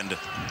 Richie, and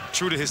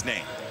true to his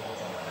name.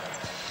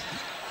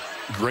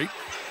 Great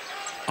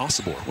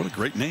Osibor, what a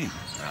great name.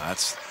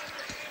 That's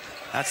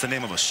the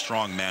name of a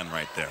strong man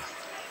right there.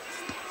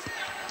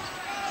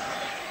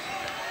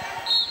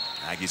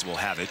 Aggies will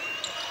have it.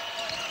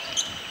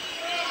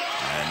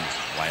 And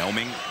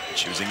Wyoming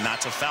choosing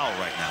not to foul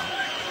right now.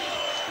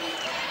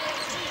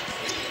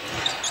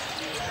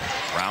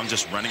 Brown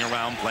just running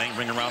around, playing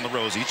ring around the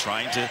rosy,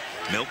 trying to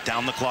milk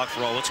down the clock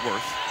for all it's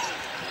worth.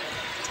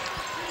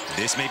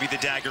 This may be the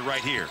dagger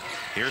right here.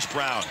 Here's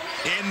Brown.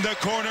 In the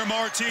corner,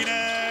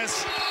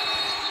 Martinez.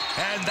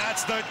 And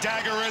that's the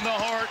dagger in the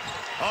heart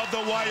of the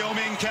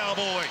Wyoming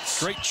Cowboys.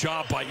 Great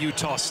job by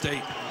Utah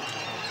State.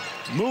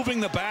 Moving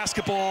the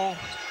basketball.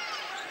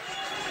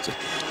 It's a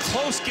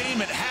close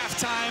game at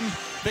halftime.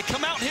 They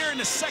come out here in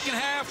the second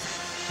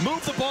half,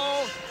 move the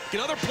ball, get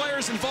other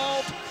players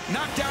involved,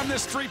 knock down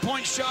this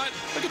three-point shot.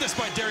 Look at this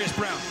by Darius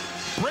Brown.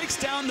 Breaks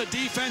down the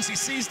defense, he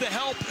sees the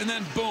help, and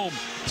then boom.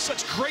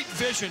 Such great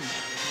vision,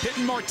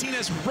 hitting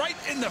Martinez right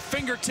in the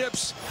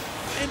fingertips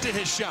into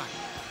his shot.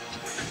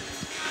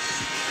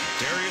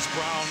 Darius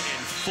Brown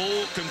in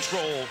full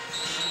control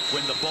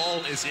when the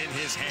ball is in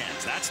his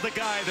hands. That's the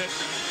guy that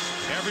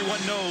everyone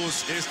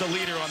knows is the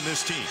leader on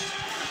this team.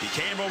 He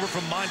came over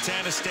from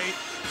Montana State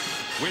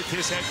with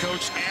his head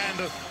coach and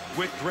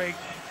with great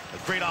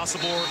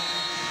Osibor.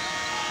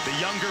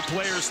 The younger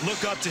players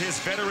look up to his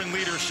veteran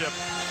leadership.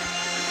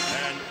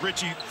 And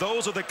Richie,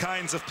 those are the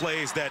kinds of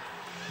plays that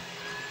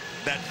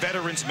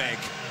veterans make.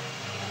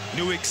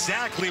 Knew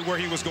exactly where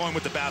he was going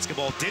with the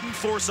basketball. Didn't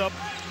force up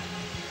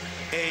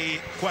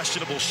a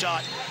questionable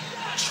shot.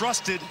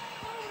 Trusted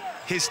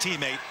his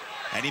teammate,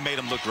 and he made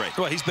him look great.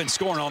 Well, he's been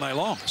scoring all night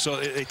long. So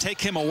they take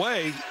him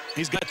away.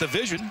 He's got the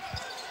vision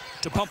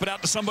to pump it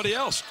out to somebody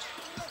else.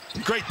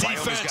 Great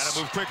defense. Wyoming's got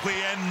to move quickly,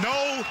 and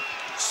no,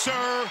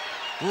 sir,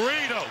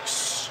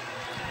 Ritos.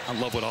 I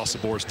love what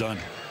Osibor's done.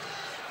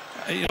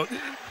 You know,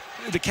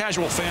 the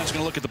casual fans are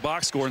going to look at the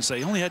box score and say,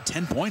 he only had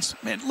 10 points.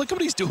 Man, look at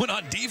what he's doing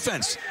on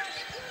defense.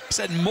 He's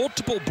had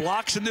multiple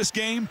blocks in this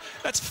game.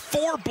 That's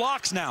 4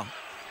 blocks now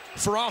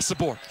for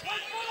Osibor.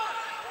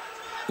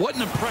 What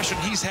an impression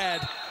he's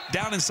had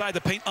down inside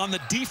the paint on the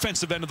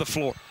defensive end of the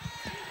floor.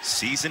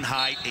 Season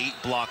high 8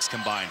 blocks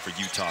combined for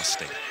Utah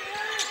State.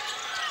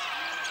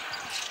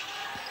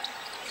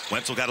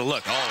 Wenzel got a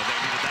look. Oh, they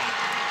needed that.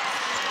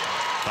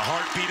 The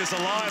heartbeat is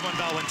alive on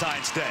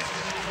Valentine's Day.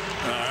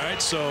 All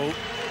right, so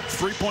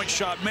 3-point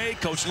shot made.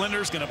 Coach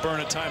Linder's going to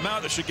burn a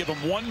timeout. That should give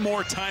him one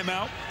more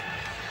timeout.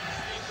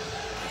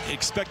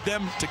 Expect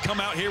them to come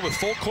out here with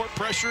full court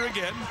pressure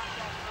again.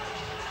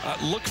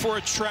 Look for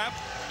a trap.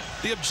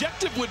 The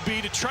objective would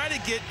be to try to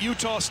get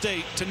Utah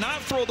State to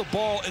not throw the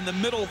ball in the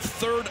middle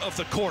third of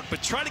the court,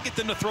 but try to get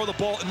them to throw the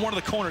ball in one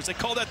of the corners. They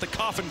call that the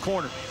coffin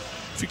corner.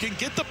 If you can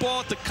get the ball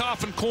at the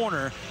coffin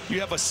corner, you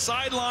have a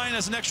sideline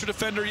as an extra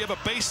defender, you have a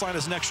baseline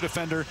as an extra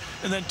defender,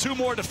 and then 2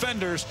 more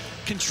defenders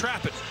can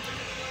trap it.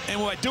 And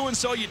by doing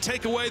so, you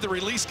take away the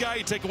release guy,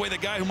 you take away the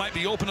guy who might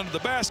be open under the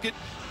basket.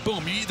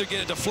 Boom, you either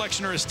get a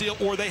deflection or a steal,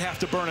 or they have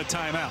to burn a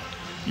timeout.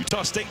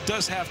 Utah State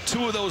does have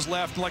 2 of those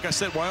left, and like I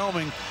said,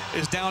 Wyoming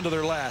is down to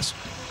their last.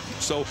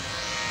 So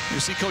you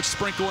see Coach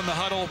Sprinkle in the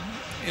huddle.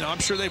 You know, I'm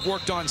sure they've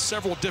worked on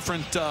several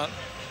different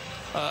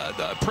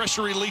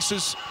pressure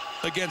releases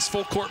against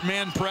full court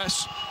man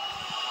press.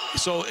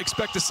 So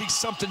expect to see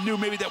something new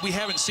maybe that we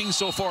haven't seen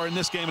so far in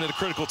this game at a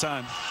critical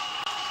time.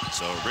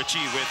 So Richie,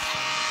 with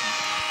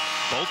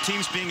both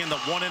teams being in the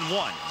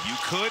 1-1, you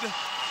could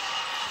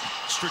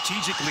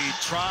strategically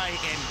try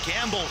and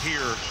gamble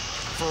here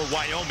for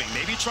Wyoming.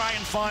 Maybe try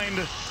and find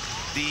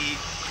the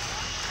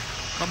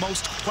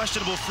most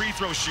questionable free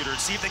throw shooter,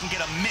 see if they can get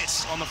a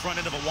miss on the front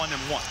end of a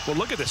 1-1. Well,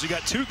 look at this. You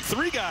got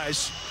 3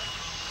 guys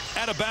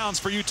out of bounds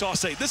for Utah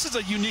State. This is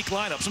a unique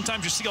lineup.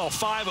 Sometimes you see all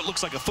 5. It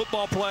looks like a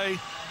football play.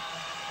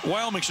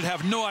 Wyoming should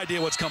have no idea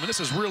what's coming.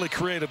 This is really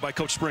creative by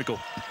Coach Sprinkle.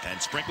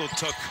 And Sprinkle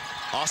took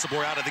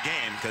Osibor out of the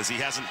game because he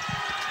hasn't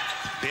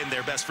been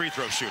their best free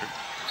throw shooter.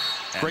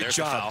 And great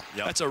job.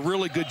 Yep. That's a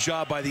really good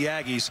job by the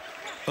Aggies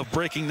of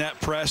breaking that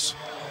press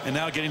and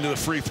now getting to the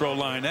free throw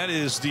line. That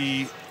is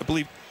the, I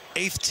believe,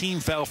 8th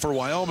team foul for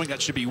Wyoming.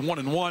 That should be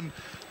 1-1.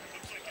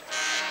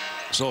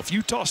 So if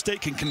Utah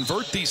State can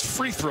convert these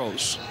free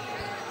throws,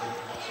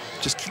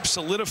 just keep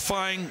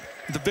solidifying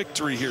the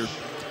victory here.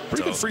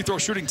 Pretty good free throw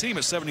shooting team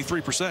at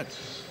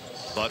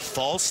 73%. But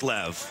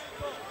Falslev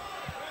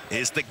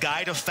is the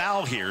guy to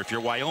foul here if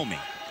you're Wyoming.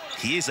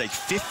 He is a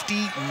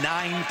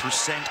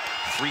 59%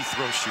 free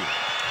throw shooter.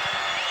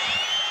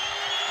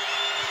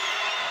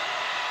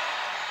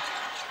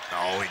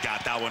 Oh, he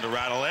got that one to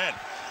rattle in.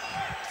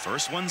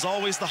 First one's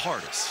always the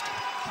hardest.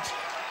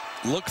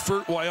 Look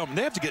for Wyoming.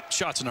 They have to get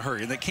shots in a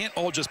hurry, and they can't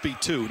all just be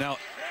two. Now,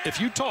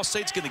 if Utah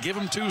State's going to give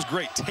them twos,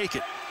 great, take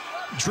it.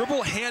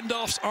 Dribble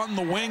handoffs on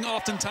the wing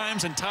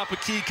oftentimes and top of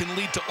key can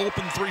lead to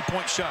open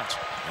three-point shots.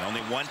 And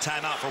only one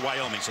timeout for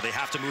Wyoming, so they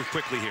have to move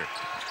quickly here.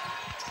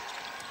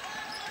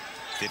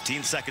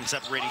 15 seconds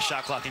separating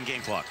shot clock and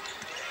game clock.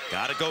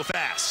 Gotta go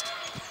fast.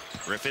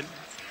 Griffin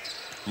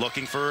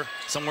looking for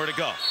somewhere to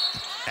go.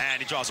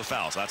 And he draws a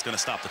foul, so that's going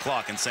to stop the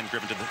clock and send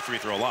Griffin to the free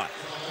throw line.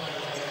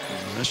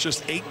 That's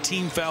just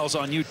 18 fouls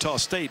on Utah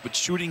State, but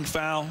shooting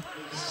foul.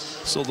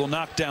 So they'll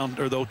knock down,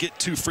 or they'll get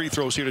 2 free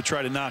throws here to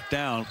try to knock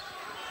down.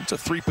 It's a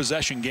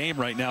 3-possession game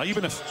right now.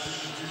 Even if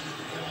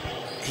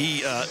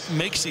he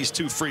makes these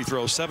 2 free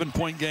throws,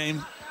 7-point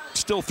game,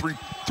 still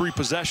three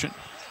possession.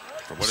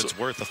 For what it's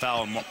worth, the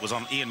foul was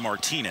on Ian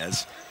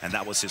Martinez, and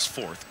that was his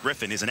 4th.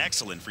 Griffin is an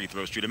excellent free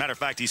throw shooter. Matter of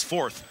fact, he's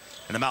 4th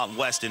in the Mountain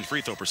West in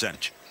free throw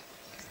percentage.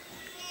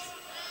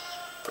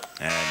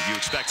 And you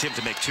expect him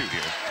to make 2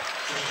 here.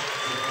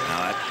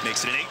 Now that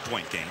makes it an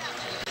 8-point game.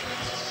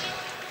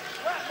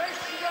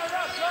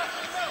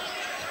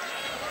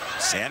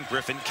 Sam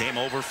Griffin came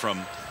over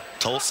from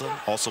Tulsa,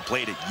 also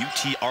played at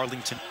UT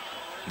Arlington,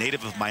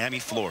 native of Miami,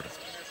 Florida.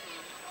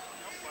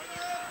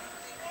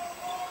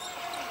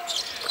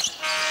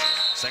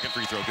 Second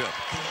free throw good.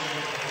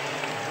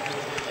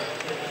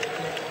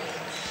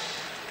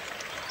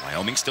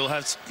 Wyoming still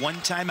has 1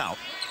 timeout.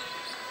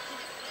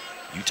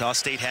 Utah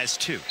State has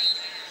 2.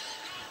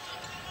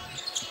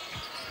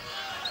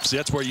 See,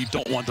 that's where you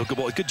don't want the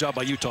ball. Good job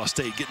by Utah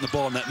State getting the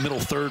ball in that middle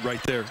third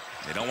right there.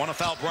 They don't want to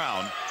foul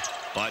Brown,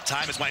 but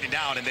time is winding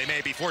down, and they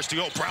may be forced to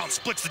go. Brown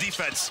splits the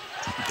defense.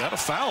 You got a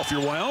foul if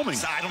you're Wyoming.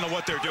 So I don't know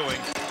what they're doing.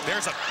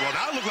 There's a, well,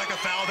 that looked like a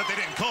foul that they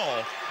didn't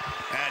call.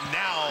 And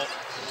now,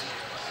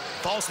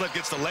 Falslip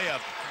gets the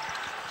layup.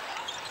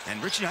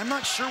 And Richie, I'm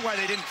not sure why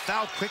they didn't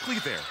foul quickly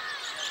there.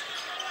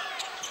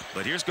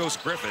 But here's goes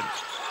Griffin.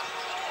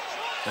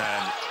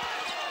 And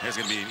there's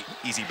going to be an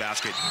easy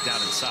basket down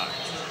inside.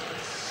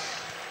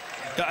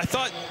 I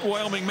thought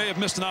Wyoming may have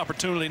missed an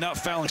opportunity not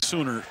fouling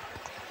sooner.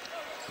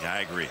 Yeah, I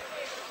agree.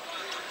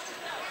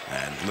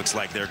 And it looks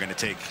like they're going to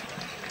take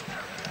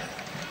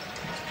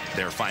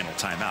their final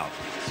timeout.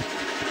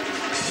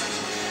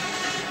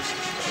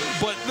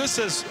 But this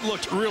has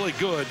looked really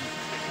good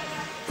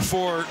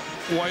for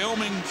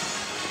Wyoming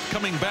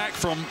coming back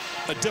from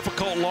a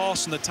difficult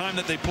loss in the time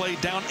that they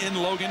played down in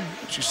Logan.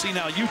 As you see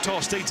now,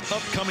 Utah State's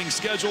upcoming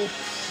schedule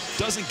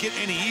doesn't get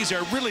any easier.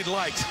 I really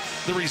liked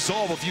the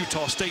resolve of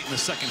Utah State in the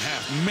second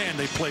half. Man,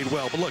 they played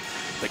well. But look,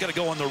 they got to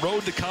go on the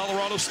road to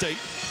Colorado State.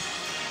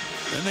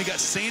 Then they got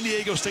San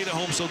Diego State at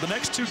home. So the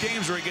next 2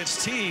 games are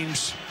against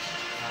teams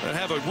that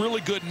have a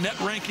really good net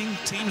ranking,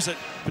 teams that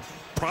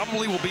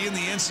probably will be in the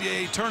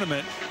NCAA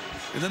tournament.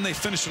 And then they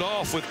finish it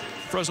off with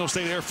Fresno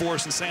State Air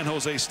Force and San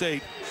Jose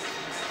State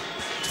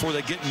before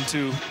they get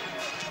into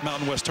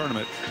Mountain West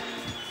tournament.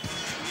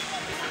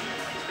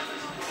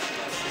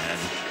 And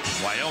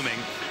Wyoming,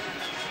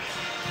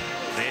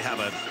 they have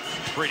a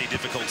pretty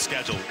difficult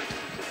schedule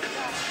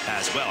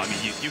as well. I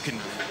mean, you can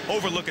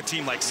overlook a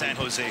team like San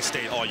Jose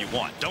State all you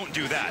want. Don't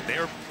do that. They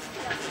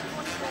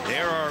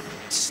are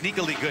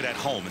sneakily good at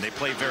home, and they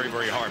play very,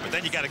 very hard. But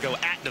then you got to go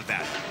at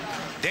Nevada.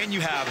 Then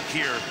you have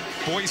here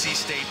Boise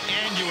State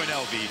and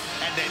UNLV,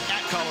 and then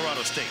at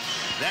Colorado State.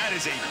 That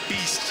is a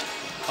beast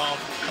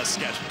of a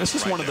schedule. This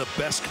is one of the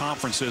best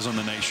conferences in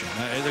the nation.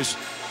 There's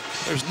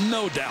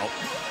no doubt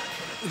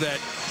that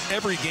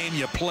every game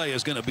you play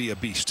is going to be a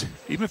beast.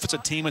 Even if it's a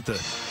team at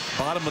the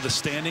bottom of the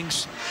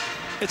standings,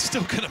 it's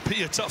still going to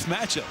be a tough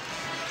matchup.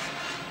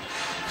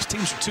 These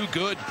teams are too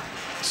good.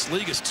 This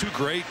league is too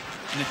great,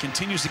 and it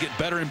continues to get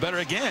better and better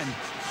again.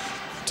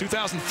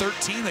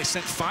 2013, they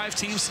sent 5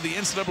 teams to the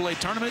NCAA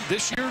tournament.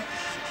 This year,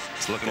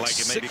 it's looking like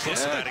it may be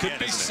close to that again.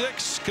 Could be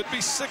 6. Could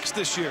be 6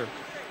 this year.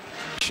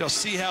 Shall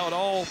see how it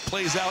all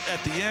plays out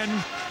at the end.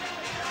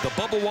 The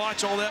bubble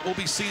watch, all that, we'll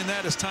be seeing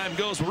that as time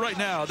goes. But right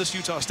now, this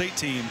Utah State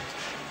team,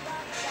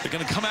 they're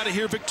going to come out of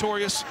here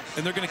victorious,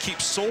 and they're going to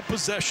keep sole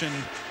possession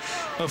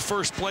of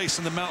first place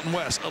in the Mountain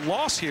West. A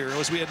loss here,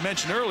 as we had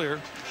mentioned earlier,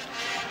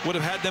 would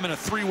have had them in a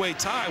 3-way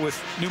tie with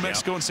New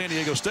Mexico and San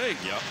Diego State.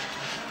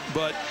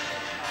 But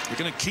they're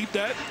going to keep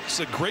that. It's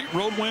a great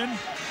road win.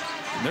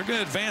 And they're going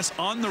to advance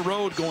on the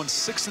road, going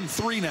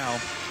 6-3 now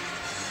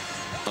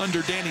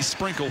under Danny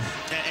Sprinkle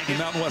in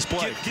Mountain West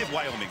play. Give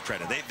Wyoming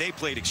credit. They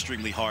played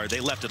extremely hard. They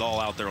left it all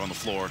out there on the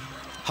floor,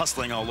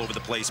 hustling all over the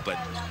place. But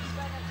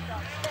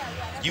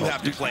you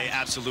have to play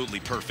absolutely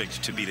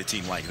perfect to beat a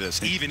team like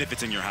this, even if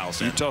it's in your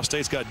house. Utah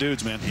State's got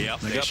dudes, man. Yep,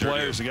 they got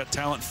players. They got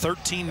talent.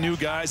 13 new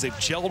guys. They've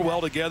gelled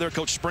well together.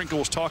 Coach Sprinkle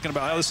was talking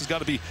about how this has got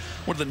to be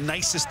one of the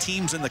nicest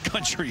teams in the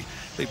country.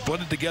 They've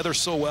blended together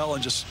so well,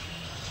 and just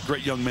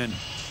great young men.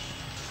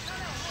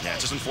 Yeah,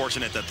 it's just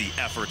unfortunate that the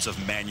efforts of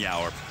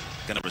Manyao are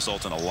going to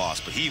result in a loss,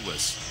 but he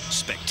was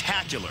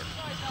spectacular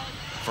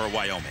for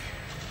Wyoming.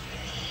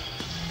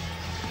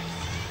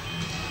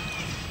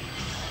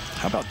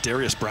 How about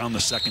Darius Brown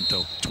II,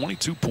 though?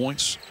 22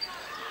 points,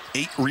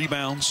 8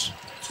 rebounds.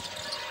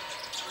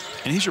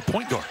 And he's your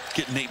point guard,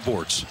 getting 8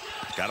 boards.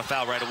 Got a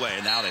foul right away,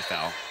 and now they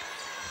foul.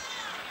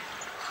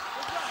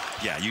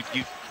 Yeah,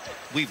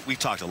 we've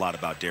talked a lot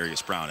about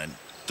Darius Brown, and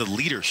the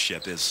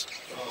leadership is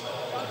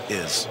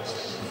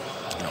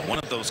one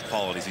of those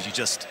qualities that you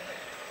just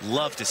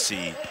love to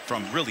see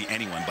from really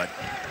anyone, but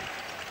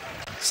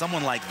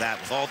someone like that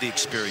with all the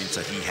experience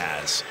that he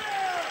has,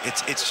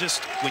 it's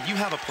just when you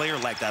have a player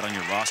like that on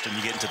your roster and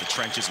you get into the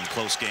trenches in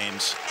close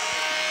games,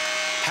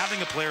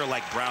 having a player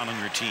like Brown on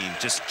your team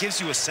just gives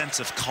you a sense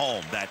of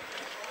calm that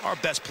our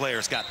best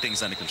players got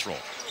things under control.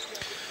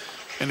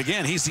 And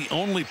again, he's the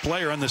only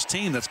player on this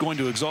team that's going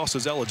to exhaust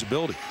his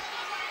eligibility.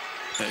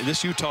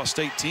 This Utah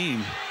State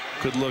team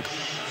could look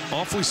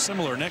awfully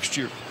similar next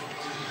year.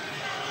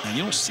 And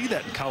you don't see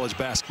that in college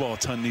basketball a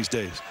ton these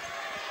days.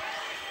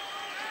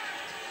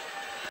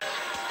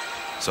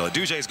 So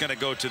Aduje is going to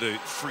go to the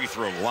free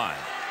throw line.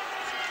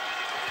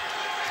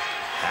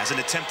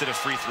 Hasn't attempted a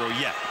free throw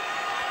yet.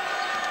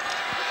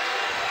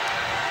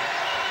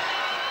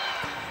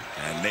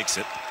 And makes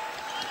it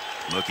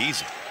look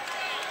easy.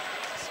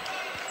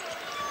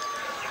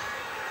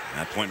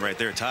 That point right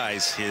there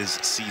ties his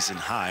season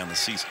high on the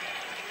season.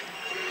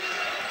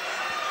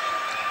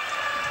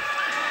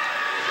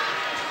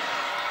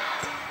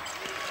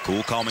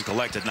 Cool, calm, and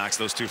collected, knocks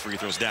those 2 free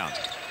throws down.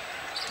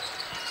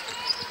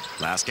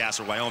 Last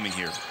gasser, Wyoming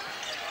here.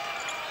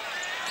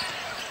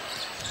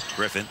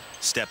 Griffin,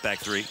 step back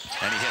 3,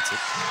 and he hits it.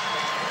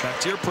 Back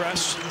to your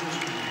press.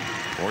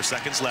 4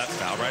 seconds left,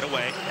 foul right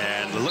away,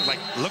 and it looked like,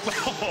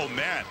 oh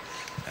man,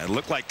 it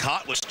looked like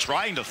Cott was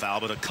trying to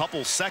foul, but a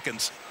couple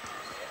seconds.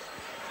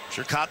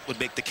 Sure, Cott would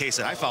make the case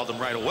that I fouled him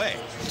right away.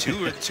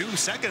 2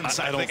 seconds,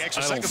 I think,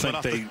 extra seconds went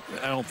off.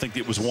 I don't think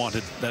it was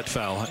wanted, that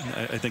foul.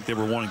 I think they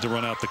were wanting to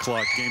run out the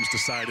clock. Game's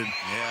decided.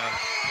 Yeah.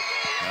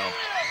 No.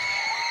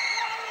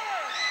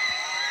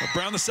 But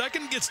Brown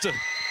II gets to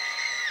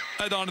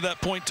add on to that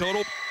point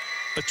total.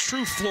 A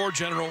true floor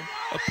general,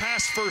 a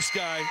pass-first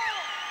guy,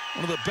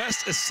 one of the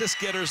best assist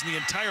getters in the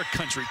entire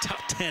country,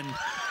 top 10. And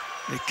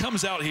he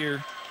comes out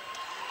here,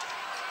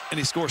 and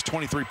he scores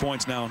 23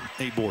 points now,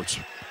 8 boards.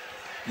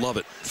 Love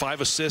it.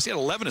 5 assists. He had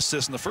 11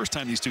 assists in the first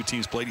time these two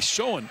teams played. He's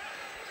showing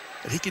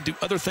that he can do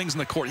other things in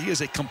the court. He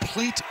is a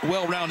complete,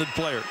 well-rounded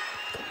player.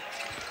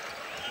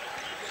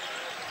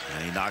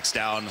 And he knocks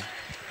down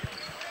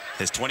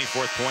his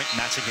 24th point,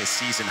 matching his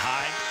season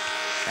high.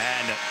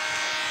 And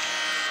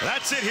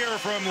that's it here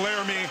from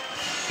Laramie.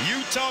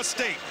 Utah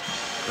State,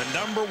 the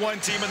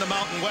 #1 team in the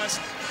Mountain West.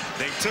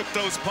 They took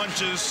those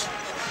punches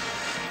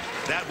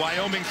that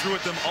Wyoming threw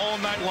at them all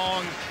night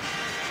long.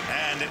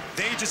 And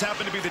they just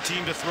happen to be the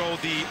team to throw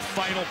the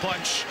final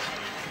punch.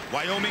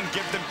 Wyoming,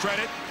 give them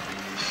credit.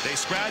 They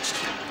scratched,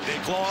 they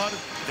clawed,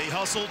 they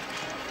hustled.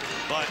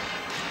 But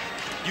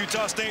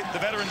Utah State, the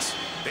veterans,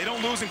 they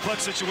don't lose in clutch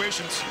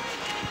situations.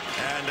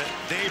 And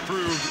they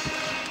proved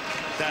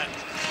that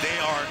they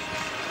are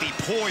the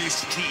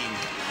poised team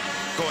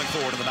going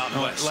forward in the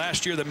Mountain West.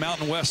 Last year, the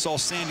Mountain West saw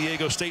San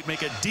Diego State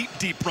make a deep,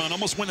 deep run,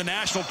 almost win the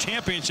national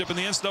championship in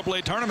the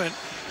NCAA tournament.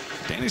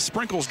 Danny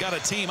Sprinkle's got a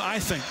team, I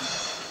think,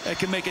 that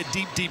can make a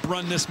deep, deep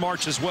run this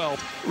March as well.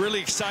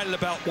 Really excited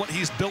about what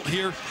he's built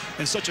here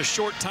in such a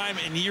short time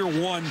in year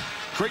 1.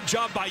 Great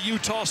job by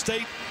Utah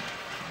State.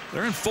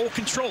 They're in full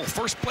control.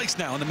 First place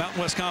now in the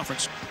Mountain West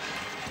Conference.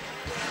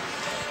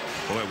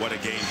 Boy, what a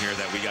game here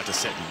that we got to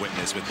sit and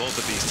witness with both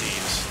of these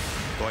teams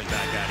going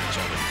back at each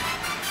other.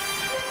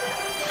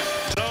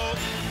 So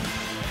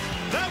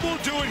that will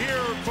do it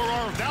here for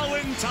our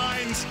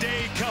Valentine's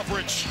Day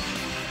coverage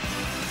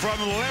from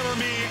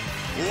Laramie,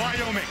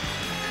 Wyoming.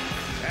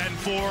 And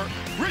for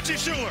Richie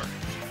Schuler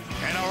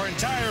and our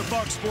entire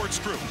Fox Sports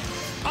crew,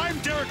 I'm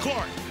Derek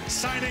Clark,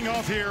 signing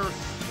off here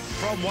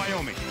from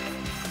Wyoming.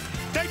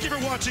 Thank you for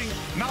watching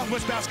Mountain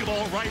West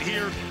Basketball right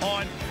here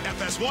on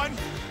FS1.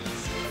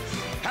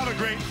 Have a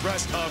great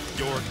rest of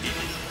your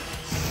evening.